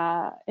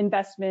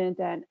investment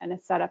and a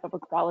setup of a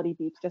quality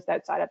beach just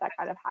outside of that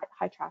kind of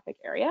high traffic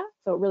area.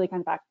 So it really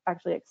kind of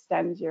actually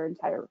extends your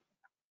entire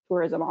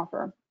tourism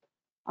offer.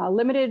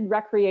 Limited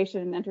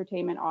recreation and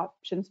entertainment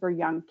options for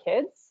young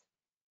kids.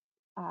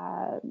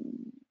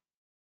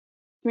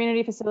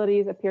 Community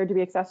facilities appeared to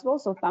be accessible,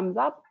 so thumbs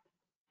up.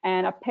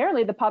 And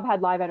apparently the pub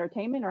had live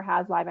entertainment or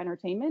has live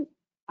entertainment.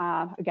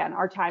 Again,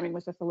 our timing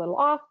was just a little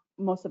off.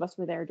 Most of us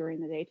were there during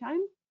the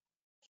daytime.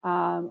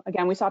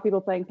 Again, we saw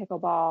people playing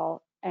pickleball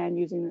and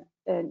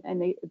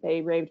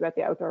they raved about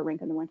the outdoor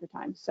rink in the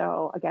wintertime.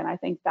 So again, I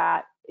think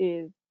that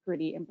is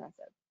pretty impressive.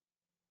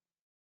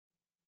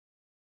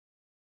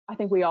 I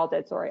think we all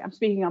did, sorry. I'm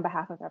speaking on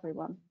behalf of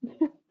everyone.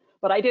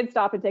 But I did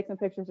stop and take some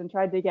pictures and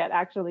tried to get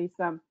actually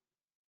some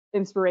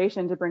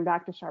inspiration to bring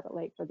back to Charlotte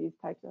Lake for these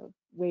types of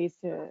ways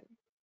to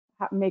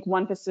make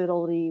one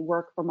facility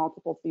work for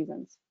multiple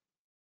seasons.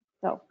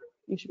 So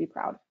you should be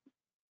proud.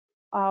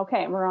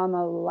 Okay, we're on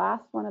the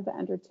last one of the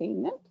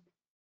entertainment.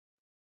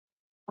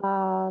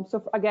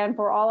 So again,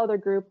 for all other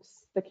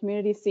groups, the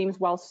community seems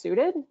well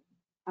suited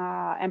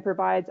and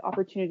provides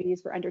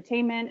opportunities for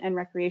entertainment and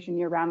recreation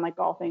year round, like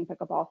golfing,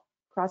 pickleball,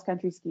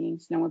 cross-country skiing,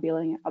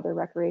 snowmobiling, and other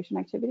recreation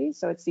activities.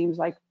 So it seems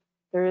like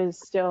there is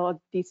still a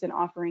decent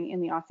offering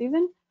in the off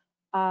season.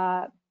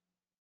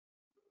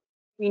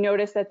 We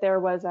noticed that there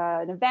was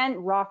an event,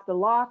 Rock the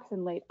Locks,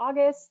 in late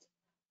August.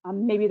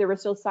 Maybe there were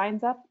still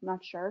signs up, I'm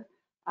not sure.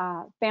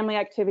 Family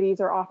activities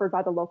are offered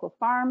by the local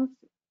farms,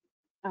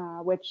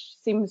 which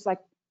seems like,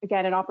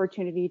 again, an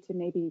opportunity to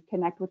maybe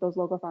connect with those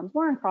local farms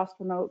more and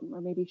cross-promote, or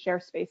maybe share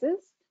spaces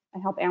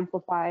and help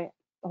amplify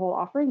the whole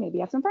offering. Maybe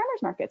have some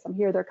farmers markets. I'm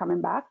here, they're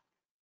coming back.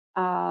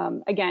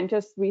 Again,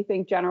 just we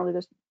think generally,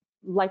 just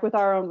like with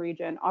our own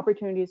region,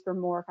 opportunities for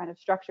more kind of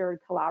structured,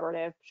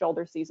 collaborative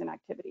shoulder season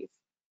activities.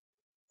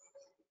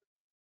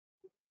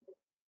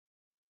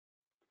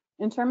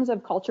 In terms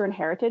of culture and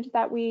heritage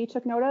that we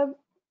took note of,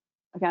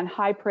 again,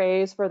 high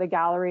praise for the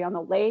gallery on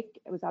the lake.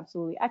 It was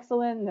absolutely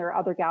excellent. There are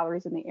other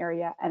galleries in the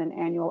area and an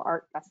annual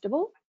art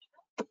festival.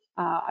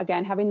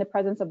 Again, having the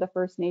presence of the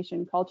First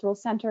Nation Cultural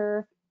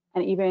Center,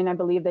 and even I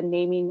believe the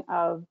naming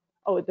of,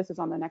 oh, this is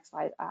on the next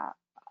slide,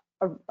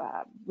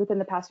 within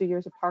the past few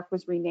years, a park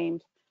was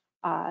renamed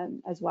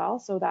as well.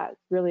 So that's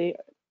really,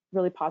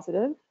 really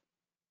positive.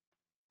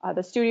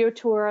 The studio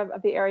tour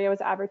of the area was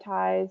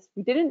advertised.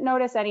 We didn't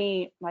notice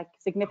any like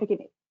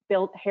significant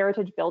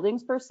heritage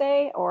buildings per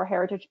se, or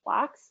heritage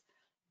plaques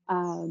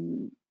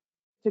to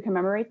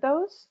commemorate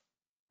those.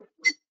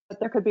 But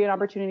there could be an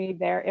opportunity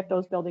there if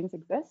those buildings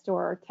exist,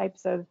 or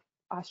types of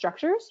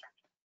structures.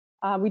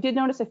 We did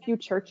notice a few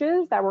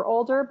churches that were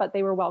older, but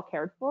they were well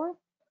cared for.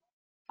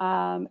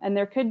 And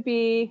there could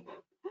be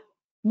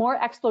more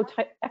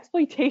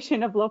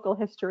exploitation of local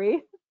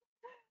history.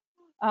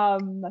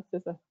 That's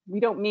just we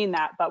don't mean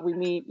that, but we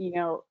mean, you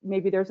know,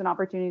 maybe there's an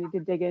opportunity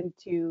to dig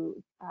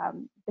into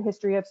the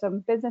history of some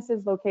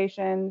businesses,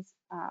 locations,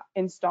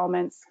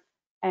 installments,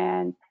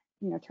 and,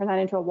 you know, turn that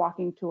into a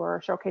walking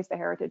tour, showcase the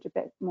heritage a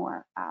bit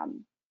more.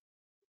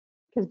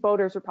 Because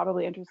boaters are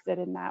probably interested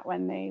in that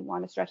when they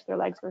want to stretch their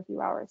legs for a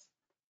few hours.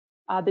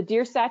 The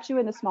deer statue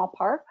in the small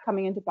park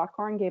coming into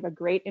Buckhorn gave a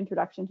great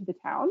introduction to the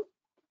town.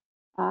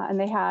 And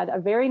they had a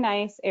very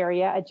nice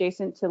area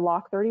adjacent to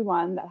Lock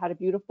 31 that had a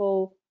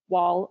beautiful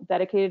wall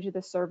dedicated to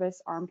the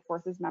service armed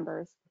forces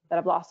members that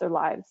have lost their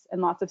lives,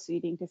 and lots of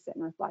seating to sit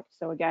and reflect.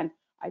 So again,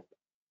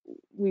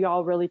 we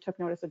all really took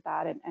notice of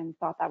that and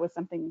thought that was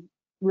something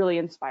really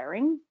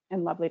inspiring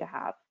and lovely to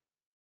have.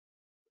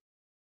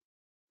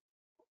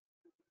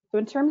 So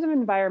in terms of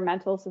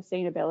environmental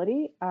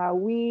sustainability,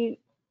 we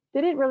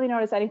didn't really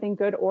notice anything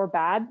good or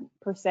bad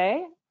per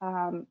se.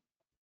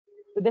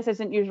 This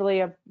isn't usually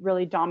a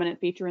really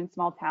dominant feature in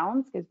small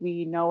towns, because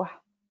we know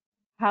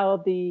how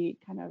the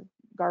kind of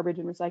garbage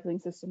and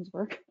recycling systems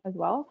work as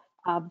well.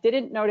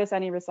 Didn't notice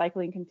any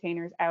recycling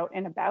containers out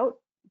and about,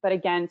 but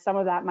again, some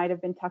of that might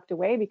have been tucked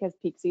away because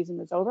peak season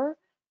was over.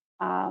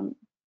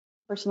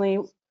 Personally,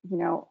 you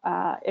know,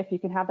 if you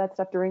can have that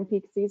stuff during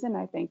peak season,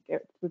 I think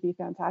it would be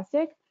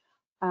fantastic.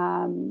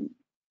 And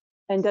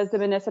does the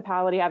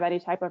municipality have any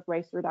type of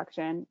waste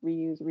reduction,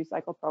 reuse,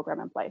 recycle program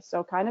in place?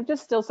 So kind of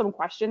just still some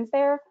questions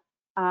there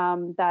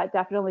that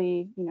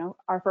definitely, you know,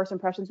 our first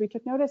impressions, we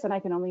took notice, and I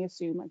can only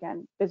assume,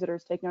 again,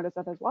 visitors take notice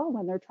of as well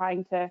when they're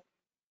trying to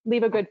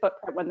leave a good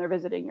footprint when they're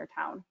visiting your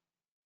town.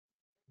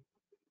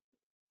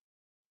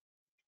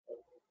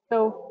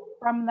 So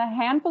from the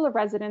handful of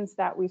residents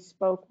that we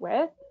spoke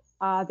with,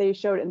 they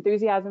showed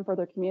enthusiasm for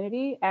their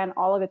community and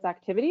all of its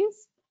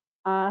activities.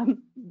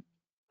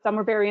 Some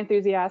were very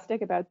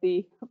enthusiastic about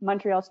the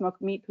Montreal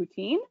smoked meat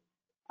poutine.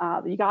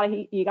 You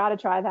gotta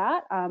try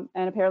that,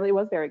 and apparently it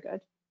was very good.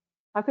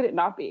 How could it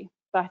not be?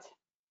 But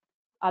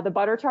the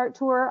butter tart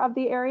tour of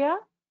the area,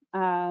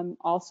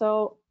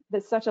 also,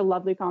 that's such a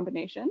lovely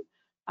combination.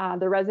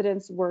 The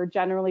residents were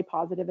generally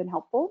positive and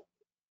helpful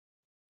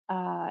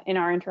in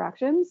our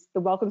interactions. The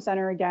Welcome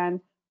Center,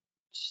 again,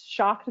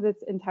 shocked that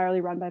it's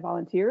entirely run by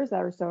volunteers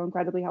that are so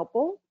incredibly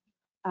helpful.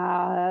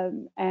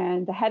 And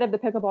the head of the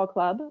pickleball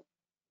club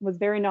was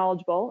very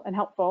knowledgeable and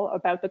helpful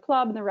about the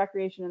club and the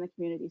recreation in the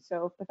community.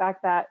 So the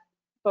fact that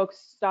folks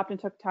stopped and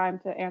took time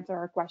to answer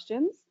our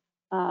questions,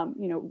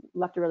 you know,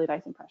 left a really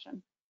nice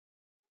impression.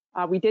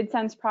 We did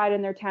sense pride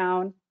in their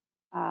town.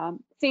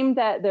 Seemed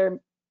that they're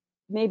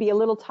maybe a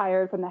little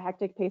tired from the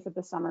hectic pace of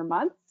the summer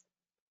months.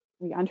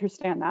 We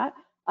understand that.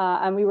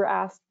 And we were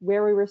asked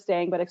where we were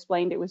staying, but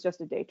explained it was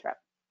just a day trip.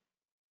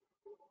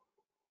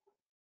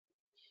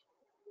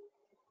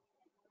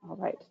 All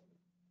right.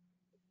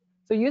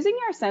 So using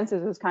your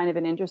senses is kind of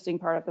an interesting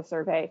part of the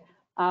survey.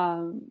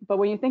 But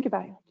when you think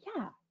about it,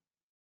 yeah,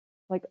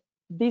 like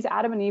these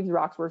Adam and Eve's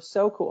rocks were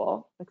so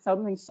cool, like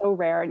something so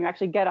rare, and you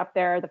actually get up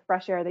there, the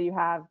fresh air that you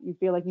have, you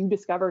feel like you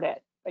discovered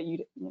it, but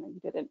you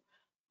didn't.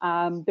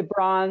 The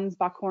bronze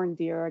buckhorn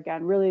deer,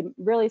 again,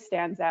 really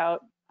stands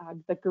out.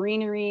 The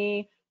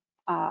greenery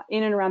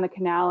in and around the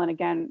canal, and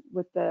again,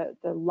 with the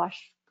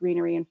lush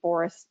greenery and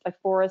forest, like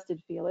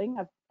forested feeling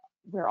of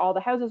where all the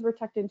houses were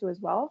tucked into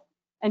as well.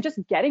 And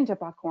just getting to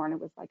Buckhorn, it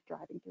was like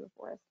driving through a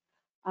forest.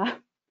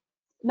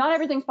 Not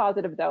everything's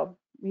positive though.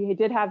 We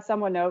did have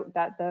someone note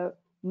that the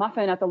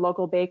muffin at the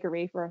local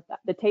bakery for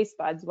the taste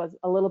buds was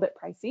a little bit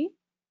pricey.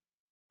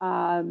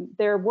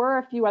 There were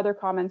a few other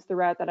comments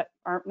throughout that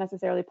aren't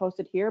necessarily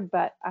posted here,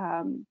 but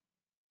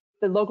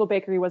the local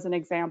bakery was an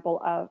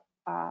example of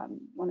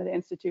one of the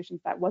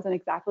institutions that wasn't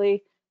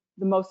exactly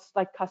the most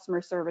like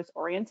customer service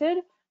oriented.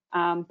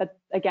 But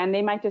again,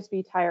 they might just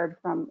be tired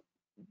from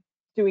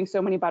doing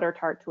so many butter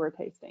tart tour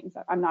tastings.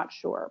 I'm not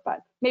sure, but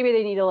maybe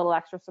they need a little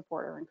extra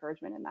support or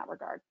encouragement in that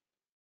regard.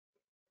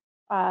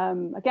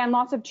 Again,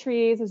 lots of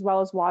trees as well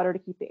as water to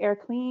keep the air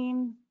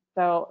clean.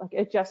 So like,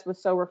 it just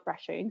was so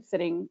refreshing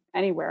sitting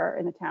anywhere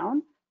in the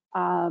town.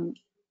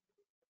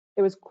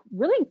 It was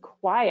really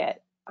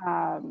quiet,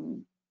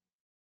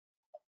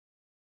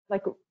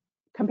 like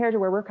compared to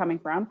where we're coming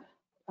from.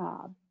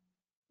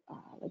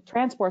 Like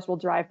transports will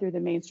drive through the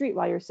main street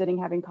while you're sitting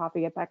having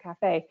coffee at that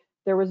cafe.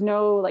 There was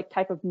no like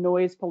type of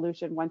noise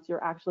pollution once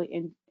you're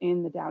actually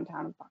in the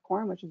downtown of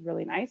Buckhorn, which is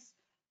really nice.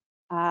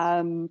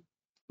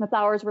 The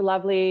flowers were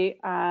lovely.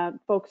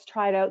 Folks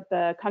tried out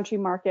the country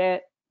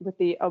market with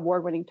the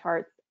award-winning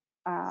tarts.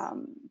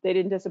 They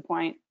didn't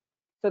disappoint.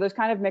 So there's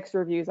kind of mixed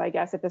reviews, I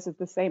guess, if this is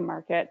the same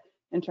market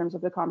in terms of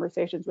the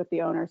conversations with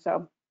the owner.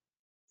 So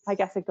I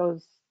guess it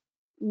goes,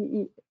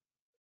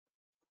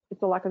 it's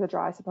the luck of the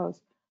draw, I suppose.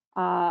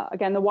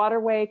 Again, the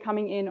waterway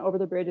coming in over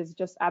the bridge is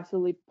just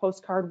absolutely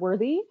postcard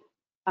worthy.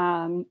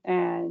 And,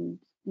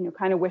 you know,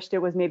 kind of wished it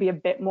was maybe a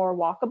bit more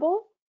walkable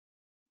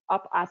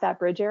up at that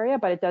bridge area,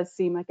 but it does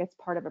seem like it's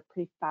part of a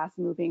pretty fast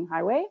moving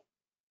highway.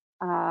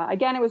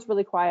 Again, it was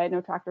really quiet,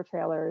 no tractor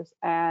trailers.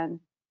 And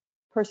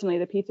personally,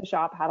 the pizza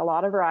shop had a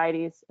lot of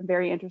varieties and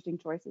very interesting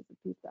choices of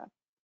pizza.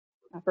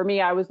 For me,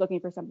 I was looking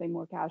for something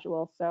more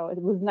casual. So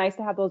it was nice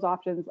to have those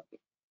options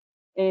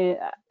to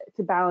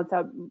balance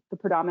out the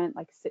predominant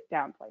like sit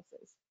down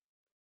places.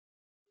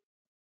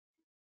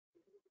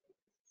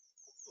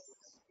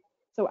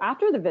 So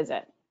after the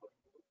visit,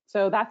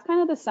 so that's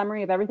kind of the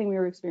summary of everything we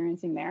were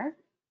experiencing there.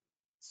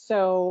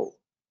 So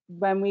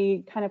when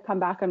we kind of come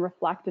back and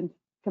reflect and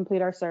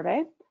complete our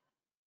survey,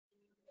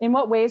 in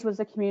what ways was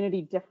the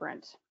community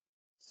different?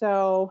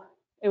 So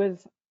it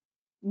was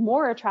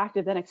more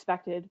attractive than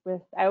expected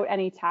without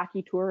any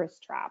tacky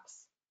tourist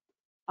traps.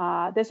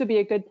 This would be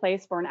a good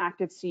place for an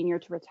active senior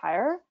to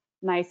retire.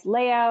 Nice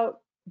layout,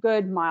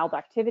 good mild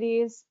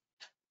activities.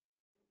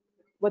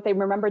 What they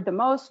remembered the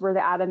most were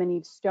the Adam and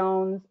Eve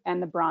stones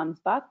and the bronze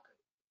buck.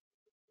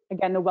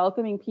 Again, the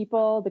welcoming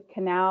people, the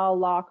canal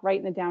lock right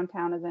in the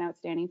downtown is an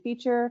outstanding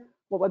feature.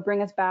 What would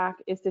bring us back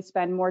is to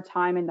spend more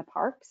time in the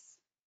parks.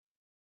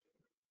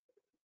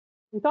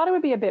 We thought it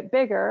would be a bit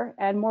bigger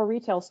and more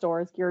retail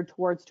stores geared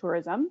towards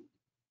tourism.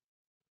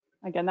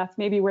 Again, that's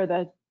maybe where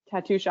the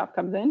tattoo shop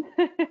comes in.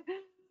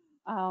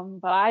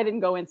 But I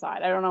didn't go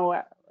inside. I don't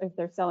know if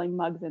they're selling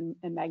mugs and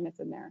magnets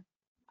in there.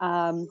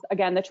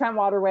 Again, the Trent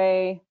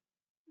waterway,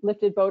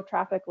 lifted boat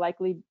traffic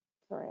likely,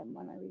 sorry,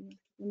 when I read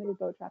limited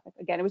boat traffic.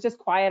 Again, it was just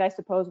quiet, I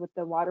suppose, with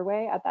the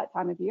waterway at that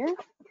time of year.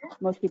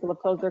 Most people have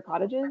closed their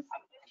cottages.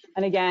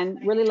 And again,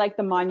 really like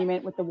the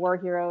monument with the war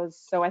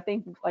heroes. So I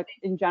think like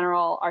in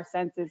general, our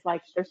sense is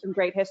like, there's some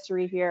great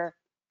history here.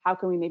 How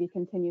can we maybe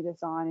continue this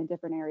on in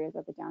different areas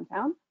of the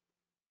downtown?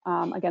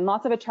 Again,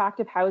 lots of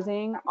attractive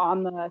housing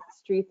on the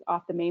streets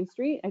off the main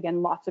street.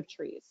 Again, lots of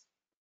trees.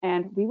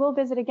 And we will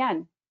visit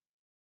again.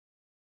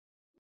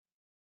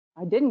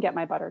 I didn't get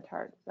my butter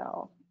tart,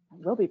 so I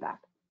will be back.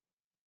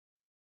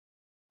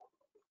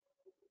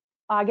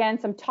 Again,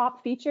 some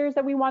top features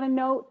that we want to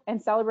note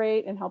and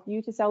celebrate and help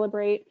you to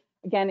celebrate,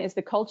 again, is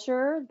the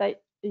culture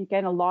that,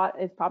 again, a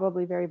lot is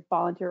probably very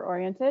volunteer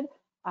oriented.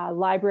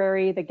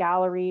 Library, the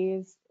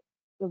galleries,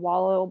 the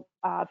Wall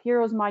of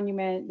Heroes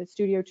Monument, the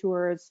studio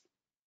tours,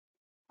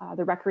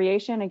 the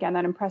recreation, again,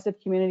 that impressive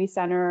community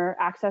center,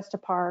 access to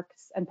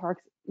parks and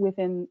parks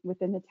within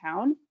the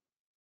town.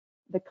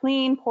 The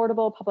clean,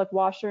 portable public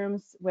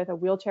washrooms with a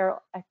wheelchair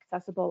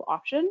accessible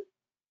option.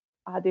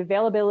 The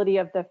availability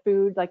of the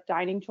food, like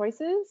dining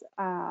choices.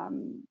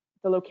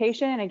 The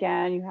location,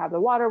 again, you have the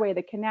waterway,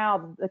 the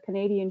canal, the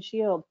Canadian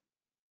Shield.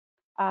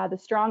 The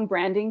strong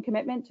branding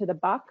commitment to the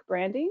Buck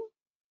branding.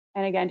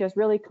 And again, just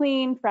really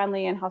clean,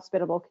 friendly, and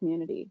hospitable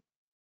community.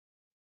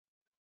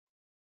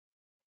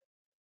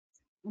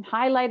 And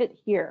highlighted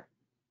here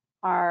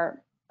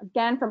are,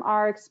 again, from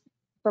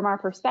our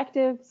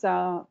perspective,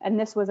 so, and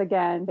this was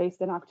again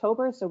based in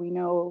October, so we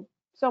know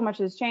so much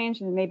has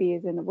changed and maybe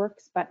is in the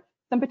works, but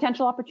some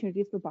potential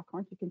opportunities for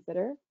Buckhorn to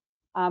consider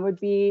would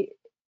be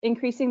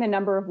increasing the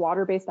number of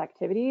water-based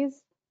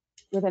activities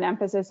with an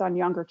emphasis on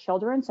younger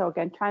children. So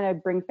again, trying to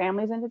bring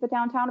families into the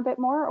downtown a bit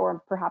more,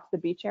 or perhaps the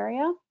beach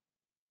area.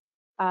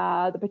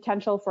 The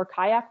potential for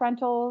kayak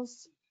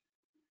rentals.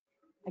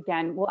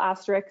 Again, we'll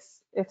asterisk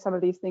if some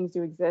of these things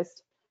do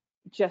exist,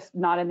 just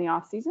not in the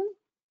off season.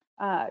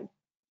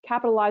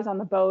 Capitalize on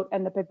the boat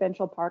and the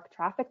provincial park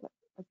traffic.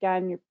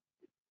 Again,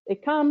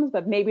 it comes,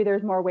 but maybe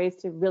there's more ways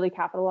to really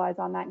capitalize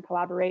on that and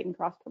collaborate and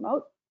cross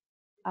promote.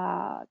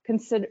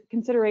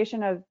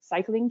 Consideration of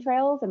cycling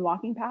trails and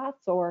walking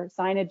paths or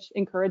signage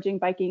encouraging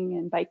biking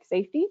and bike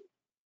safety.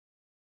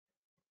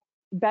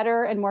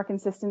 Better and more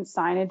consistent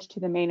signage to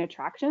the main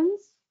attractions.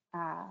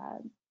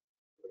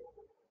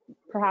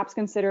 Perhaps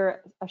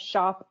consider a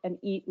shop and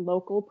eat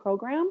local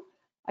program.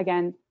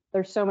 Again,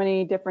 there's so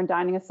many different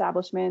dining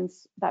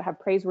establishments that have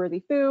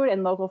praiseworthy food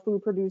and local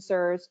food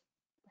producers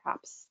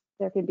perhaps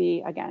there can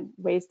be, again,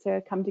 ways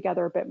to come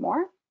together a bit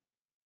more.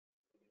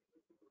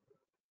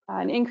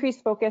 An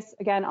increased focus,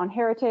 again, on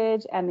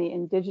heritage and the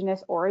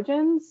Indigenous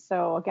origins.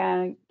 So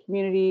again,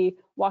 community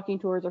walking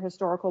tours or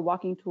historical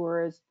walking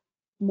tours,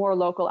 more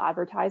local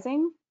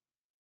advertising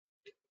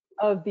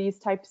of these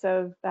types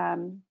of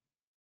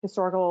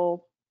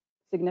historical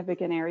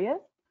significant areas.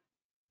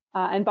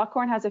 And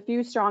Buckhorn has a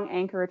few strong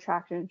anchor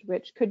attractions,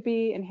 which could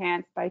be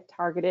enhanced by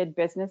targeted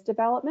business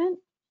development.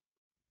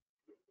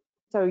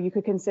 So you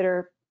could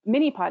consider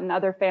mini putt and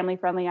other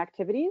family-friendly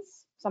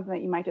activities, something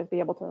that you might just be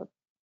able to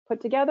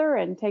put together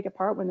and take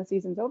apart when the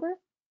season's over.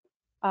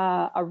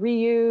 A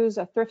reuse,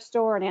 a thrift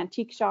store, an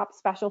antique shop,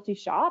 specialty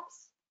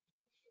shops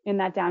in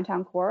that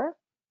downtown core.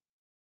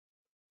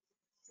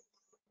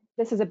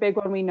 This is a big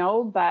one, we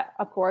know, but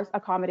of course,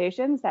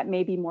 accommodations that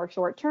may be more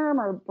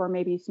short-term or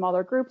maybe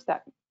smaller groups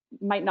that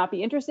might not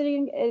be interested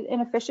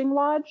in a fishing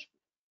lodge.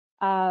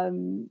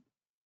 And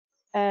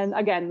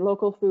again,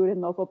 local food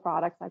and local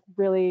products, like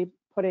really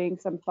putting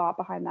some thought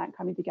behind that,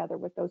 coming together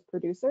with those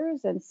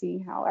producers and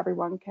seeing how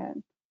everyone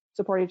can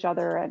support each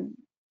other and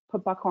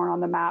put Buckhorn on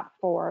the map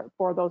for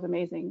those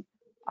amazing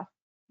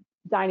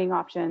dining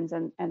options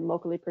and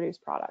locally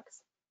produced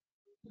products.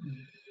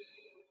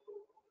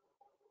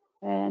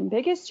 And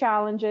biggest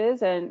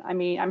challenges, and I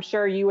mean, I'm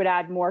sure you would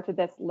add more to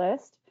this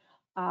list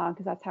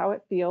because that's how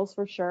it feels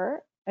for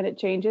sure. And it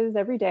changes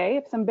every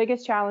day. Some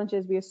biggest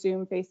challenges we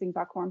assume facing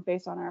Buckhorn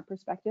based on our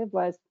perspective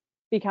was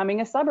becoming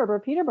a suburb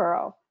of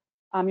Peterborough.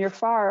 You're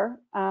far,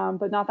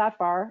 but not that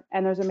far,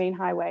 and there's a main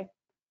highway.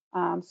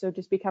 So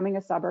just becoming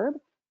a suburb,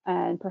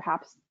 and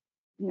perhaps,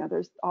 you know,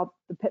 there's all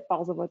the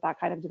pitfalls of what that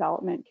kind of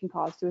development can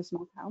cause to a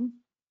small town.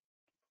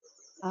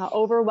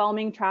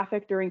 Overwhelming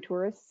traffic during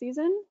tourist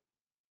season.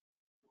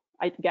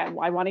 Again,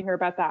 I want to hear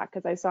about that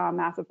because I saw a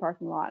massive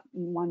parking lot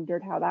and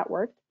wondered how that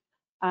worked.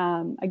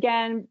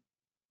 Again,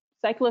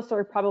 cyclists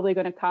are probably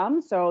going to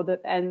come.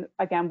 And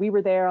again, we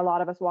were there, a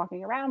lot of us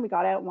walking around, we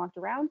got out and walked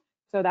around.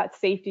 So that's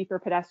safety for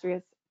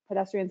pedestrians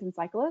and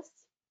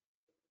cyclists.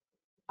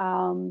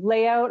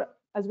 Layout,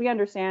 as we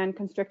understand,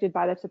 constricted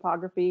by the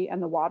topography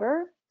and the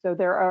water. So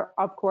there are,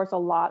 of course, a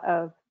lot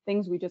of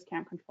things we just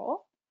can't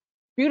control.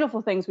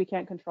 Beautiful things we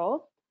can't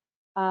control,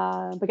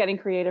 but getting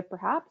creative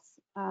perhaps.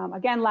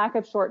 Again, lack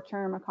of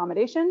short-term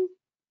accommodation.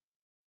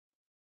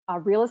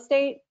 Real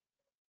estate.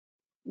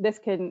 This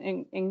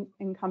can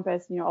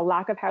encompass, you know, a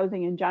lack of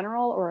housing in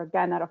general, or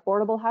again, that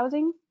affordable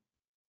housing.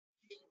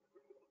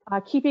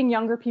 Keeping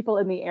younger people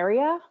in the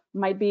area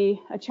might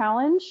be a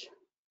challenge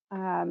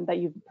that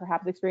you've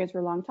perhaps experienced for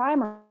a long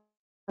time or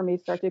may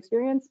start to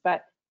experience,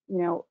 but, you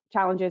know,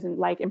 challenges in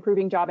like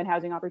improving job and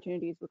housing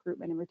opportunities,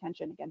 recruitment and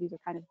retention. Again, these are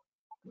kind of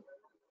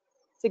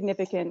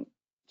significant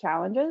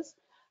challenges.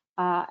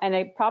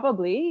 And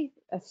probably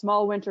a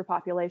small winter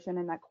population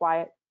in that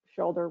quiet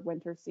shoulder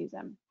winter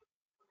season.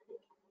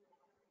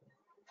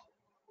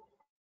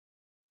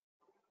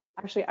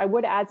 Actually, I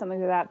would add something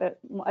to that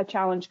a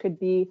challenge could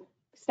be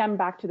stem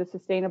back to the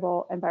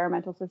sustainable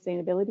environmental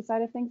sustainability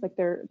side of things. Like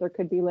there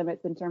could be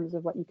limits in terms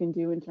of what you can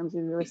do in terms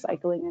of your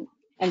recycling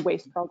and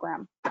waste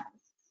program.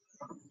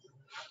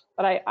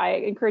 But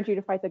I encourage you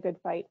to fight the good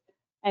fight.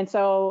 And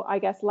so I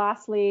guess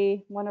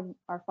lastly, one of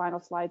our final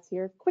slides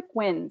here, quick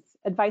wins,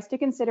 advice to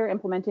consider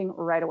implementing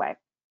right away,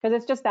 because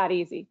it's just that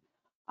easy.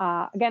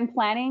 Again,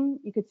 planning,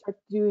 you could start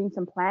doing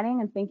some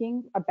planning and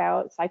thinking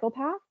about cycle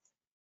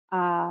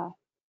paths.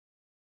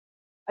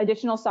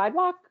 Additional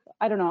sidewalk,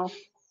 I don't know.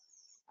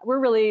 We're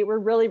really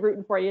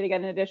rooting for you to get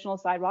an additional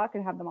sidewalk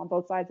and have them on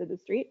both sides of the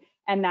street,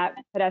 and that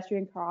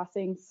pedestrian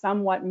crossing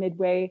somewhat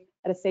midway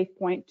at a safe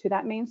point to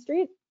that main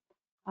street.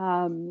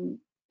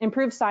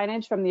 Improve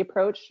signage from the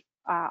approach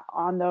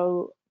on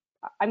the,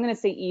 I'm going to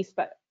say east,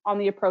 but on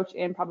the approach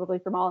in probably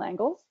from all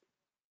angles.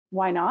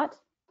 Why not?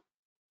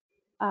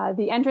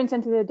 The entrance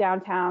into the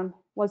downtown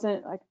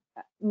wasn't like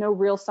no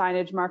real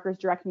signage markers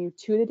directing you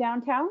to the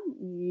downtown.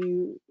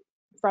 You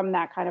from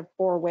that kind of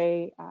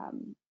four-way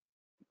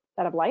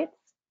set of lights.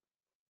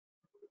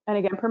 And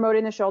again,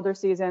 promoting the shoulder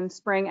season,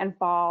 spring and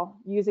fall,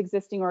 use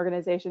existing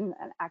organizations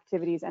and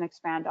activities and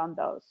expand on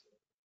those.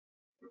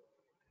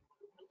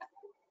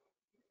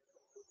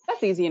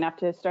 That's easy enough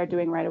to start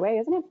doing right away,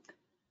 isn't it?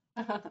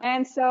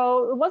 And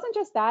so it wasn't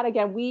just that.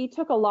 Again, we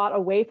took a lot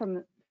away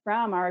from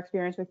our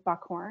experience with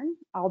Buckhorn,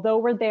 although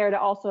we're there to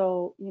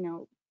also, you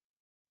know,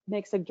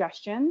 make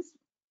suggestions.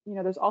 You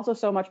know, there's also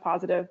so much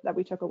positive that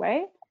we took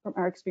away from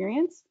our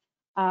experience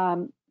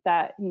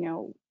that, you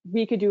know,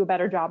 we could do a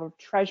better job of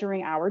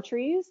treasuring our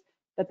trees,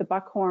 that the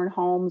Buckhorn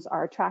homes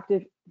are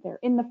attractive. They're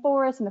in the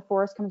forest and the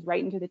forest comes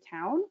right into the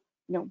town.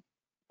 You know,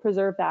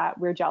 preserve that.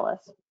 We're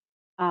jealous.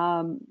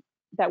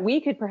 That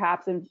we could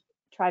perhaps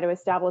try to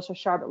establish a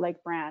Charlotte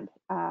Lake brand.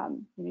 You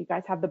know, you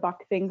guys have the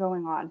Buck thing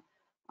going on,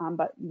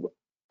 but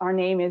our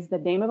name is the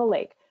name of a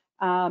lake.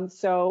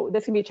 So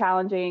this can be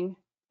challenging,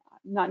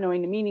 not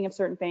knowing the meaning of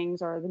certain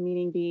things or the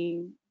meaning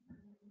being,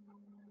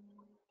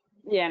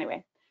 yeah,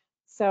 anyway.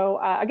 So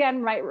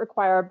again, might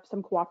require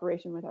some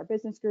cooperation with our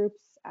business groups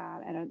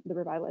and the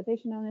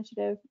revitalization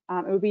initiative.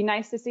 It would be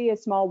nice to see a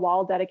small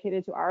wall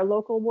dedicated to our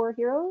local war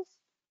heroes.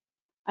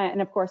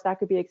 And of course, that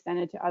could be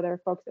extended to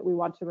other folks that we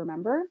want to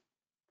remember.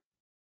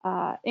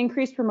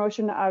 Increased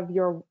promotion of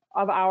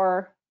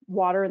our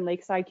water and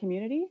lakeside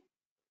community.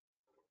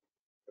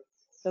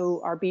 So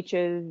our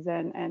beaches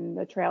and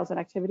the trails and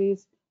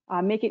activities.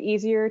 Make it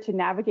easier to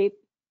navigate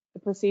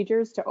the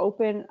procedures to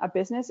open a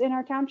business in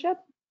our township.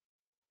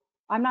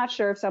 I'm not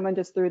sure if someone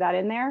just threw that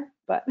in there,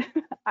 but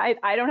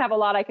I don't have a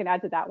lot I can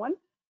add to that one.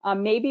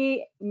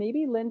 Maybe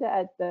Linda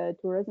at the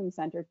tourism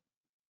center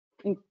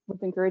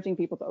was encouraging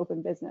people to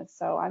open business.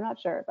 So I'm not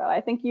sure, but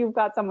I think you've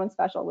got someone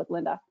special with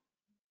Linda.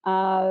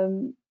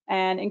 And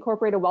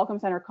incorporate a welcome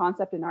center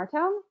concept in our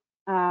town,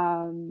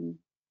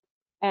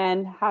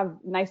 and have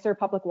nicer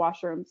public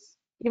washrooms.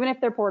 Even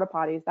if they're porta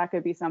potties, that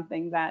could be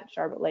something that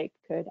Charlotte Lake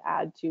could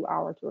add to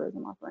our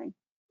tourism offering.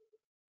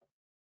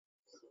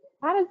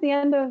 That is the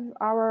end of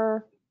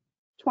our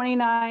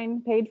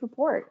 29-page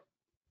report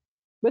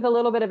with a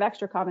little bit of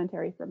extra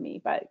commentary from me,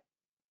 but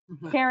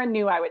Karen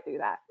knew I would do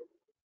that.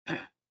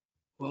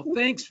 Well,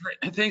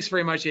 thanks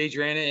very much,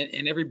 Adriana,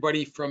 and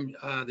everybody from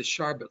the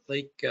Charlotte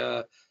Lake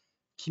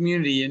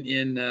community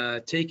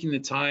in taking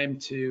the time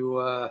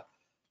to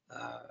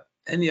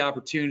and the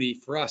opportunity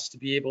for us to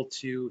be able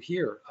to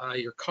hear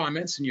your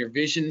comments and your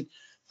vision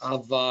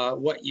of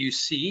what you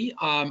see.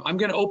 I'm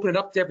going to open it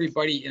up to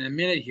everybody in a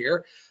minute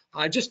here.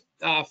 Just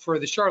for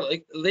the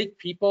Charlotte Lake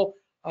people,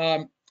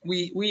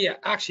 we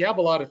actually have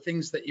a lot of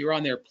things that you're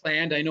on there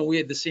planned. I know we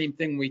had the same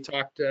thing when we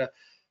talked to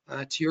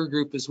your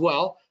group as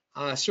well.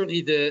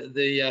 Certainly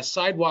the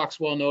sidewalks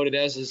well noted,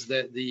 as is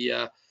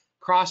the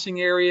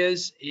crossing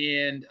areas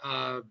and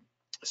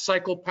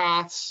cycle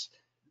paths.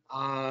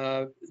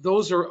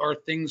 Those are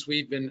things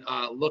we've been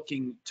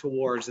looking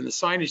towards. And the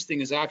signage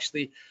thing is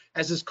actually,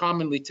 as is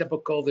commonly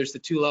typical, there's the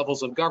two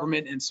levels of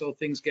government, and so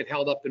things get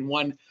held up in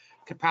one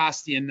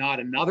capacity and not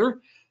another.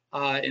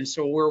 And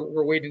so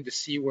we're waiting to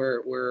see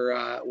where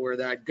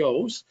that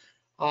goes.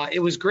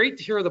 It was great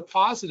to hear the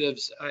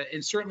positives,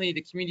 and certainly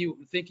the community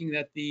thinking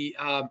that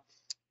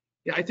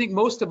yeah, I think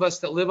most of us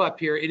that live up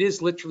here, it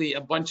is literally a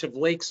bunch of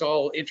lakes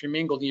all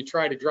intermingled, and you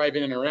try to drive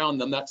in and around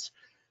them. That's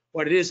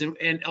what it is.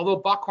 And although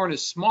Buckhorn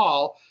is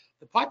small,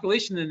 the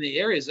population in the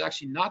area is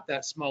actually not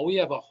that small. We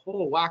have a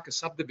whole whack of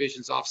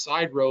subdivisions off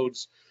side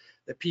roads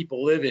that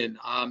people live in.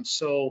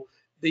 So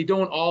they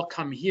don't all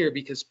come here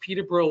because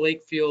Peterborough,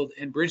 Lakefield,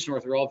 and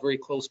Bridgenorth are all very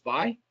close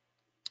by.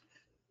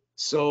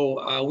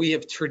 So we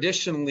have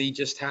traditionally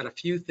just had a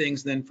few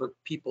things then for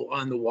people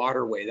on the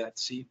waterway.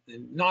 That's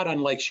not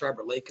unlike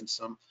Charlotte Lake in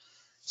some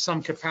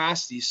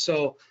capacities.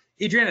 So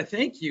Adriana,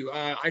 thank you.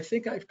 I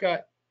think I've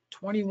got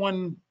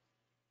 22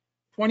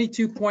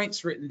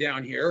 points written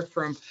down here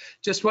from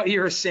just what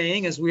you were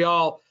saying as we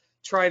all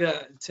try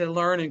to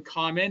learn and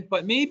comment.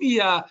 But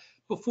maybe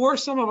before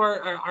some of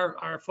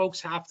our folks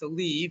have to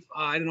leave,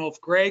 I don't know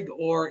if Greg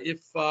or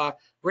if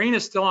Rain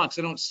is still on, because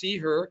I don't see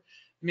her.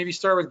 Maybe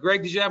start with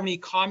Greg. Did you have any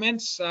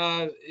comments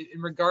in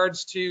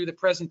regards to the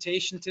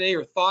presentation today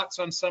or thoughts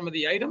on some of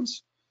the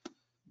items?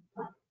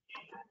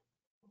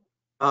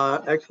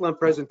 Excellent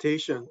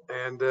presentation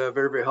and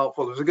very, very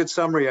helpful. It was a good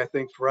summary, I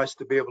think, for us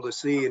to be able to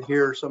see and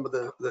hear some of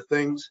the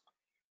things.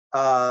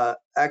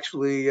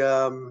 Actually,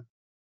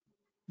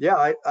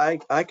 yeah,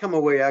 I come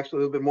away actually a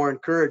little bit more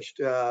encouraged.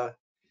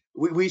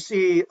 We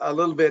see a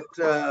little bit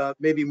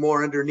maybe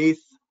more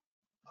underneath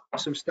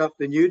some stuff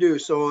than you do.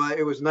 So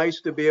it was nice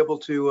to be able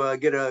to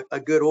get a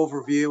good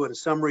overview and a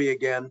summary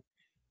again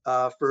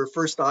for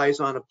first eyes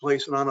on a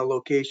place and on a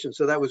location.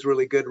 So that was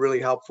really good, really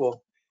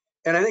helpful.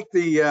 And I think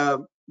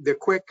the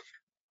quick,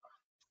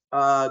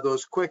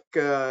 those quick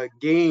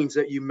gains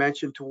that you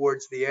mentioned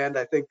towards the end,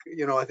 I think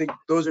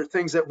those are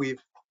things that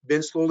we've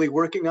been slowly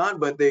working on,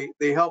 but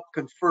they help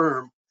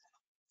confirm,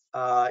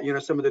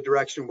 some of the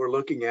direction we're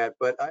looking at.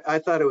 But I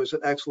thought it was an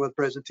excellent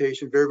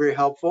presentation, very, very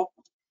helpful,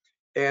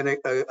 and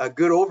a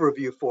good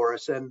overview for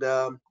us. And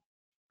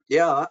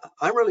yeah,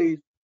 I'm really,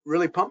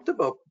 really pumped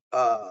about,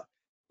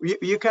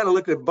 you kind of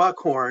looked at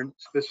Buckhorn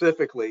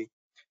specifically,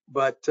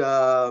 but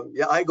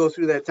yeah, I go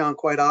through that town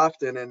quite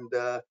often, and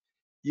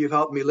you've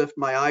helped me lift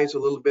my eyes a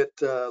little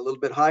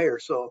bit higher.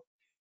 So,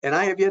 and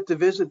I have yet to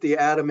visit the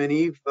Adam and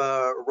Eve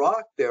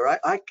rock there.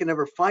 I can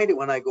never find it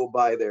when I go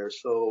by there.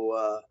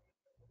 So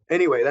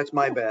anyway, that's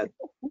my bad.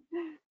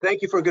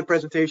 Thank you for a good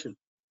presentation.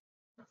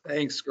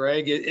 Thanks,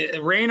 Greg.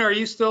 Rain, are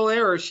you still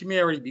there, or she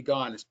may already be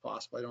gone? It's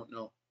possible. I don't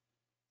know.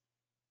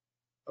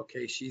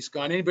 Okay, she's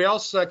gone. Anybody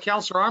else?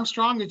 Councillor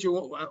Armstrong, did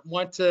you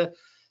want to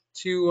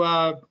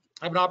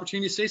have an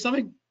opportunity to say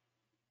something?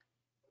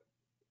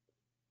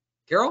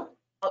 Carol?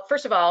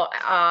 First of all,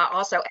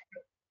 also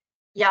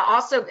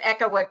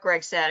echo what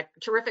Greg said.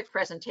 Terrific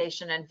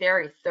presentation and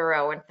very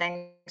thorough, and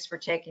thanks for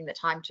taking the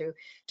time to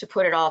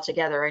put it all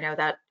together. I know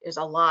that is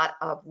a lot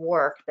of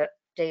work that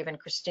Dave and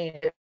Christine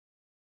did.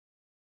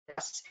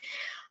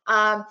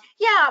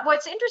 Yeah,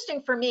 what's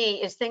interesting for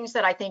me is things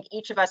that I think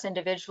each of us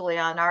individually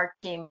on our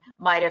team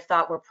might have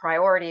thought were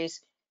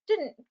priorities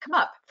didn't come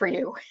up for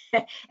you.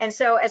 And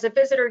so as a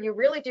visitor, you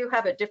really do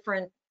have a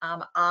different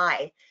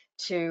eye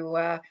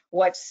to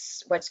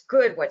what's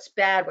good, what's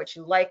bad, what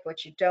you like,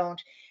 what you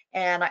don't.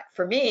 And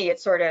for me, it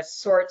sort of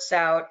sorts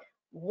out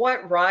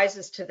what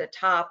rises to the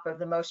top of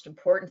the most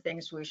important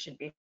things we should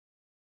be.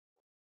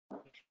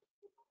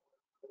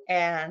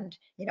 And,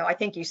 you know, I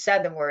think you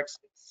said the words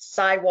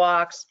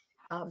sidewalks,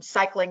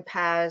 cycling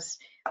paths.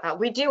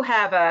 We do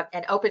have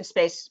an open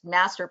space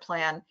master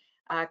plan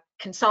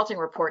consulting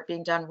report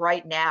being done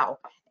right now.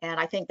 And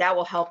I think that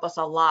will help us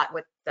a lot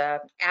with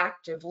the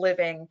active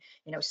living,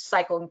 you know,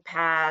 cycling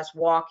paths,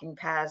 walking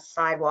paths,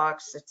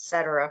 sidewalks,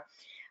 etc.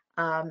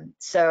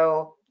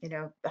 So, you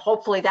know,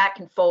 hopefully that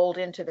can fold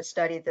into the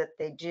study that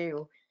they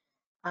do.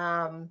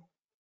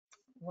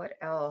 What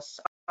else?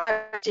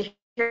 I like to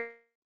hear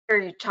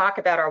you talk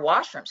about our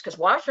washrooms, because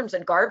washrooms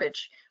and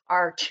garbage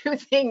are two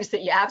things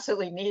that you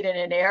absolutely need in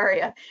an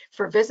area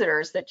for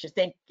visitors that you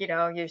think, you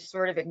know, you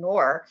sort of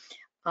ignore.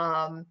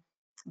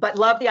 But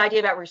love the idea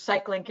about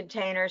recycling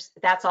containers.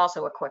 That's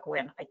also a quick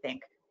win, I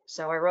think.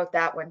 So I wrote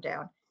that one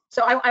down.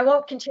 So I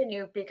won't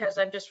continue because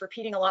I'm just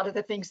repeating a lot of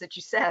the things that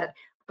you said.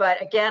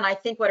 But again, I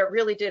think what it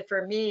really did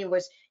for me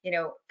was, you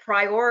know,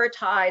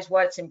 prioritize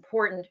what's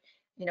important.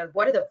 You know,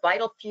 what are the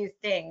vital few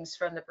things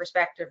from the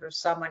perspective of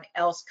someone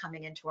else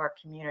coming into our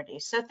community?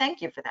 So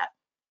thank you for that.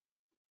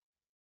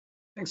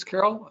 Thanks,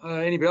 Carol.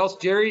 Anybody else?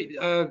 Jerry,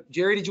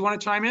 did you want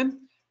to chime in?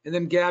 And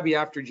then Gabby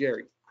after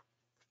Jerry.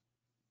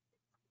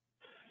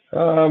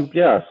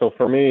 Yeah, so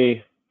for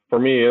me,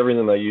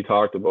 everything that you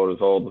talked about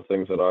is all the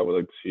things that I would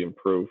like to see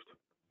improved,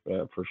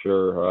 for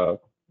sure.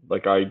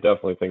 Like I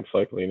definitely think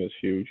cycling is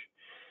huge.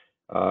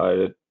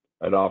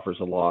 It offers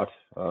a lot.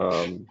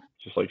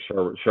 Just like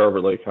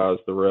Sharber Lake has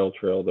the rail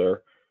trail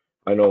there.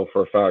 I know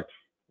for a fact,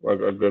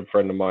 a good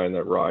friend of mine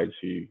that rides,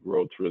 he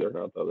rode through there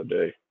not the other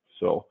day.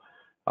 So,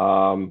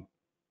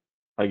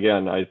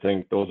 again, I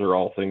think those are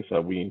all things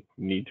that we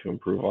need to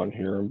improve on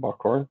here in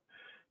Buckhorn.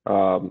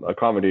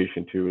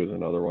 Accommodation too is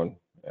another one,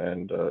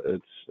 and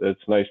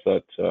it's nice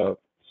that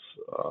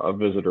a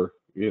visitor,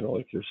 you know,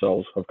 like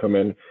yourselves, have come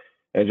in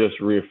and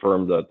just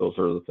reaffirmed that those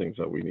are the things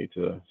that we need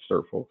to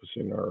start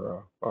focusing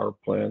our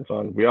plans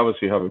on. We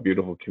obviously have a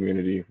beautiful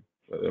community.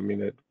 I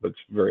mean, it's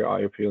very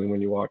eye appealing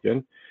when you walk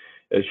in.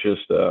 It's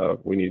just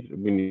we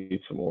need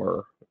some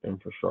more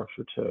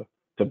infrastructure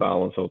to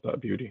balance out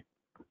that beauty.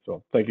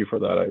 So thank you for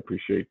that. I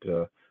appreciate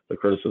the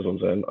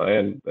criticisms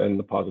and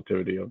the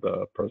positivity of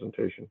the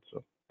presentation.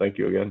 So thank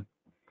you again.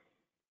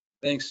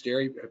 Thanks,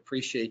 Jerry.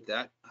 Appreciate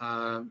that.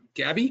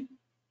 Gabby?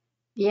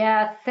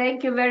 Yeah,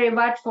 thank you very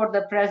much for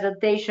the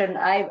presentation.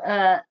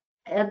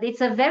 And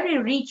it's a very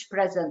rich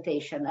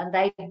presentation, and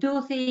I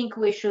do think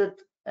we should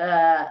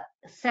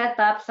set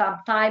up some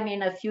time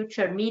in a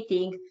future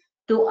meeting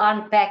to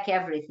unpack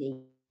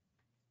everything.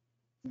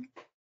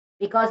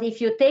 Because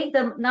if you take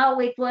them now,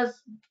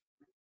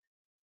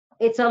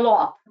 it's a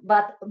lot,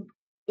 but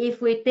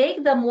if we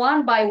take them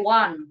one by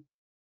one,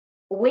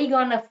 we're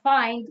gonna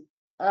find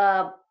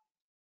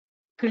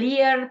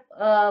clear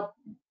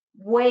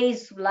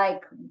ways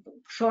like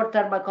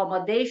short-term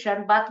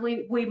accommodation, but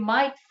we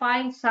might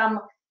find some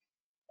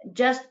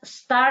just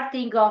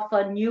starting of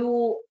a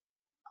new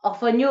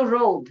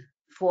road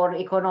for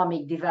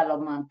economic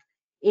development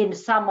in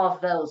some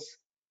of those.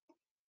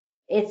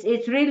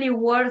 It's really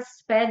worth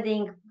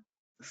spending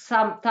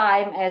some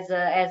time as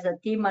a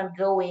team and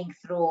going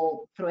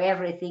through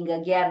everything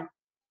again,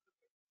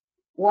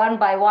 one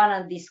by one,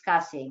 and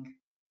discussing.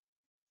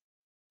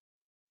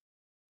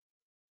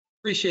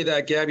 Appreciate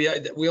that, Gabby.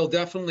 We'll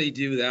definitely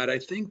do that. I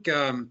think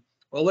I'll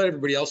let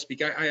everybody else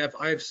speak. I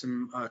have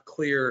some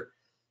clear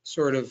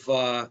sort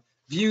of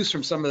views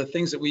from some of the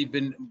things that we've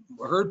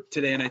heard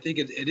today, and I think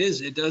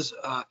it does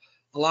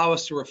allow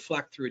us to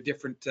reflect through a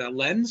different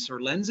lens or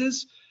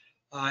lenses,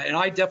 and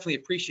I definitely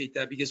appreciate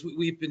that because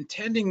we've been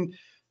tending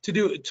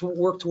to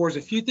work towards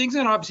a few things,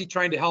 and obviously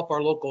trying to help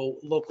our local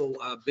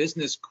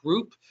business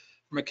group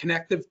from a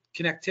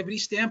connectivity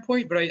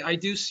standpoint. But I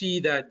do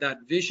see that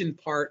vision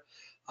part.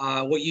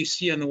 What you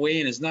see on the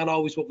way in is not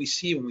always what we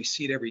see when we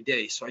see it every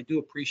day. So I do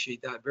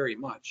appreciate that very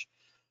much.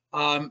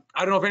 I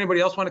don't know if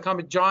anybody else want to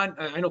comment. John,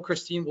 I know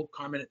Christine will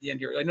comment at the end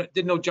here. I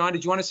didn't know, John,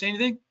 did you want to say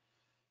anything?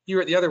 You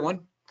were at the other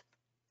one.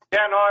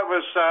 Yeah, no, it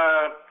was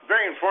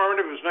very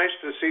informative. It was nice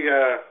to see.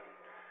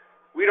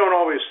 We don't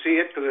always see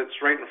it because it's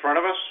right in front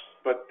of us,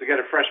 but to get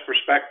a fresh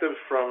perspective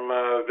from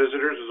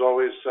visitors is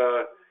always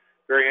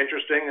very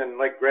interesting. And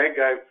like Greg,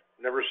 I've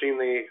never seen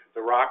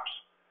the rocks.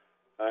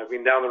 I've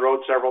been down the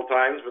road several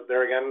times, but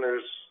there again,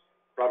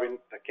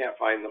 I can't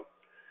find them.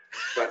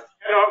 But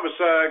you know, it was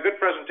a good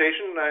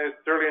presentation. I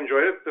thoroughly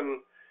enjoyed it,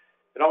 and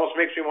it almost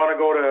makes me want to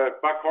go to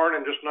Buckhorn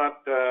and just not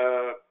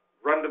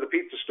run to the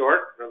pizza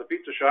store or the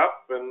pizza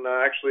shop and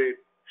actually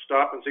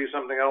stop and see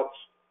something else.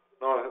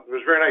 No, it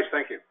was very nice.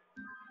 Thank you.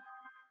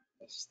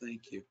 Yes,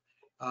 thank you.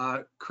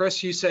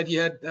 Chris, you said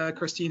you had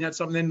Christine had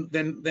something.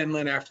 Then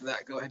Lynn after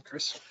that. Go ahead,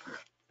 Chris.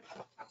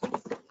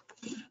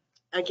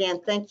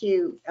 Again, thank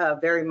you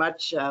very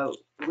much.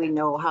 We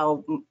know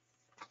how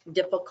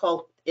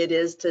difficult it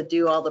is to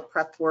do all the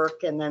prep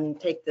work and then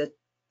take the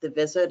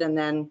visit and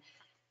then,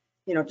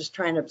 you know, just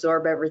try and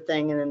absorb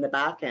everything and in the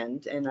back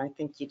end. And I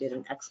think you did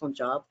an excellent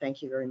job.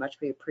 Thank you very much.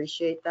 We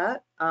appreciate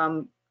that.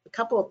 A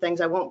couple of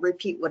things, I won't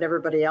repeat what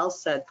everybody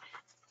else said.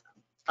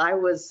 I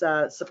was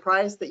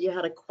surprised that you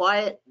had a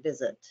quiet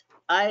visit.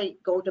 I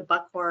go to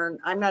Buckhorn.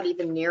 I'm not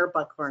even near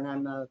Buckhorn.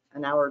 I'm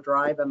an hour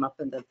drive. I'm up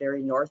in the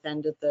very north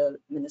end of the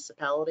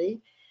municipality.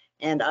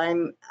 And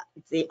I'm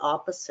the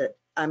opposite.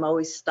 I'm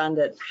always stunned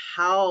at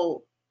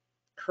how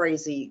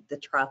crazy the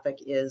traffic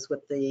is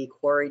with the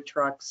quarry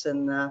trucks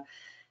and the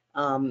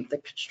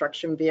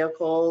construction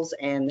vehicles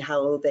and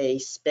how they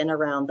spin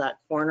around that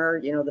corner.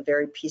 You know, the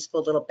very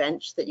peaceful little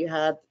bench that you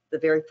had, the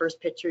very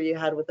first picture you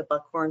had with the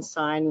Buckhorn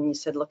sign, and you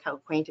said, look how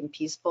quaint and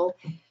peaceful.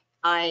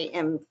 I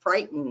am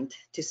frightened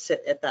to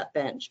sit at that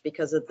bench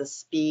because of the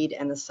speed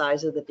and the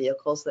size of the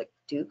vehicles that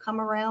do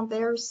come around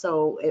there.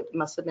 So it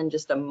must have been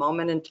just a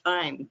moment in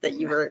time that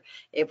you were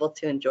able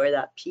to enjoy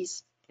that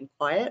peace and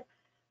quiet.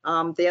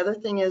 The other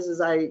thing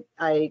is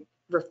I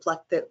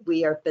reflect that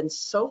we have been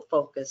so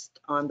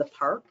focused on the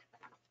park,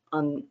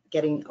 on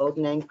getting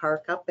Odenang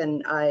Park up,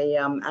 and I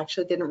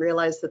actually didn't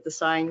realize that the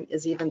sign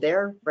is even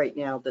there right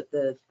now, that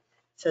it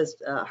says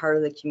Heart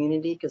of the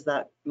Community, because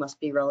that must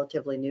be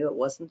relatively new. It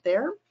wasn't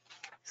there.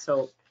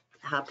 So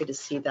happy to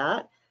see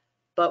that.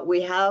 But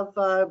we have,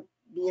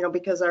 you know,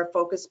 because our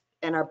focus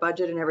and our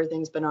budget and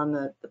everything's been on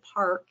the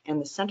park and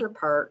the center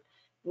part,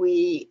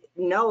 we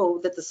know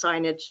that the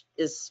signage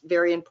is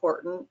very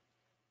important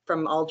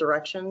from all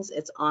directions.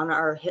 It's on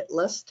our hit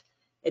list.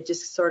 It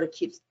just sort of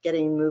keeps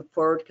getting moved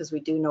forward because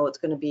we do know it's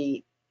going to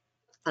be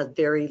a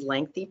very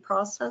lengthy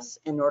process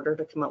in order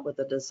to come up with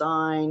the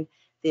design,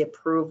 the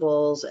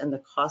approvals, and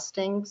the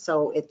costing.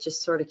 So it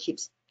just sort of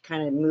keeps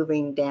kind of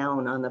moving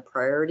down on the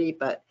priority,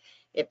 but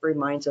it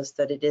reminds us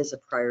that it is a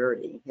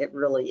priority. It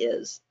really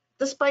is.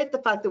 Despite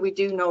the fact that we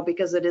do know,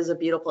 because it is a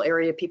beautiful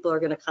area, people are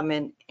going to come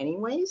in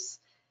anyways,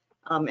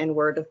 and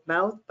word of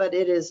mouth, but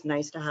it is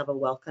nice to have a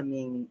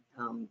welcoming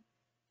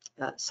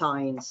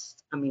signs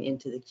coming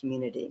into the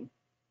community.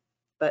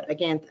 But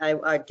again,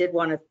 I did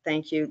want to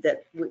thank you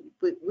that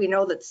we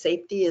know that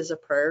safety is a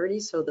priority,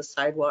 so the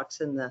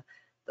sidewalks and the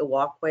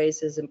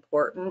walkways is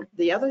important.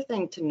 The other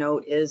thing to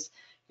note is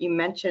you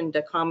mentioned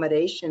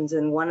accommodations,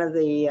 and one of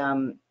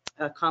the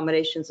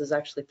accommodations is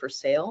actually for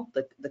sale,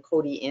 the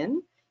Cody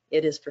Inn.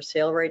 It is for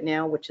sale right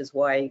now, which is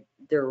why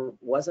there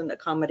wasn't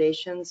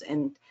accommodations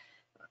and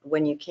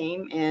when you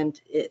came,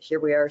 and here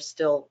we are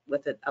still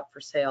with it up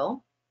for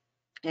sale.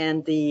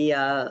 And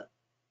the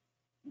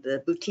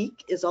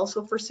boutique is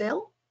also for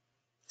sale.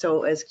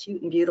 So as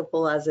cute and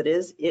beautiful as it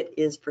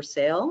is for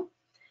sale.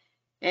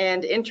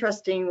 And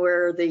interesting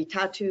where the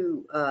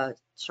tattoo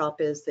shop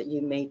is that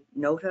you made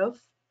note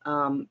of.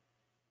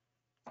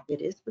 It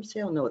is for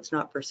sale. No, it's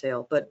not for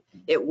sale, but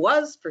it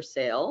was for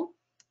sale.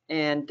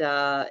 And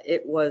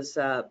it was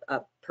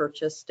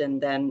purchased,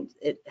 and then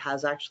it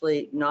has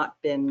actually not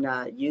been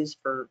used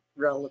for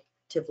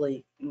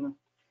relatively,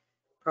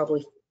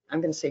 probably, I'm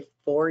going to say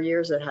 4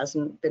 years. It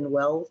hasn't been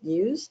well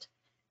used.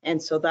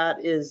 And so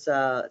that is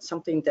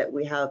something that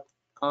we have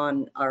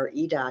on our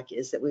EDAC,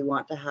 is that we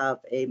want to have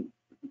a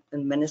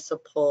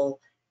municipal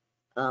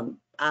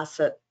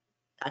asset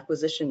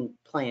acquisition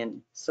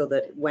plan, so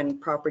that when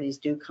properties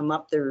do come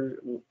up there,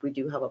 we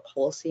do have a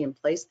policy in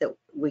place that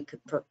we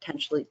could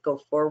potentially go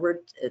forward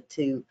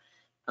to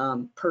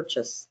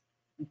purchase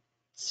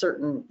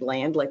certain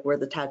land, like where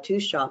the tattoo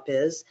shop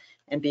is,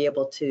 and be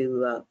able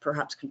to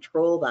perhaps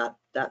control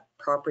that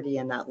property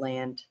and that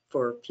land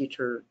for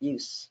future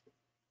use.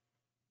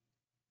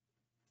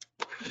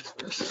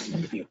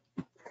 Thank you.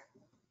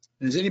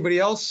 Is anybody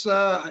else,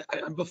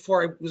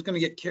 before I was going to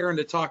get Karen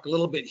to talk a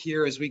little bit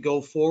here as we go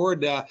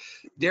forward.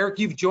 Derek,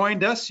 you've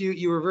joined us.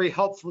 You were very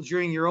helpful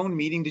during your own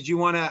meeting. Did you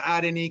want to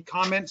add any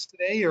comments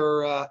today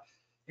or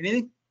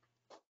anything?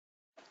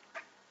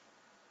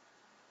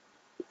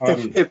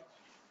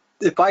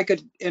 If I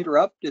could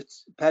interrupt,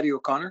 it's Patty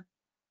O'Connor.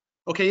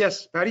 Okay,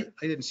 yes, Patty,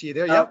 I didn't see you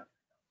there. Yep.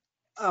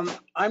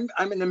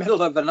 I'm in the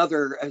middle of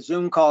another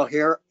Zoom call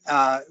here,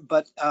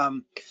 but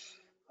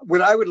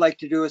what I would like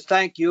to do is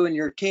thank you and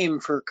your team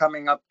for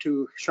coming up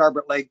to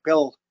Sharbert Lake.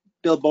 Bill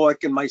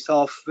Bowick and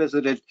myself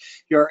visited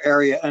your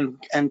area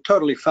and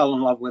totally fell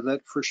in love with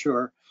it, for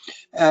sure.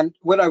 And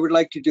what I would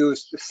like to do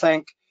is to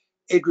thank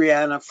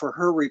Adriana for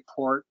her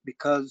report,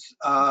 because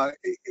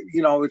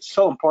you know, it's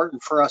so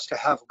important for us to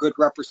have good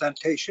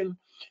representation,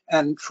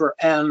 and for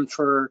Anne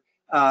for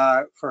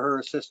her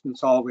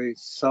assistance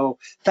always. So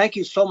thank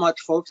you so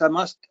much, folks. I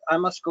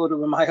must go to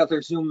my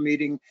other Zoom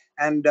meeting,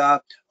 and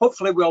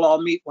hopefully we'll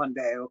all meet one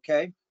day.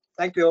 Okay,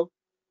 thank you.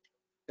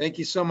 Thank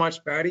you so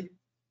much, Patty.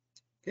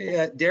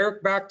 Okay,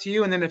 Derek, back to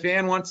you. And then if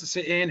Ann wants to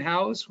say, Ann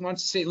Howes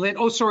wants to say, Lynn.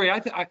 Oh, sorry,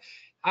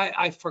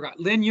 I forgot.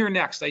 Lynn, you're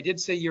next. I did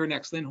say you're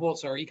next. Lynn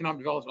Holtz, our Economic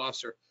Development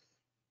Officer.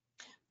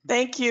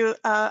 Thank you.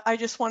 I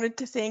just wanted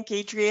to thank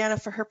Adriana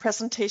for her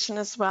presentation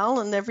as well,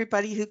 and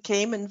everybody who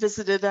came and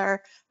visited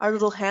our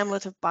little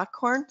hamlet of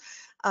Buckhorn.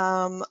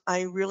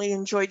 I really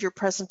enjoyed your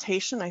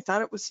presentation. I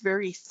thought it was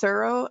very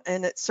thorough,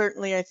 and it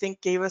certainly, I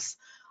think, gave us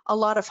a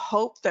lot of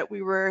hope that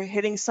we were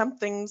hitting some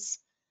things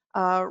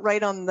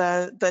right on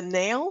the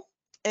nail,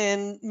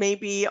 and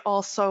maybe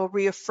also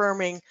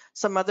reaffirming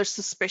some other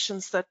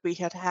suspicions that we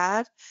had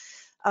had.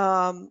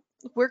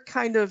 We're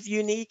kind of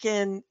unique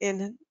in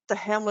the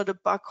hamlet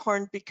of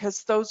Buckhorn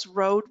because those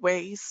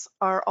roadways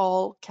are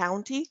all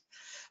county.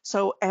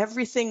 So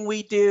everything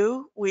we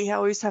do, we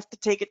always have to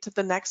take it to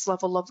the next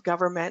level of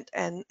government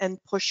and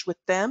push with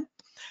them.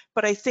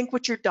 But I think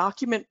what your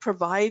document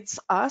provides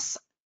us,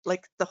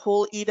 like the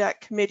whole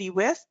EDAC committee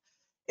with,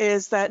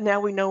 is that now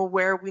we know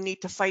where we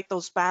need to fight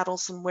those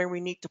battles and where we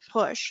need to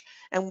push.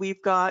 And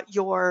we've got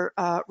your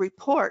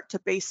report to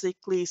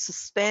basically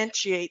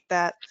substantiate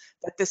that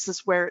this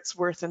is where it's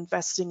worth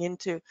investing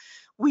into.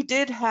 We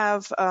did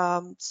have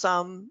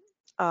some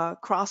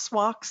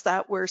crosswalks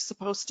that were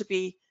supposed to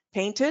be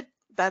painted.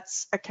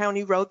 That's a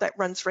county road that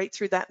runs right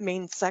through that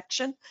main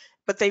section,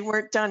 but they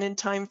weren't done in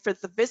time for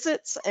the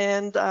visits.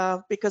 And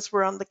because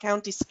we're on the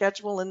county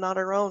schedule and not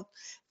our own,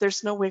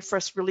 there's no way for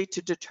us really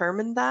to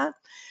determine that.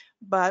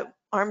 But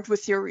armed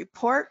with your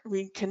report,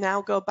 we can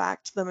now go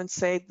back to them and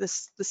say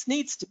this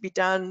needs to be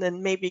done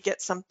and maybe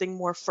get something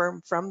more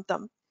firm from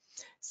them.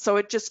 So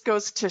it just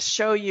goes to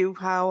show you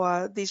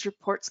how these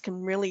reports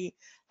can really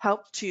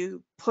help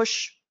to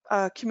push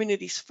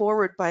communities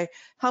forward by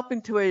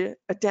helping to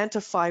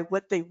identify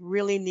what they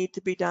really need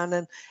to be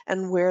done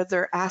and where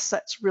their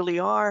assets really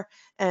are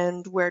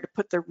and where to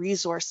put their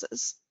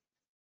resources.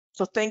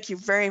 So thank you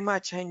very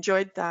much. I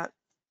enjoyed that.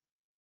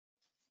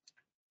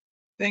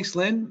 Thanks,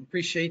 Lynn.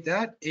 Appreciate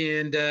that.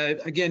 And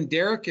again,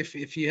 Derek,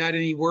 if you had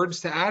any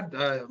words to add,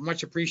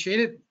 much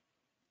appreciated.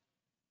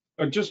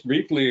 Just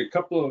briefly, a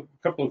couple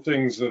of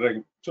things that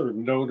I sort of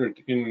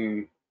noted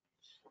in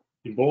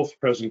both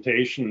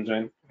presentations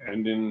and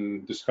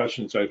in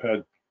discussions I've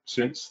had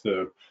since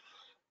the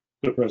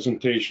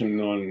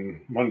presentation on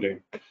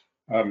Monday.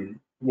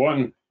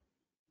 One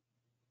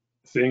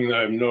thing that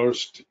I've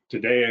noticed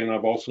today, and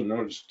I've also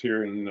noticed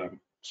here in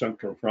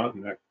Central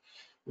Frontenac,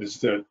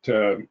 is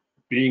that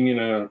being in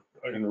a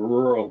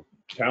rural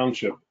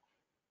township,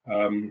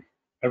 not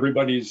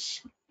everybody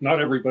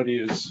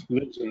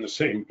lives in the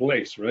same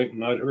place, right?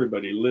 Not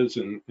everybody lives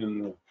in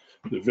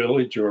the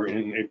village or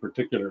in a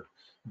particular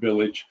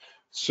village.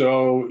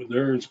 So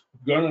there's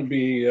going to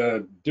be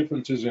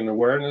differences in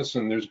awareness,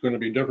 and there's going to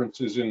be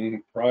differences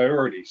in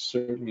priorities.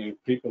 Certainly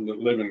people that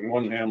live in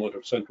one hamlet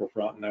of Central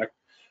Frontenac,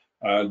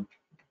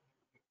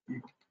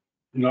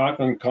 not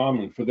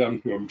uncommon for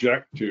them to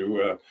object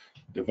to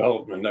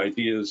development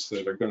ideas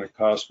that are going to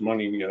cost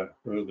money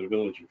for the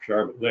village of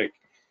Charlotte Lake.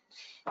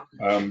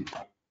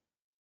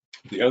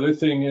 The other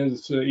thing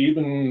is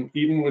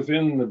even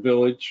within the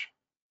village,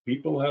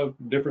 people have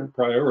different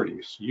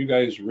priorities. You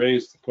guys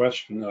raised the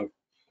question of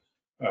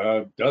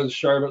does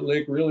Charlotte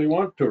Lake really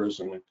want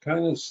tourism? It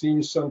kind of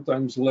seems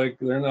sometimes like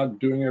they're not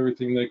doing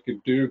everything they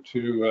could do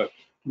to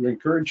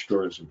encourage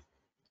tourism.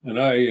 And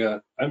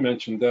I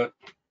mentioned that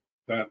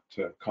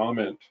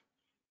comment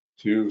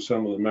to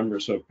some of the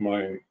members of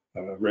my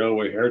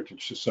Railway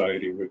Heritage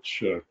Society,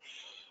 which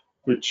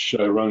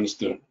runs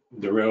the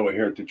Railway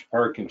Heritage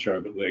Park in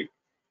Charlotte Lake,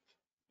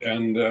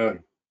 and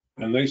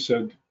they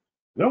said,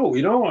 no,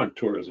 we don't want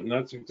tourism.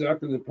 That's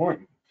exactly the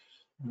point.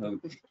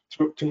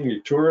 Too many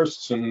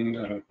tourists,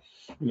 and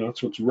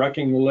it's what's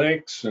wrecking the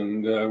lakes,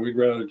 and we'd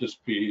rather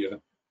just be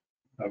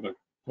have a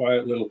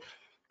quiet little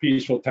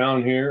peaceful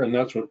town here, and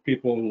that's what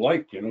people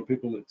like.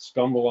 People that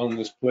stumble on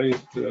this place,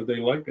 they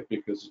like it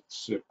because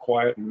it's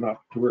quiet and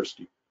not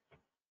touristy.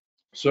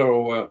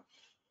 So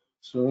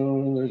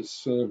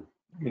there's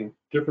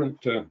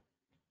different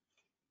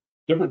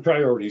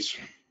priorities.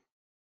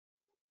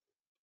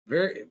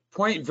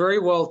 Very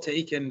well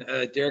taken,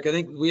 Derek. I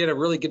think we had a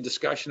really good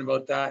discussion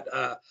about that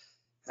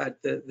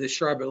at the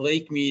Charlotte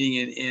Lake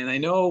meeting, and I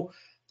know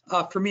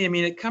for me, I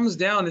mean, it comes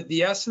down to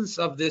the essence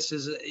of this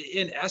is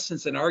in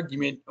essence an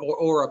argument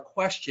or a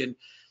question.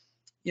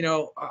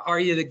 Are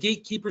you the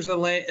gatekeepers of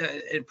land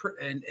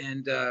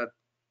and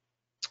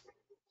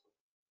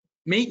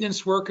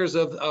maintenance workers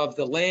of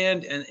the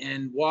land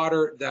and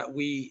water that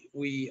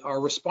we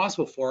are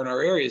responsible for in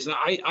our areas? And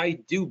I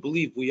do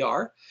believe we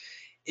are.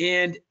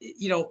 And,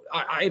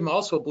 I'm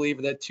also a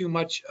believer that too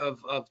much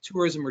of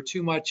tourism or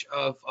too much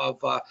of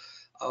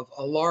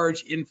a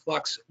large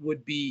influx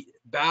would be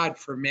bad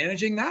for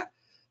managing that.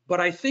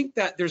 But I think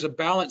that there's a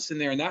balance in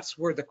there, and that's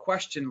where the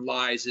question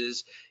lies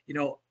is,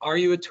 are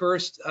you a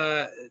tourist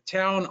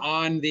town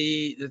on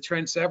the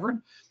Trent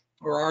Severn,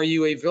 or are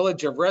you a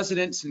village of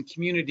residents and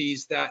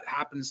communities that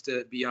happens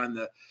to be on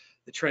the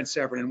the Trent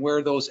Severn, and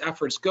where those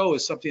efforts go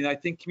is something that I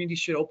think communities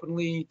should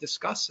openly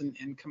discuss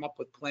and come up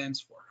with plans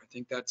for. I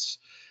think that's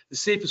the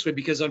safest way,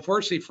 because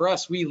unfortunately for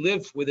us, we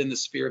live within the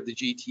sphere of the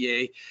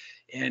GTA,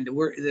 and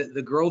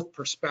the growth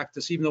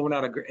perspectives, even though we're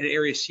not an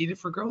area seeded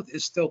for growth,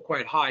 is still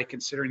quite high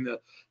considering the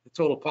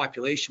total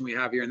population we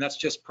have here, and that's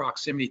just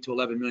proximity to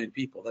 11 million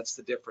people. That's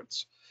the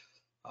difference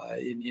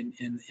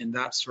in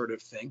that sort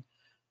of thing.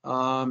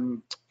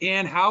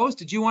 Ann Howes,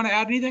 did you want to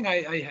add anything?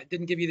 I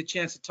didn't give you the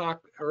chance to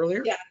talk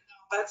earlier. Yeah,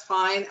 no, that's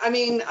fine. I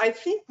mean, I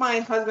think my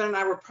husband and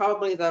I were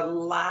probably the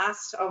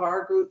last of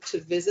our group to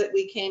visit.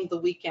 We came the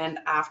weekend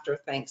after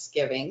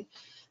Thanksgiving.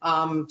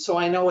 So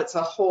I know it's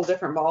a whole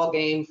different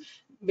ballgame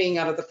being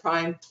out of the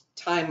prime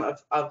time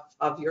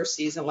of your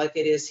season like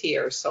it is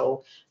here.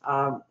 So,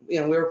 you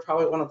know, we were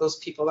probably one of those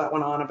people that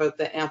went on about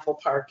the ample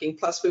parking.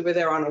 Plus we were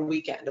there on a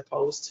weekend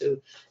opposed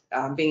to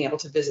being able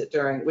to visit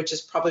during, which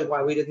is probably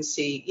why we didn't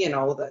see, you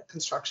know, the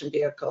construction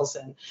vehicles.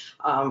 And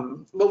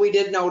but we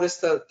did notice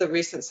the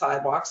recent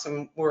sidewalks,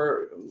 and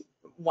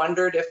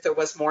wondered if there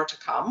was more to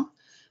come.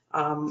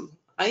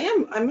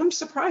 I'm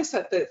surprised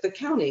that the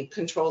county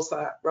controls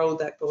that road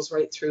that goes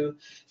right through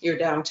your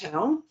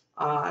downtown.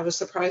 I was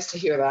surprised to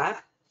hear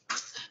that.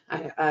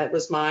 It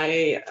was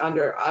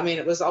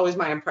it was always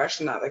my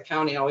impression that the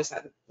county always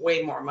had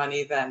way more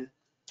money than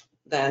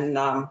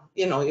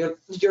you know,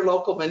 your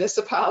local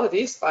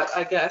municipalities, but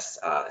I guess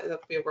it'll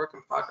be a work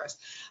in progress.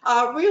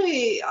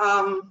 Really,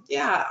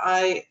 yeah,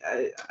 I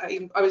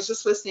was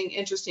just listening,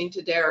 interesting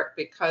to Derek,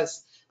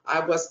 because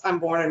I'm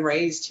born and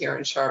raised here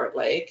in Charlotte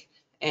Lake,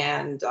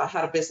 and I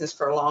had a business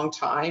for a long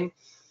time,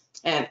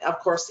 and of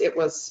course it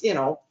was, you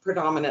know,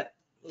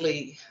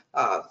 predominantly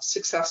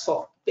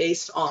successful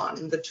based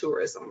on the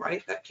tourism,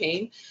 right, that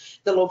came,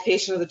 the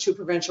location of the 2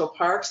 provincial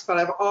parks. But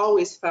I've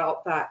always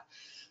felt that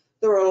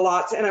there were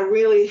lots, and I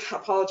really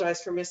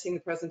apologize for missing the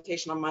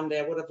presentation on Monday.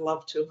 I would have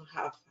loved to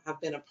have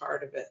been a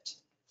part of it.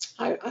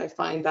 I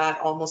find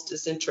that almost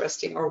as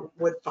interesting, or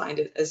would find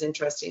it as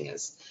interesting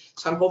as,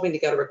 so I'm hoping to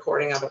get a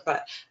recording of it.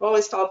 But I've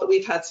always felt that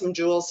we've had some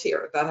jewels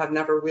here that have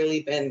never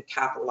really been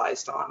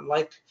capitalized on,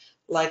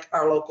 like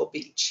our local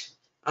beach.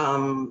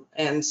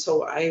 And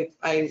so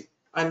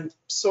I'm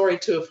sorry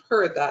to have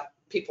heard that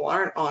people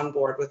aren't on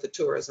board with the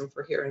tourism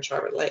for here in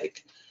Charlotte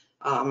Lake.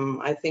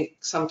 I think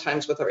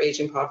sometimes with our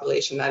aging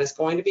population, that is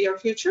going to be our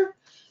future,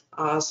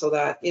 so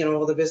that, you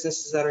know, the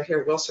businesses that are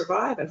here will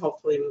survive, and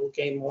hopefully we will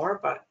gain more.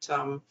 But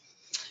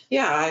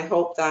yeah, I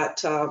hope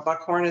that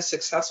Buckhorn is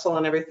successful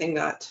in everything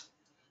that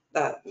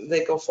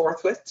they go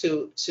forth with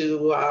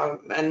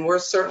and we're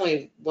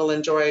certainly will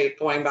enjoy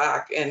going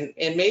back and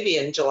maybe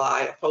in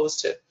July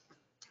opposed to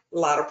the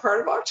latter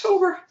part of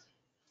October.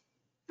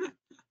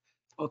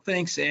 Well,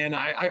 thanks, Ann.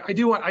 I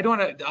don't want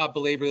to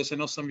belabor this. I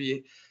know some of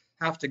you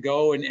have to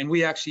go, and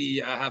we actually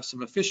have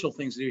some official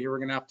things to do here. We're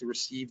going to have to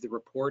receive the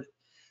report.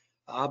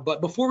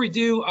 But before we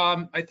do,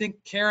 I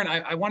think, Karen,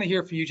 I want to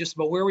hear from you just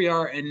about where we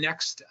are and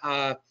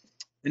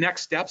the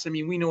next steps. I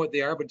mean, we know what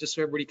they are, but just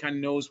so everybody kind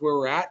of knows where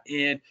we're at.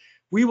 And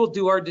we will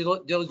do our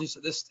diligence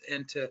at this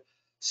and to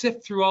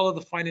sift through all of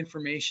the fine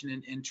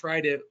information and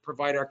try to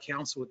provide our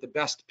council with the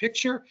best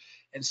picture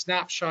and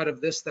snapshot of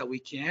this that we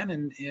can.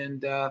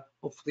 And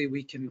hopefully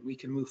we can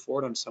move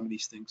forward on some of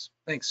these things.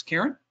 Thanks,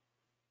 Karen.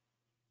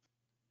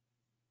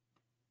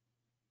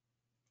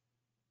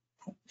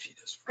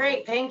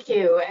 Great, thank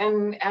you.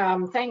 And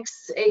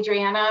thanks,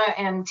 Adriana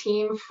and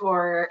team,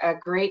 for a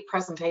great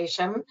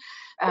presentation.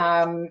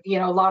 You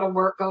know, a lot of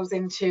work goes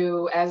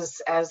into,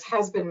 as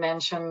has been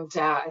mentioned,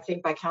 I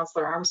think by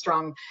Councillor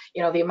Armstrong,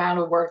 you know, the amount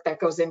of work that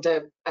goes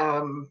into,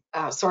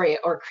 sorry,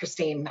 or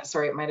Christine,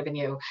 sorry, it might have been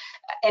you.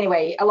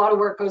 Anyway, a lot of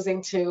work goes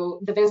into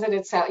the visit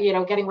itself, you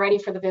know, getting ready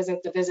for the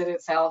visit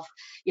itself,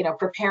 you know,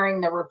 preparing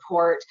the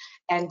report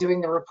and doing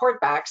the report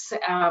backs.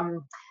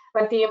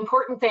 But the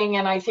important thing,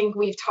 and I think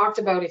we've talked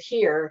about it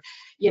here,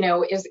 you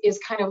know, is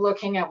kind of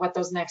looking at what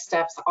those next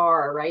steps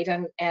are, right?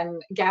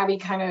 And Gabby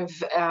kind of,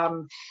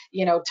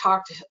 you know,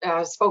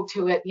 spoke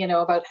to it, you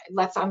know, about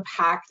let's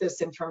unpack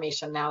this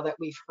information now that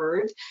we've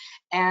heard.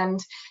 And,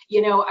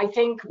 you know, I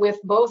think with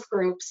both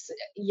groups,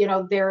 you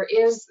know, there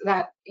is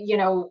that, you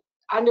know,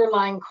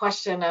 underlying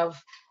question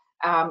of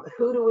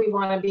who do we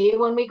want to be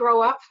when we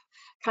grow up,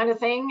 kind of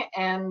thing.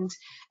 And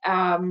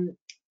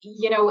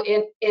you know,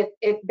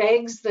 it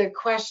begs the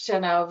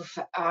question of,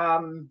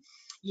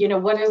 you know,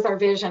 what is our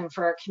vision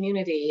for our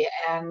community,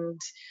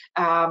 and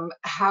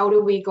how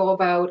do we go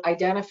about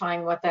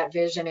identifying what that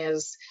vision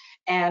is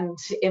and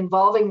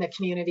involving the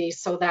community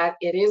so that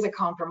it is a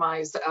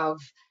compromise of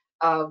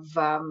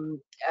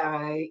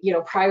you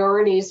know,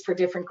 priorities for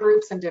different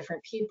groups and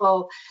different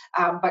people,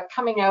 but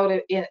coming out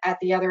at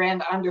the other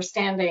end,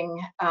 understanding,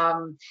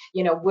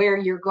 you know, where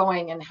you're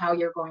going and how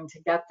you're going to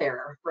get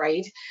there,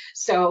 right?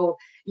 So,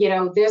 you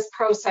know, this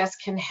process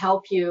can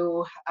help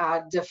you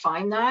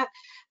define that,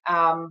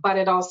 but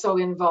it also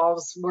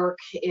involves work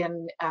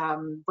in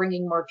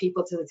bringing more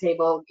people to the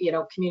table, you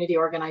know, community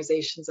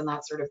organizations and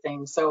that sort of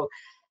thing. So,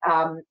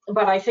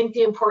 but I think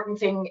the important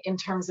thing in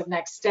terms of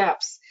next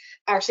steps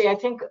actually, I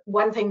think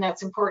one thing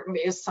that's important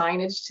is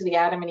signage to the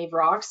Adam and Eve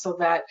rocks so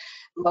that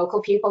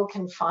local people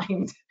can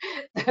find,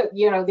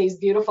 these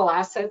beautiful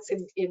assets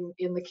in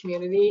the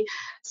community.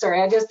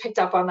 Sorry, I just picked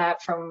up on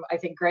that from, I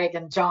think, Greg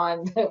and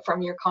John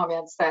from your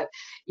comments that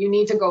you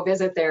need to go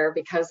visit there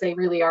because they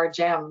really are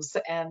gems.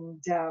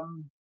 And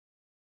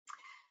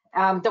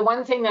the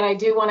one thing that I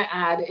do want to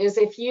add is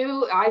if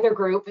either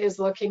group is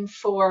looking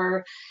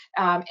for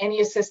any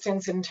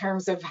assistance in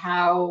terms of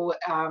how,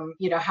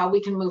 how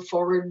we can move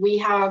forward, we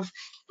have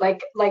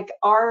like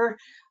our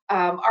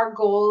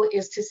goal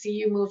is to see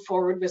you move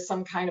forward with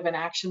some kind of an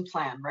action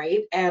plan,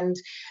 right? And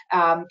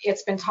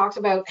it's been talked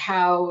about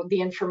how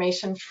the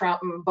information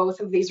from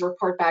both of these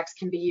report backs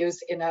can be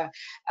used in to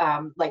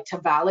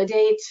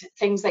validate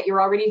things that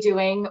you're already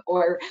doing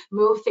or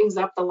move things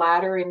up the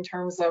ladder in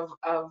terms of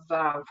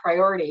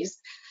priorities.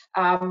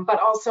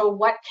 But also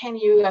what can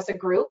you as a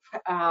group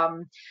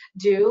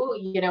do,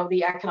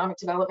 the economic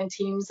development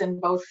teams in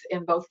both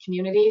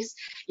communities,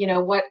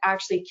 what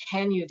actually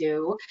can you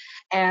do?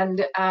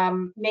 And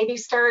maybe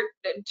start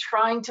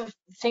trying to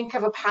think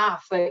of a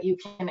path that you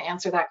can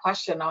answer that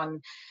question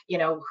on,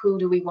 who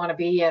do we want to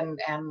be and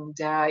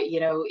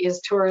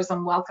is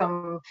tourism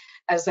welcome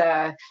as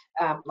a,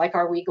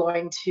 are we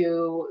going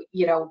to,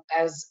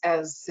 as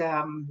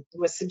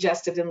was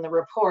suggested in the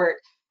report,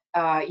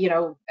 one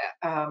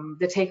of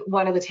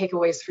the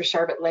takeaways for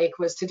Sharbot Lake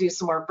was to do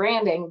some more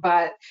branding,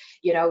 but,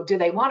 do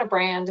they want to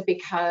brand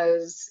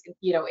because,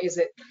 do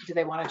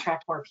they want to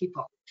attract more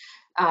people?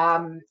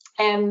 And,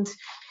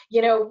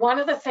 one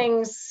of the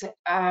things,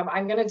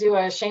 I'm going to do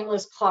a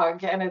shameless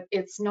plug, and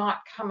it's not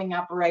coming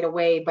up right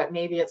away, but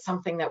maybe it's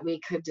something that we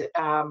could,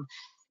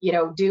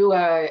 do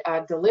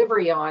a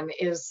delivery on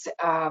is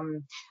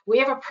we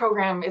have a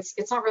program.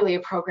 It's not really a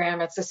program.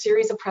 It's a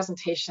series of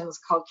presentations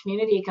called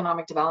Community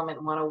Economic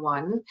Development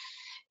 101.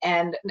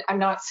 And I'm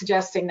not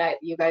suggesting that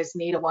you guys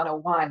need a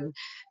 101,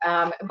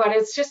 but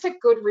it's just a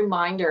good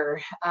reminder,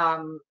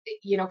 kind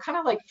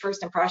of like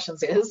first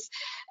impressions is,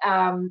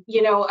 of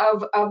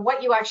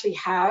what you actually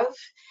have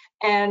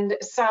and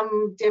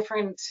some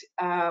different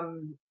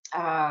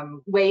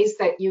ways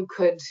that you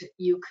could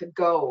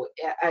go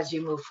as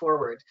you move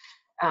forward.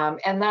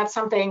 And that's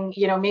something,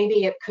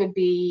 maybe it could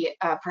be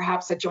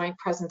perhaps a joint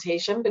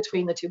presentation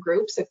between the two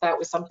groups if that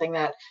was something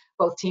that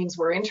both teams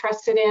were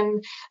interested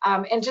in,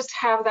 and just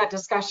have that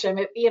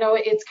discussion.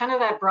 It's kind of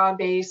that broad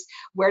base.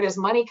 Where does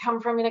money come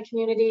from in a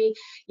community?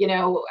 We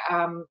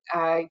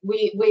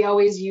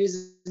always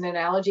use an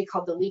analogy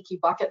called the leaky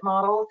bucket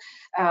model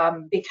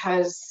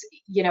because,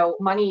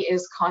 money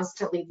is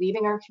constantly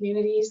leaving our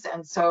communities.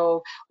 And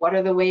so what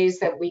are the ways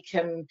that we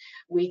can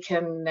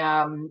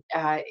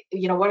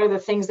what are the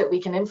things that we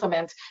can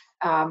implement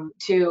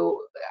to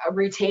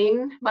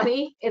retain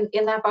money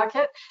in that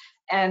bucket?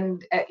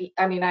 And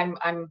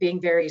I'm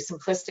being very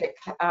simplistic,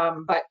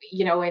 but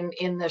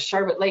in the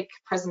Sharbot Lake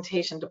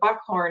presentation to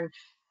Buckhorn,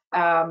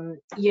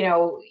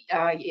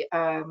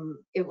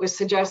 it was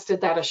suggested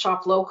that a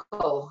shop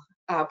local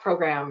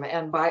program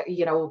and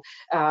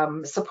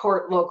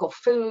support local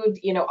food,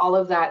 all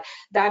of that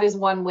is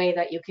one way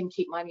that you can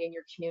keep money in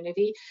your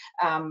community.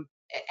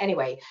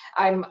 Anyway,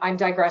 I'm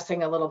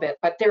digressing a little bit,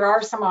 but there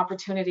are some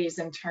opportunities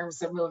in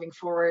terms of moving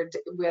forward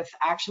with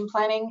action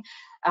planning.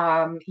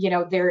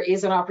 There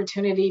is an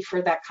opportunity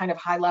for that kind of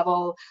high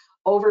level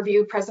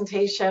overview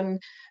presentation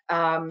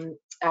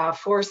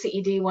for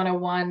CED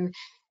 101.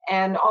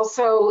 And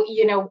also,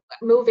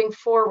 moving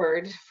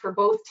forward for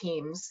both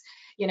teams,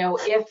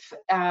 if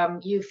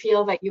you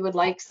feel that you would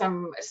like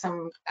some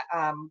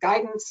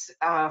guidance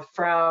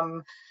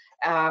from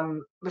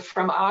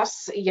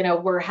us,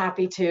 we're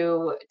happy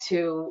to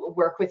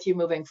work with you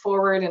moving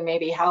forward and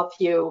maybe help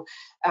you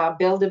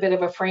build a bit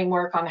of a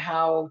framework on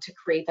how to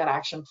create that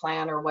action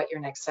plan or what your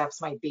next steps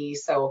might be.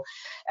 So,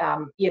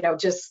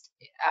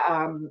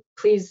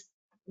 please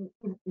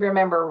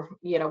remember,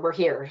 we're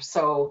here.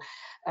 So,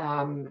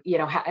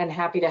 and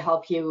happy to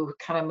help you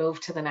kind of move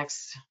to the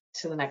next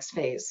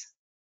phase.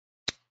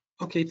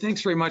 Okay,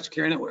 thanks very much,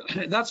 Karen.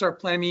 That's our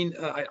plan.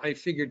 I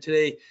figured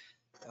today,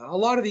 a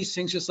lot of these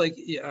things, just like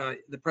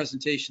the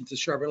presentation to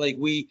Sharbot Lake,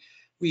 we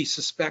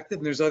suspected,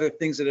 and there's other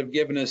things that have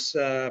given us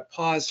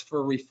pause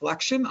for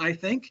reflection, I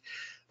think,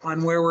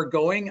 on where we're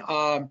going.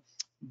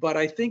 But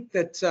I think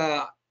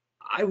that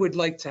I would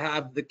like to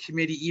have the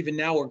committee, even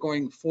now or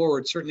going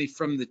forward, certainly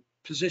from the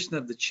position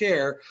of the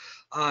chair,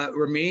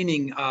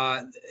 remaining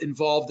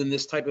involved in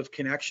this type of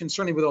connection,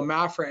 certainly with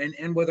OMAFRA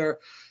and with our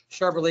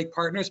Sharbot Lake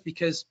partners,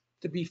 because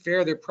to be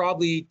fair, they're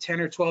probably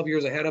 10 or 12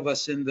 years ahead of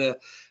us in the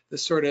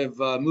sort of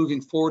moving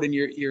forward in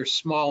your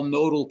small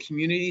nodal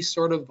community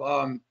sort of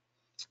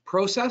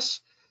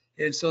process.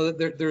 And so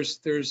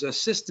there's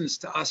assistance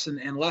to us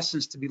and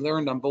lessons to be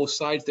learned on both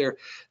sides there.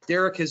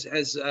 Derek has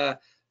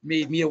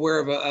made me aware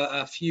of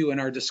a few in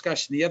our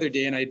discussion the other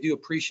day, and I do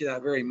appreciate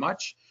that very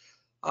much.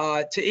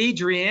 To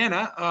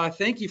Adriana,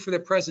 thank you for the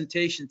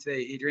presentation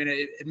today, Adriana.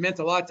 It meant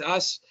a lot to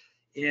us.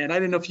 And I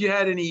don't know if you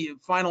had any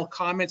final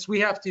comments. We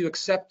have to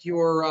accept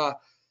your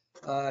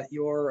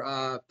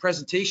your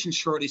presentation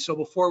shortly. So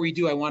before we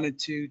do, I wanted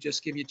to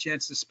just give you a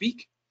chance to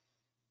speak.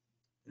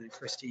 And then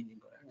Christine, you can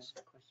go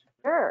next.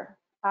 Sure.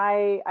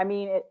 I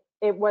mean,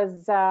 it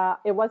was a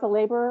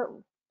labor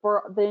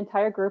for the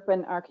entire group,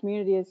 and our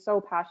community is so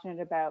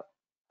passionate about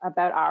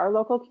our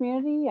local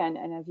community. And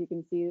as you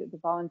can see, the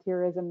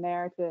volunteerism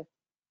there to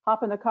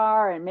hop in the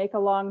car and make a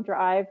long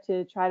drive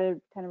to try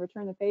to kind of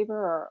return the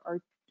favor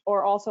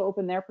or also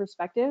open their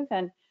perspective.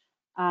 And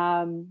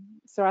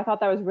so I thought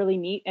that was really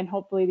neat, and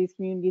hopefully these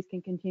communities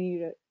can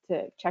continue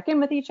to check in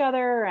with each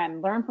other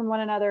and learn from one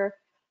another.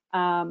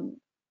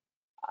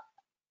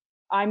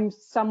 I'm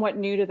somewhat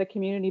new to the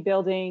community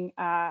building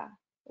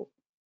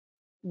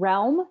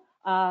realm,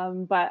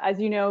 but as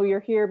you know, you're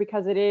here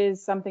because it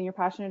is something you're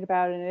passionate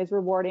about and it is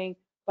rewarding,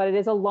 but it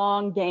is a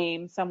long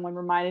game. Someone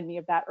reminded me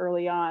of that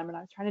early on when I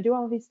was trying to do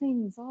all of these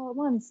things all at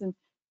once, and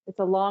it's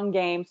a long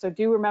game. So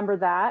do remember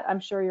that. I'm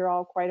sure you're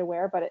all quite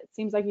aware, but it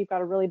seems like you've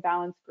got a really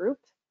balanced group.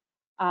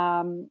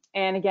 And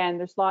again,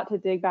 there's a lot to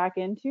dig back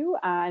into,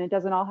 and it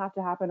doesn't all have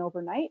to happen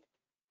overnight.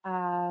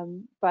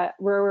 But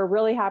we're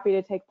really happy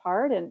to take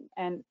part,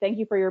 and thank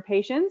you for your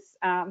patience,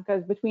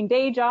 because between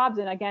day jobs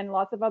and again,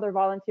 lots of other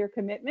volunteer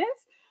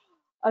commitments,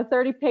 a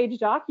 30-page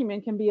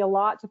document can be a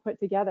lot to put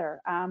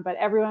together. But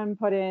everyone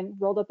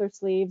rolled up their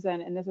sleeves,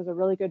 and this was a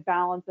really good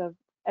balance of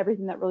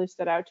everything that really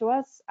stood out to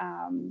us.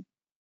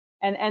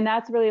 And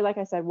that's really, like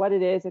I said, what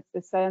it is.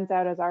 It stands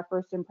out as our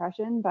first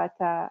impression, but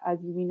as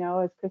we know,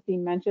 as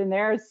Christine mentioned,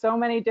 there are so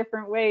many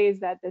different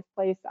ways that this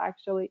place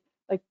actually,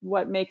 like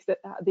what makes it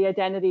the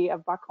identity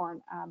of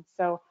Buckhorn.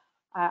 So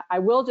I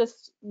will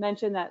just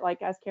mention that,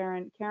 like as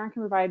Karen can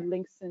provide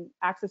links and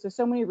access to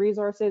so many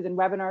resources and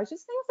webinars,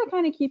 just things that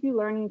kind of keep you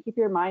learning, keep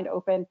your mind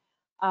open,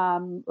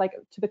 like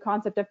to the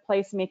concept of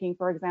placemaking,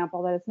 for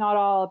example, that it's not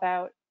all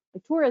about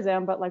like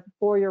tourism, but like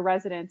for your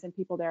residents and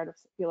people there to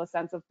feel a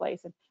sense of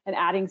place, and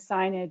adding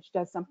signage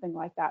does something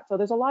like that. So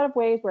there's a lot of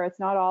ways where it's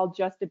not all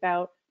just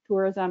about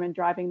tourism and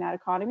driving that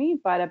economy,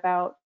 but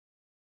about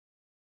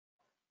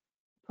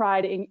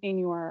pride in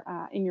your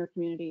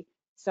community.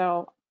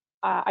 So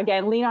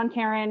again, lean on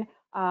Karen.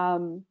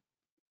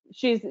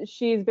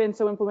 She's been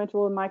so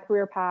influential in my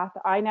career path.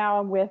 I now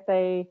am with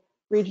a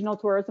regional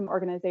tourism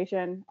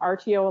organization,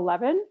 RTO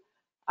 11,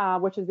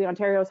 which is the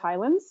Ontario's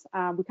Highlands.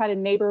 We kind of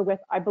neighbor with,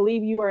 I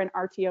believe you are in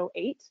RTO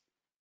 8,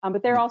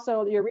 but they're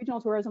also, your regional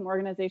tourism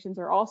organizations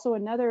are also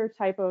another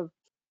type of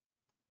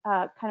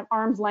kind of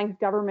arm's length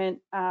government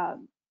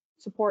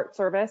support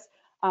service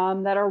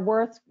that are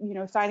worth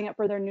signing up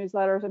for their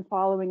newsletters and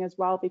following as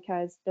well,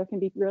 because there can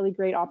be really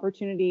great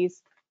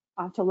opportunities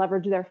to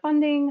leverage their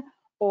funding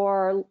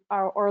or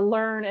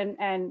learn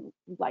and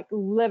like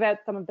live out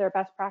some of their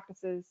best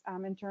practices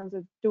in terms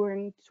of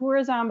doing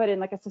tourism, but in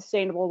like a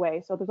sustainable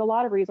way. So there's a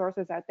lot of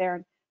resources out there,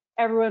 and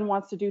everyone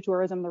wants to do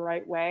tourism the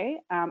right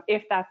way.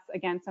 If that's,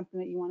 again, something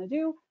that you want to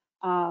do,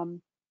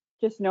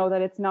 just know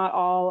that it's not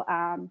all,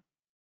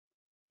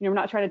 we're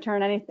not trying to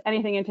turn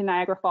anything into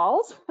Niagara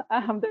Falls.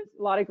 There's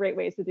a lot of great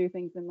ways to do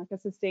things in like a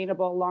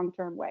sustainable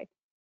long-term way.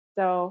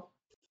 So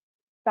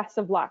best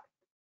of luck.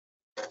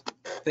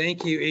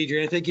 Thank you,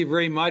 Adriana. Thank you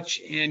very much.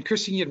 And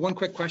Christine, you had one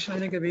quick question, I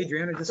think, of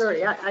Adriana.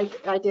 Sorry,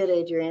 I did,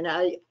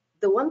 Adriana.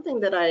 The one thing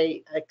that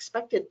I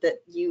expected that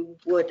you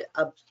would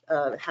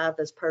have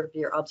as part of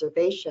your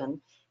observation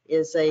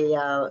is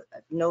a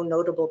no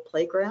notable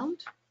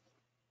playground.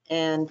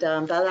 And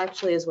that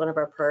actually is one of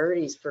our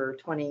priorities for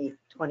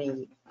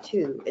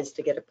 2022, is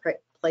to get a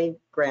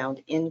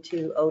playground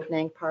into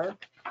Odenang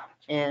Park.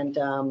 And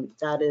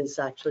that is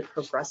actually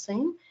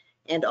progressing.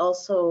 And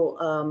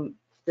also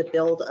the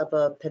build of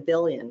a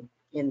pavilion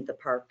in the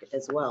park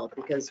as well,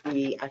 because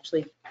we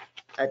actually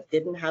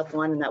didn't have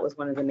one, and that was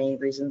one of the main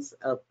reasons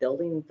of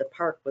building the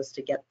park, was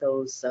to get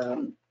those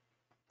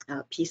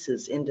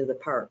pieces into the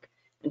park.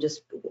 And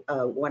just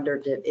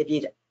wondered if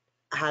you'd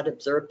had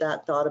observed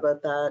that, thought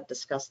about that,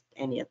 discussed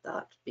any of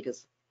that,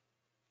 because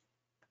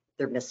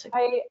they're missing.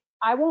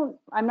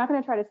 I'm not going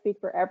to try to speak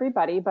for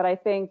everybody, but I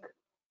think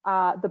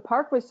the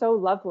park was so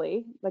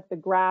lovely. Like the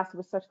grass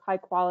was such high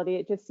quality.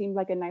 It just seemed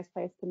like a nice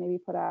place to maybe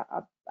put a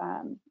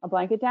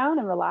blanket down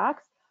and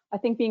relax. I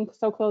think being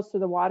so close to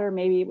the water,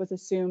 maybe it was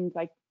assumed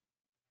like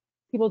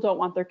people don't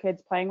want their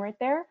kids playing right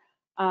there.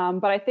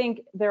 But I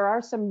think there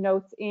are some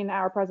notes in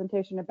our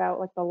presentation about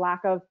like the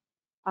lack of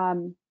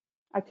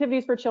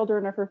activities for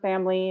children or for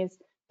families.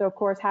 So of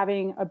course,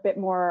 having a bit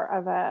more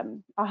of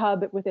a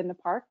hub within the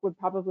park would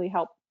probably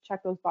help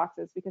check those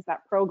boxes, because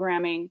that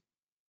programming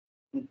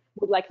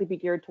would likely be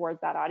geared towards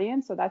that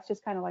audience. So that's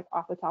just kind of like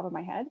off the top of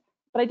my head.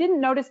 But I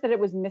didn't notice that it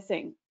was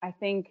missing. I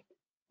think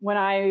when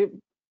I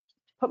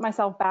put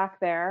myself back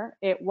there,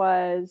 it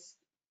was,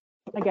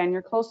 again,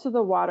 you're close to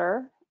the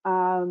water.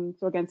 So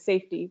again,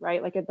 safety,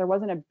 right? Like if there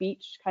wasn't a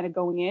beach kind of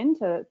going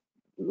into,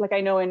 like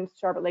I know in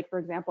Charlotte Lake, for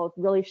example, it's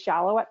really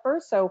shallow at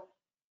first. So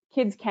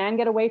kids can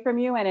get away from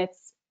you, and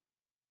it's,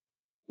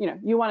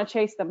 you want to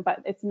chase them,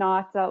 but it's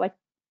not like,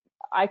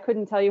 I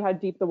couldn't tell you how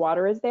deep the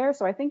water is there.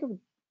 So I think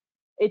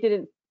it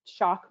didn't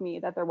shock me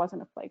that there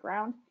wasn't a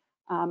playground.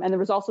 And there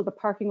was also the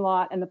parking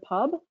lot and the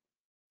pub.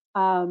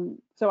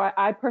 So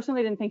I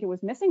personally didn't think it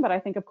was missing, but I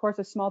think, of course,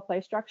 a small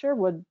play structure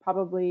would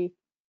probably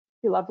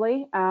be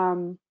lovely.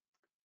 And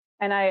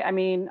I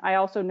mean, I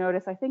also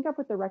noticed, I think up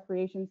at the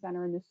recreation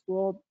center in the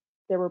school,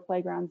 there were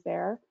playgrounds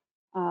there.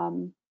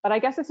 But I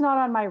guess it's not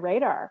on my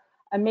radar.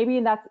 And maybe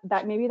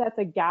that's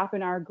a gap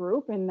in our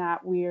group, in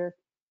that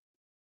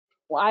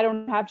well, I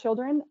don't have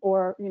children,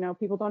 or, you know,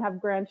 people don't have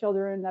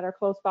grandchildren that are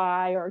close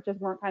by, or just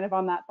weren't kind of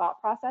on that thought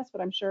process.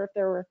 But I'm sure if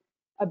there were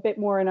a bit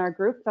more in our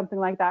group, something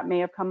like that may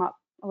have come up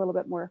a little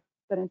bit more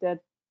than it did.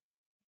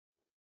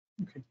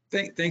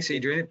 Okay. Thanks,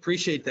 Adrian.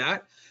 Appreciate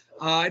that.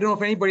 I don't know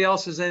if anybody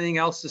else has anything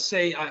else to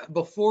say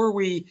before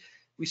we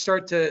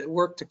start to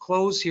work to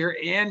close here,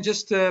 and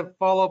just to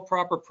follow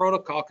proper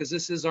protocol, because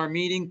this is our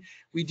meeting.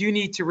 We do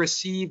need to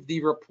receive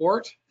the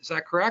report. Is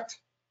that correct?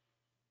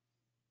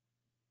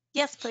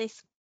 Yes,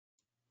 please.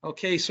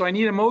 Okay, so I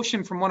need a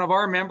motion from one of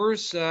our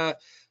members to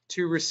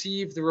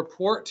receive the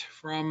report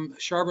from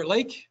Sharbert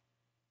Lake.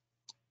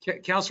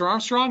 Councillor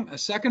Armstrong, a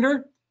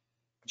seconder.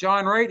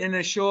 John Wright, and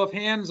a show of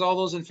hands, all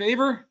those in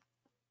favor?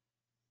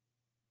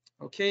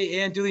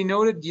 Okay, and duly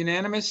noted,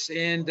 unanimous.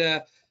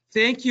 And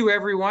thank you,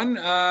 everyone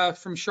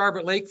from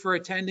Sharbert Lake, for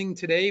attending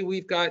today.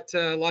 We've got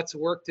lots of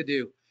work to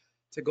do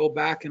to go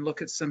back and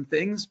look at some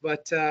things,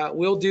 but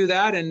we'll do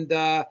that.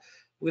 And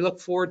we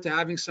look forward to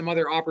having some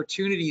other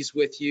opportunities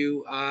with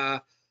you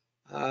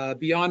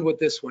beyond what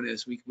this one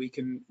is. We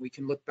can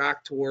look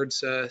back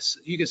towards,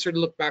 you can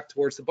certainly look back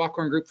towards the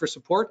Buckhorn Group for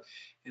support,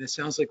 and it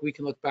sounds like we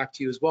can look back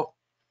to you as well.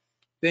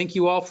 Thank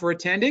you all for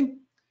attending,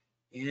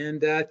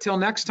 and till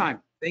next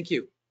time, thank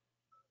you.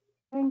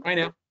 Bye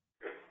now.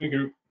 Thank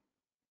you.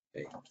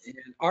 Okay.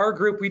 And our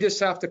group, we just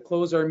have to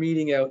close our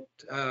meeting out,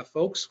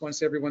 folks,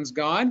 once everyone's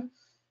gone.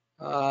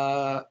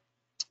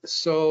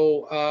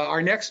 So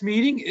our next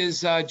meeting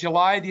is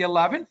July the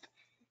 11th.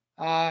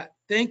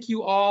 Thank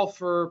you all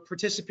for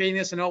participating in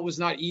this. I know it was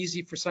not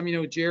easy for some, you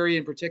know, Jerry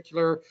in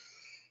particular,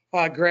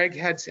 Greg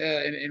had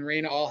and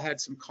Raina all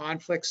had some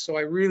conflicts. So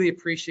I really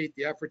appreciate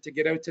the effort to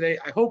get out today.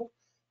 I hope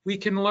we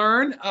can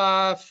learn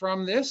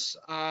from this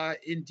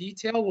in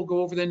detail. We'll go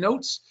over the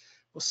notes.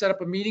 We'll set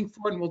up a meeting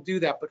for it, and we'll do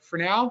that. But for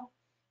now,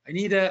 I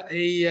need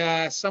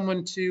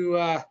someone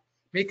to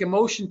make a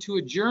motion to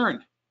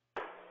adjourn.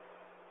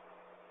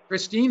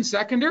 Christine,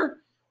 seconder.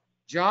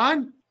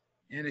 John,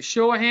 and a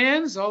show of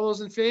hands. All those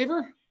in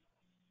favor?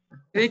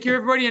 Thank you,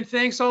 everybody, and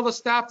thanks all the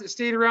staff that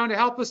stayed around to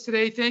help us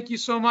today. Thank you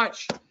so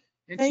much.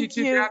 And Thank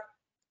to you too, you. Pat.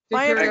 Take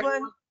Bye, care.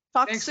 everyone.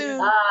 Talk Thanks, soon.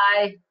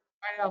 Bye.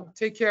 Bye now.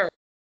 Take care.